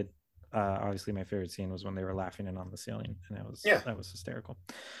as a kid, obviously my favorite scene was when they were laughing and on the ceiling, and that was hysterical.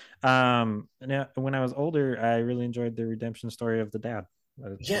 Now, when I was older, I really enjoyed the redemption story of the dad.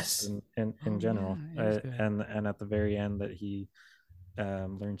 Yes, in general, and at the very end, that he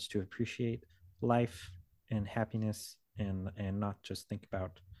learns to appreciate life and happiness, and not just think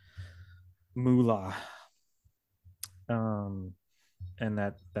about moolah. And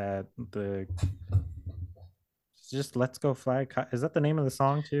that the just Let's Go Fly Kite, is that the name of the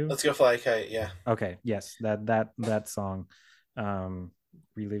song too? Let's Go Fly Kite, yeah. Okay, yes, that song,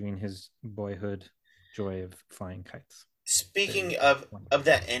 reliving his boyhood joy of flying kites. Speaking of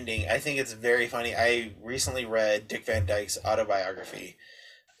that ending, I think it's very funny. I recently read Dick Van Dyke's autobiography,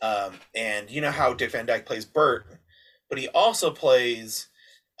 and you know how Dick Van Dyke plays Bert, but he also plays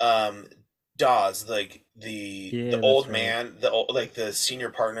Dawes, like the old man, the senior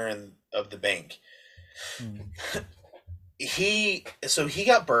partner of the bank. He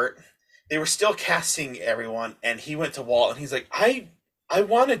got Bert. They were still casting everyone, and he went to Walt, and he's like, I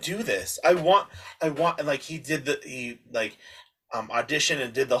want to do this. I want, and like he auditioned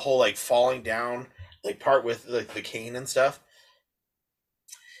and did the whole like falling down like part with like the cane and stuff.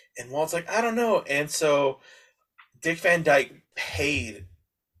 And Walt's like, I don't know. And so Dick Van Dyke paid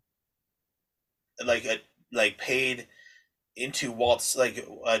paid into Walt's like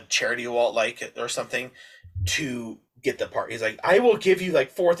a charity Walt like or something to get the part. He's like, I will give you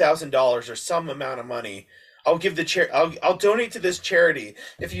like $4,000 or some amount of money. I'll give the I'll donate to this charity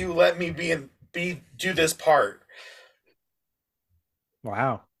if you let me do this part.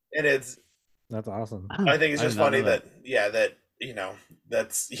 Wow. And that's awesome. I think it's just funny that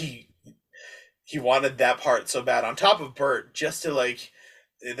he wanted that part so bad on top of Bert, just to like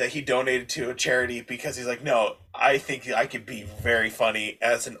that he donated to a charity, because he's like, no, I think I could be very funny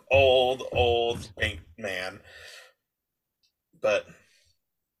as an old bank man. But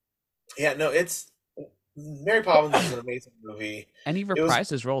yeah, no, Mary Poppins is an amazing movie. And he reprised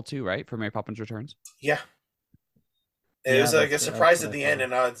his role too, right, for Mary Poppins Returns. Yeah. It was like a surprise at the end,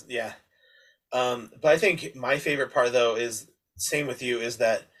 and yeah. But I think my favorite part though is same with you is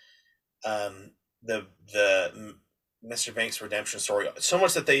that the Mr. Banks redemption story, so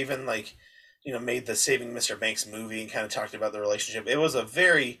much that they even like made the Saving Mr. Banks movie and kind of talked about the relationship. It was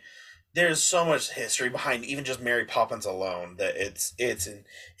there's so much history behind even just Mary Poppins alone that it's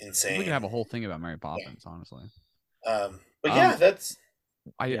insane. We could have a whole thing about Mary Poppins, honestly. But yeah, that's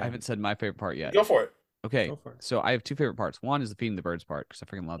I haven't said my favorite part yet. Go for it. Okay, so I have two favorite parts. One is the feeding the birds part, because I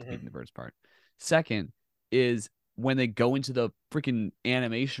freaking love the feeding the birds part. Second is when they go into the freaking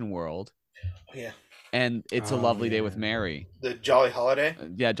animation world. Oh yeah. And it's a lovely day with Mary. The Jolly Holiday.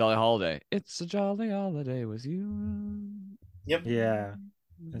 Yeah, Jolly Holiday. It's a jolly holiday with you. Yep. Yeah.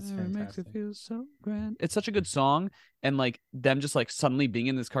 It's fantastic. Makes it feel so grand. It's such a good song, and like them just like suddenly being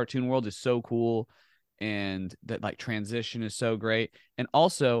in this cartoon world is so cool, and that like transition is so great, and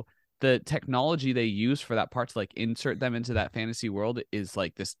also the technology they use for that part to like insert them into that fantasy world is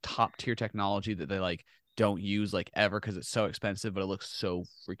like this top tier technology that they like don't use like ever because it's so expensive, but it looks so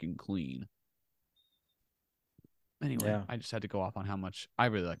freaking clean. Anyway, yeah. I just had to go off on how much I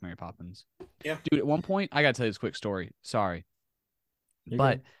really like Mary Poppins. Yeah, dude. At one point, I gotta tell you this quick story. Sorry,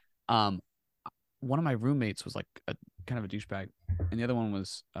 but one of my roommates was like a kind of a douchebag, and the other one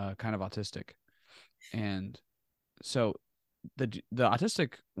was kind of autistic, and so the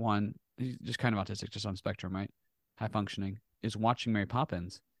autistic one, he's just kind of autistic, just on spectrum, right? High functioning, is watching Mary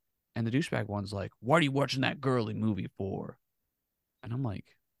Poppins, and the douchebag one's like, "What are you watching that girly movie for?" And I'm like,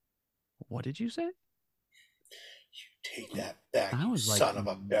 "What did you say?" Take that back, I was son of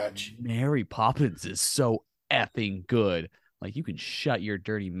a bitch. Mary Poppins is so effing good. Like, you can shut your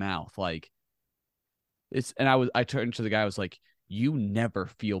dirty mouth. Like, it's, and I turned to the guy, I was like, you never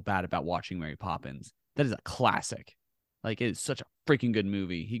feel bad about watching Mary Poppins. That is a classic. Like, it is such a freaking good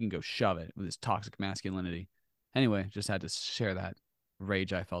movie. He can go shove it with his toxic masculinity. Anyway, just had to share that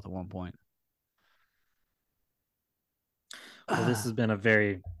rage I felt at one point. Well, this has been a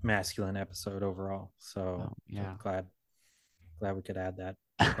very masculine episode overall. So yeah, glad we could add that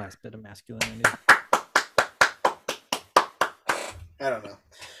last bit of masculinity. I don't know,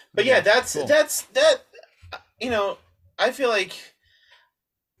 but yeah, that's cool. That. I feel like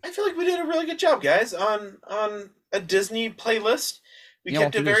we did a really good job, guys, on a Disney playlist. We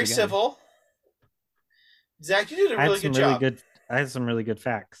kept it very civil. Zach, you did a really good job. I had some really good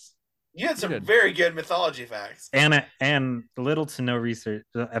facts. You had some very good mythology facts, and little to no research,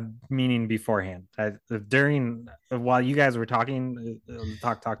 meaning beforehand. While you guys were talking,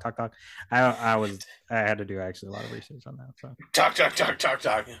 talk. I had to do actually a lot of research on that. So talk.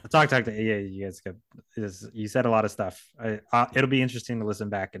 Yeah, you guys could. You said a lot of stuff. It'll be interesting to listen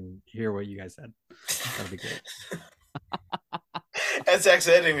back and hear what you guys said. That'll be great. As Zach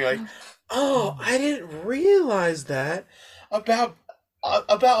said to me, like, "Oh, I didn't realize that about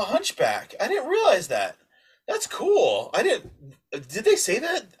Hunchback. I didn't realize that. That's cool. I didn't. Did they say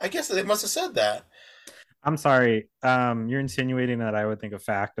that? I guess they must have said that." I'm sorry. You're insinuating that I would think a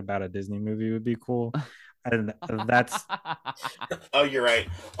fact about a Disney movie would be cool, and that's. Oh, you're right.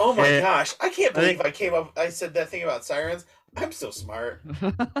 Oh my gosh! I can't believe I said that thing about sirens. I'm so smart.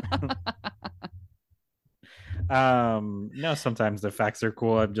 No, sometimes the facts are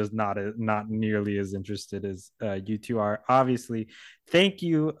cool. I'm just not nearly as interested as you two are. Obviously, thank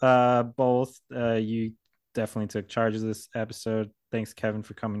you both. You definitely took charge of this episode. Thanks, Kevin,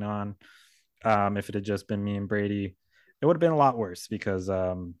 for coming on. If it had just been me and Brady, it would have been a lot worse because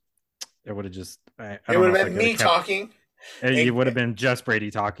it would have just it would have been me talking. It would have been just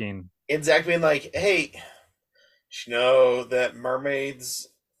Brady talking. And Zach being like, "Hey, you know that mermaids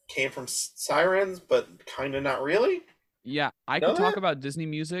came from sirens, but kind of not really." Yeah, I could talk about Disney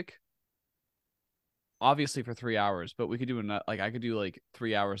music, obviously, for 3 hours, but we could do I could do like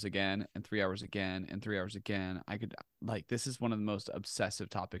 3 hours again, and 3 hours again, and 3 hours again. I could this is one of the most obsessive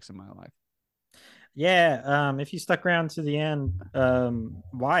topics in my life. Yeah, if you stuck around to the end,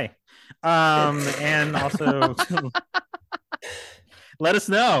 why? And also let us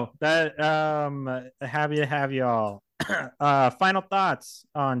know that happy to have you all. Final thoughts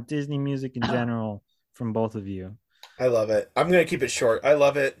on Disney music in general from both of you. I love it. I'm gonna keep it short. I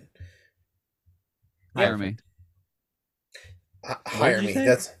love it. Hire me. Hire me.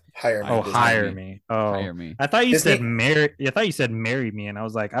 That's hire me. Oh, hire me. Oh, hire me. I thought you said marry. I thought you said marry me, and I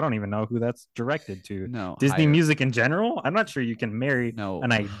was like, I don't even know who that's directed to. No, Disney music in general. I'm not sure you can marry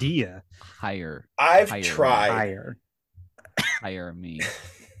an idea. Hire. I've tried. Hire me,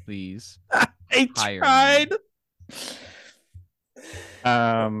 please. I tried.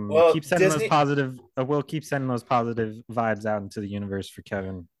 Keep sending those positive. We'll keep sending those positive vibes out into the universe for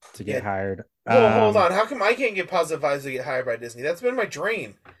Kevin to get hired. Well, hold on. How come I can't get positive vibes to get hired by Disney? That's been my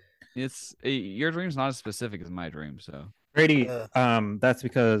dream. It's your dream's not as specific as my dream, so Brady. That's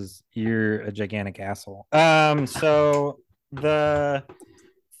because you're a gigantic asshole.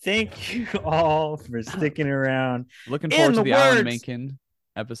 Thank you all for sticking around. Looking forward to the Alan Menken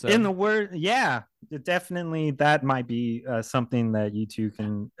episode. In the word, yeah, definitely that might be something that you two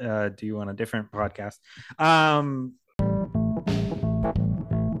can do on a different podcast.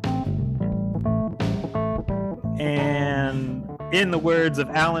 And in the words of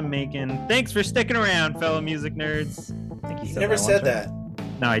Alan Menken, thanks for sticking around, fellow music nerds. I think he never said that.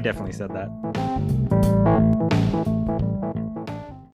 No, I definitely said that.